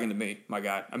a dragon to me, my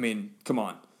guy. I mean, come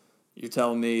on. You're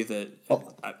telling me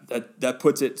that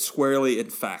puts it squarely in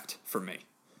fact for me.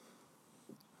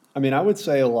 I mean, I would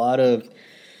say a lot of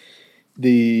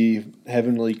the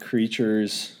heavenly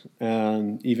creatures,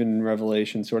 even in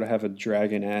Revelation, sort of have a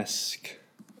dragon-esque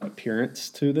appearance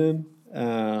to them.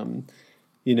 And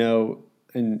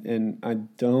I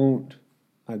don't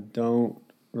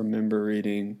remember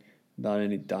reading about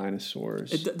any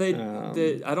dinosaurs.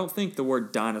 I don't think the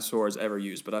word dinosaur is ever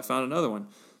used, but I found another one.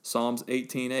 Psalms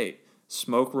 18:8.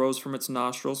 Smoke rose from its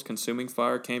nostrils, consuming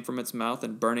fire came from its mouth,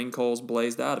 and burning coals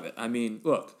blazed out of it. I mean,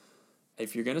 look,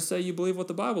 if you're going to say you believe what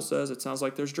the Bible says, it sounds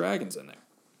like there's dragons in there.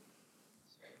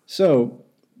 So,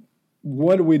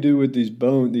 what do we do with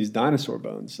these dinosaur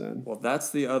bones then? Well, that's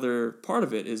the other part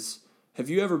of it is, have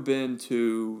you ever been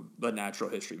to a natural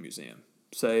history museum?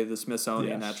 Say the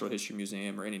Smithsonian Natural History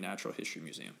Museum or any natural history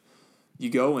museum. You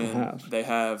go in, they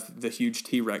have the huge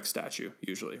T-Rex statue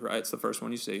usually, right? It's the first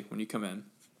one you see when you come in.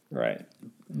 Right.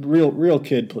 Real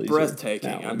kid pleaser.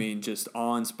 Breathtaking. I mean, just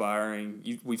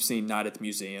awe-inspiring. We've seen Night at the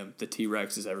Museum. The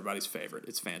T-Rex is everybody's favorite.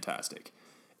 It's fantastic.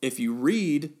 If you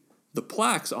read the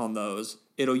plaques on those,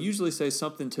 it'll usually say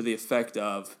something to the effect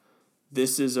of,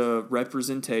 this is a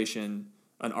representation,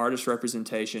 an artist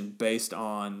representation based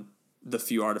on the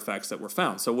few artifacts that were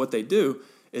found. So what they do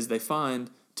is they find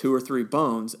 2 or 3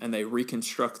 bones and they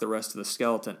reconstruct the rest of the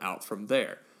skeleton out from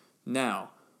there. Now,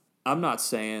 I'm not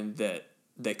saying that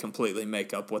they completely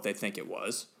make up what they think it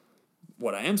was.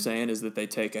 What I am saying is that they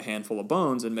take a handful of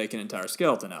bones and make an entire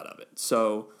skeleton out of it.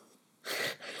 So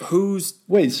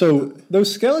so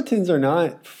those skeletons are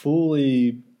not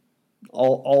fully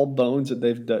all bones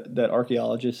that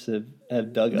archaeologists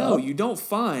have dug up? No, you don't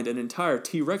find an entire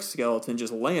T-Rex skeleton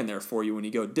just laying there for you when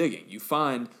you go digging. You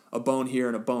find a bone here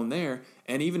and a bone there,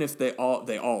 and even if they all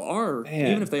are, Man,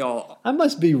 even if they all, I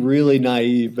must be really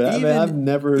naive, but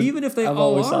even if they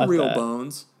all are real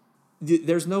bones,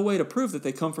 there's no way to prove that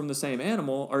they come from the same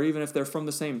animal, or even if they're from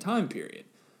the same time period.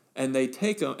 And they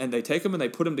take them and they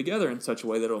put them together in such a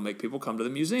way that it'll make people come to the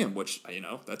museum, which,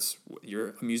 you're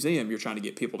a museum, you're trying to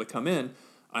get people to come in.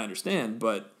 I understand,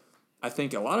 but I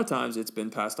think a lot of times it's been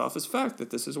passed off as fact that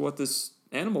this is what this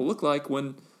animal looked like,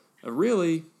 when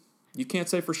really you can't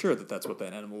say for sure that that's what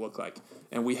that animal looked like.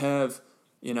 And we have,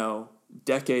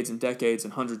 decades and decades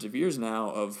and hundreds of years now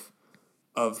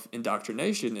of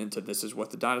indoctrination into this is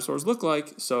what the dinosaurs look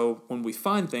like. So when we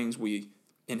find things, we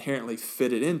inherently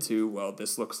fit it into, well,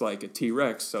 this looks like a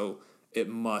T-Rex, so it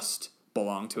must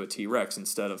belong to a T-Rex,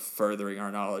 instead of furthering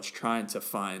our knowledge, trying to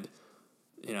find,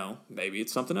 maybe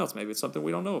it's something else. Maybe it's something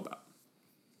we don't know about.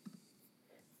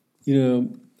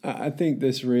 I think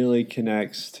this really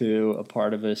connects to a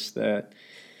part of us that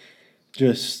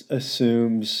just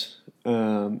assumes a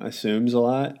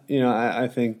lot. I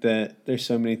think that there's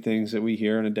so many things that we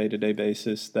hear on a day-to-day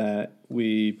basis that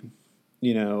we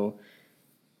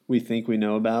think we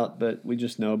know about, but we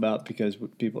just know about because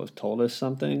people have told us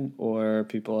something, or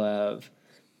people have,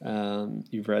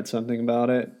 you've read something about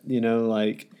it, when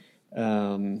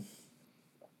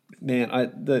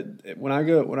I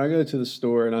go to the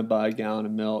store and I buy a gallon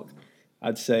of milk,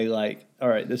 I'd say all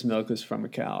right, this milk is from a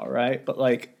cow, right? But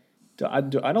I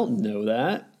don't know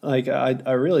that.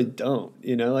 I really don't,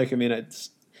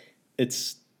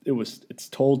 it's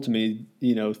told to me,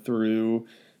 through,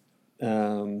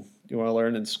 you want to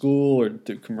learn in school or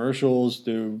through commercials,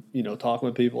 through, talking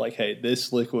with people hey,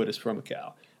 this liquid is from a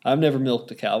cow. I've never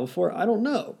milked a cow before. I don't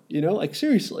know,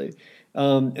 seriously.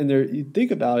 And you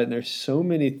think about it, and there's so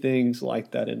many things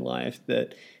like that in life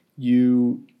that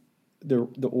the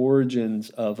origins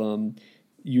of them,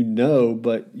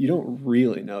 but you don't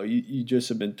really know. You just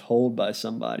have been told by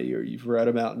somebody, or you've read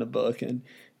about in a book. And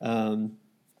now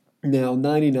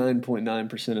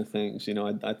 99.9% of things,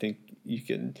 I think you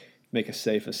can make a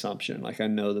safe assumption. I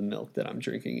know the milk that I'm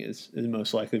drinking is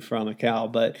most likely from a cow,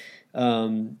 but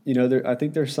I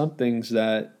think there's some things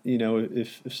that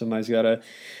if somebody's got a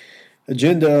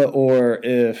agenda, or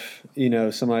if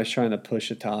somebody's trying to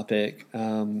push a topic,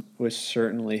 which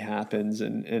certainly happens,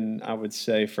 and I would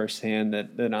say firsthand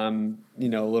that I'm a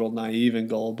little naive and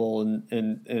gullible,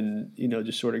 and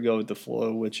just sort of go with the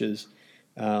flow, which is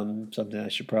something I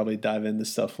should probably dive into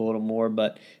stuff a little more.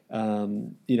 But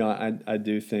I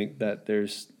do think that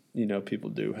there's people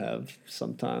do have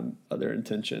sometime other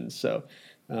intentions. So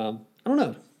I don't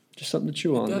know, just something to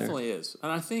chew on. Definitely is.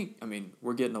 And I think,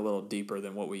 we're getting a little deeper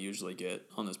than what we usually get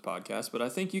on this podcast, but I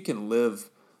think you can live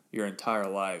your entire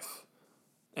life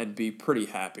and be pretty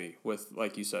happy with,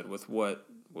 like you said, with what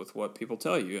people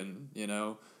tell you, and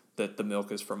that the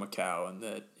milk is from a cow, and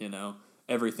that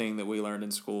everything that we learned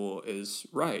in school is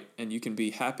right, and you can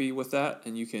be happy with that,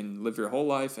 and you can live your whole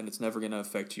life, and it's never going to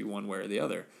affect you one way or the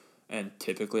other. And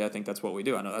typically, I think that's what we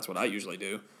do. I know that's what I usually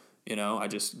do. I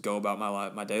just go about my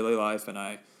life, my daily life, and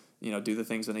I do the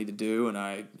things I need to do, and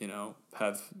I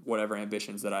have whatever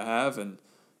ambitions that I have, and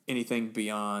anything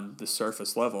beyond the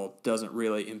surface level doesn't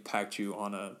really impact you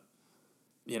on a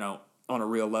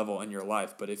real level in your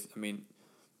life. But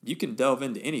you can delve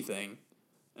into anything,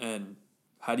 and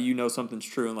how do you know something's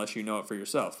true unless you know it for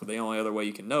yourself? Well, the only other way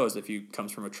you can know is if it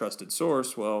comes from a trusted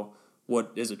source. Well,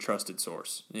 what is a trusted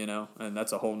source? And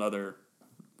that's a whole nother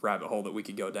rabbit hole that we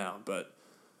could go down. But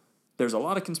there's a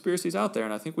lot of conspiracies out there,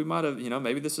 and I think we might have,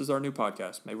 maybe this is our new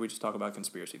podcast. Maybe we just talk about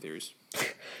conspiracy theories.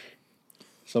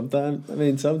 Sometimes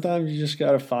you just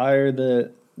got to fire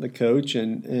the coach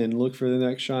and look for the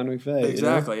next Sean McVay.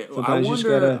 Exactly. I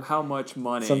wonder how much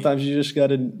money. Sometimes you just got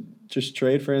to just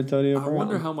trade for Antonio Brown. I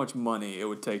wonder how much money it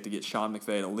would take to get Sean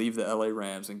McVay to leave the LA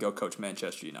Rams and go coach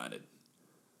Manchester United.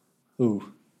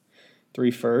 Ooh,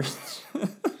 3 firsts.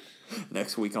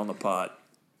 Next week on the pod.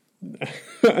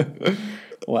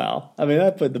 Wow.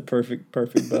 That put the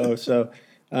perfect bow. So,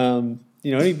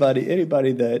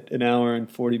 anybody that an hour and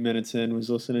 40 minutes in was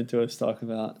listening to us talk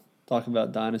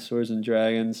about dinosaurs and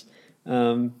dragons,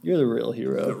 you're the real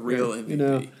hero. The real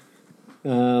MVP.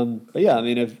 But yeah,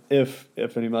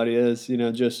 if anybody is,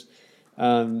 just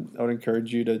I would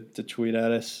encourage you to tweet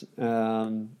at us,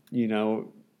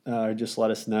 just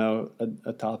let us know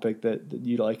a topic that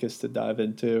you'd like us to dive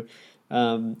into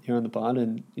here on the pod,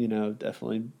 and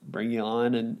definitely bring you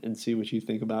on and see what you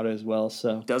think about it as well.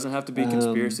 So doesn't have to be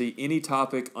conspiracy. Any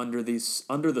topic under the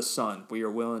sun, we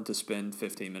are willing to spend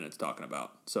 15 minutes talking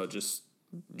about. So just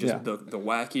the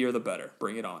wackier the better.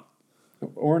 Bring it on.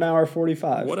 Or an hour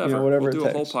 45. Whatever. Whatever we'll do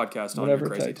a whole podcast on your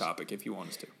crazy topic if you want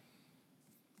us to.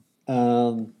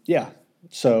 Yeah.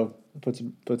 So puts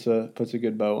a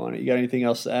good bow on it. You got anything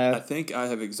else to add? I think I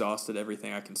have exhausted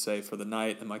everything I can say for the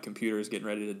night, and my computer is getting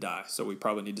ready to die, so we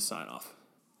probably need to sign off.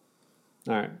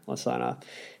 All right, let's sign off.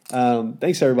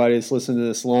 Thanks, everybody that's listened to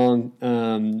this long.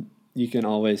 You can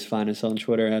always find us on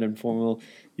Twitter at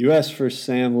InformalUS. For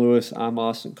Sam Lewis, I'm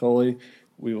Austin Coley.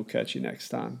 We will catch you next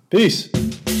time. Peace.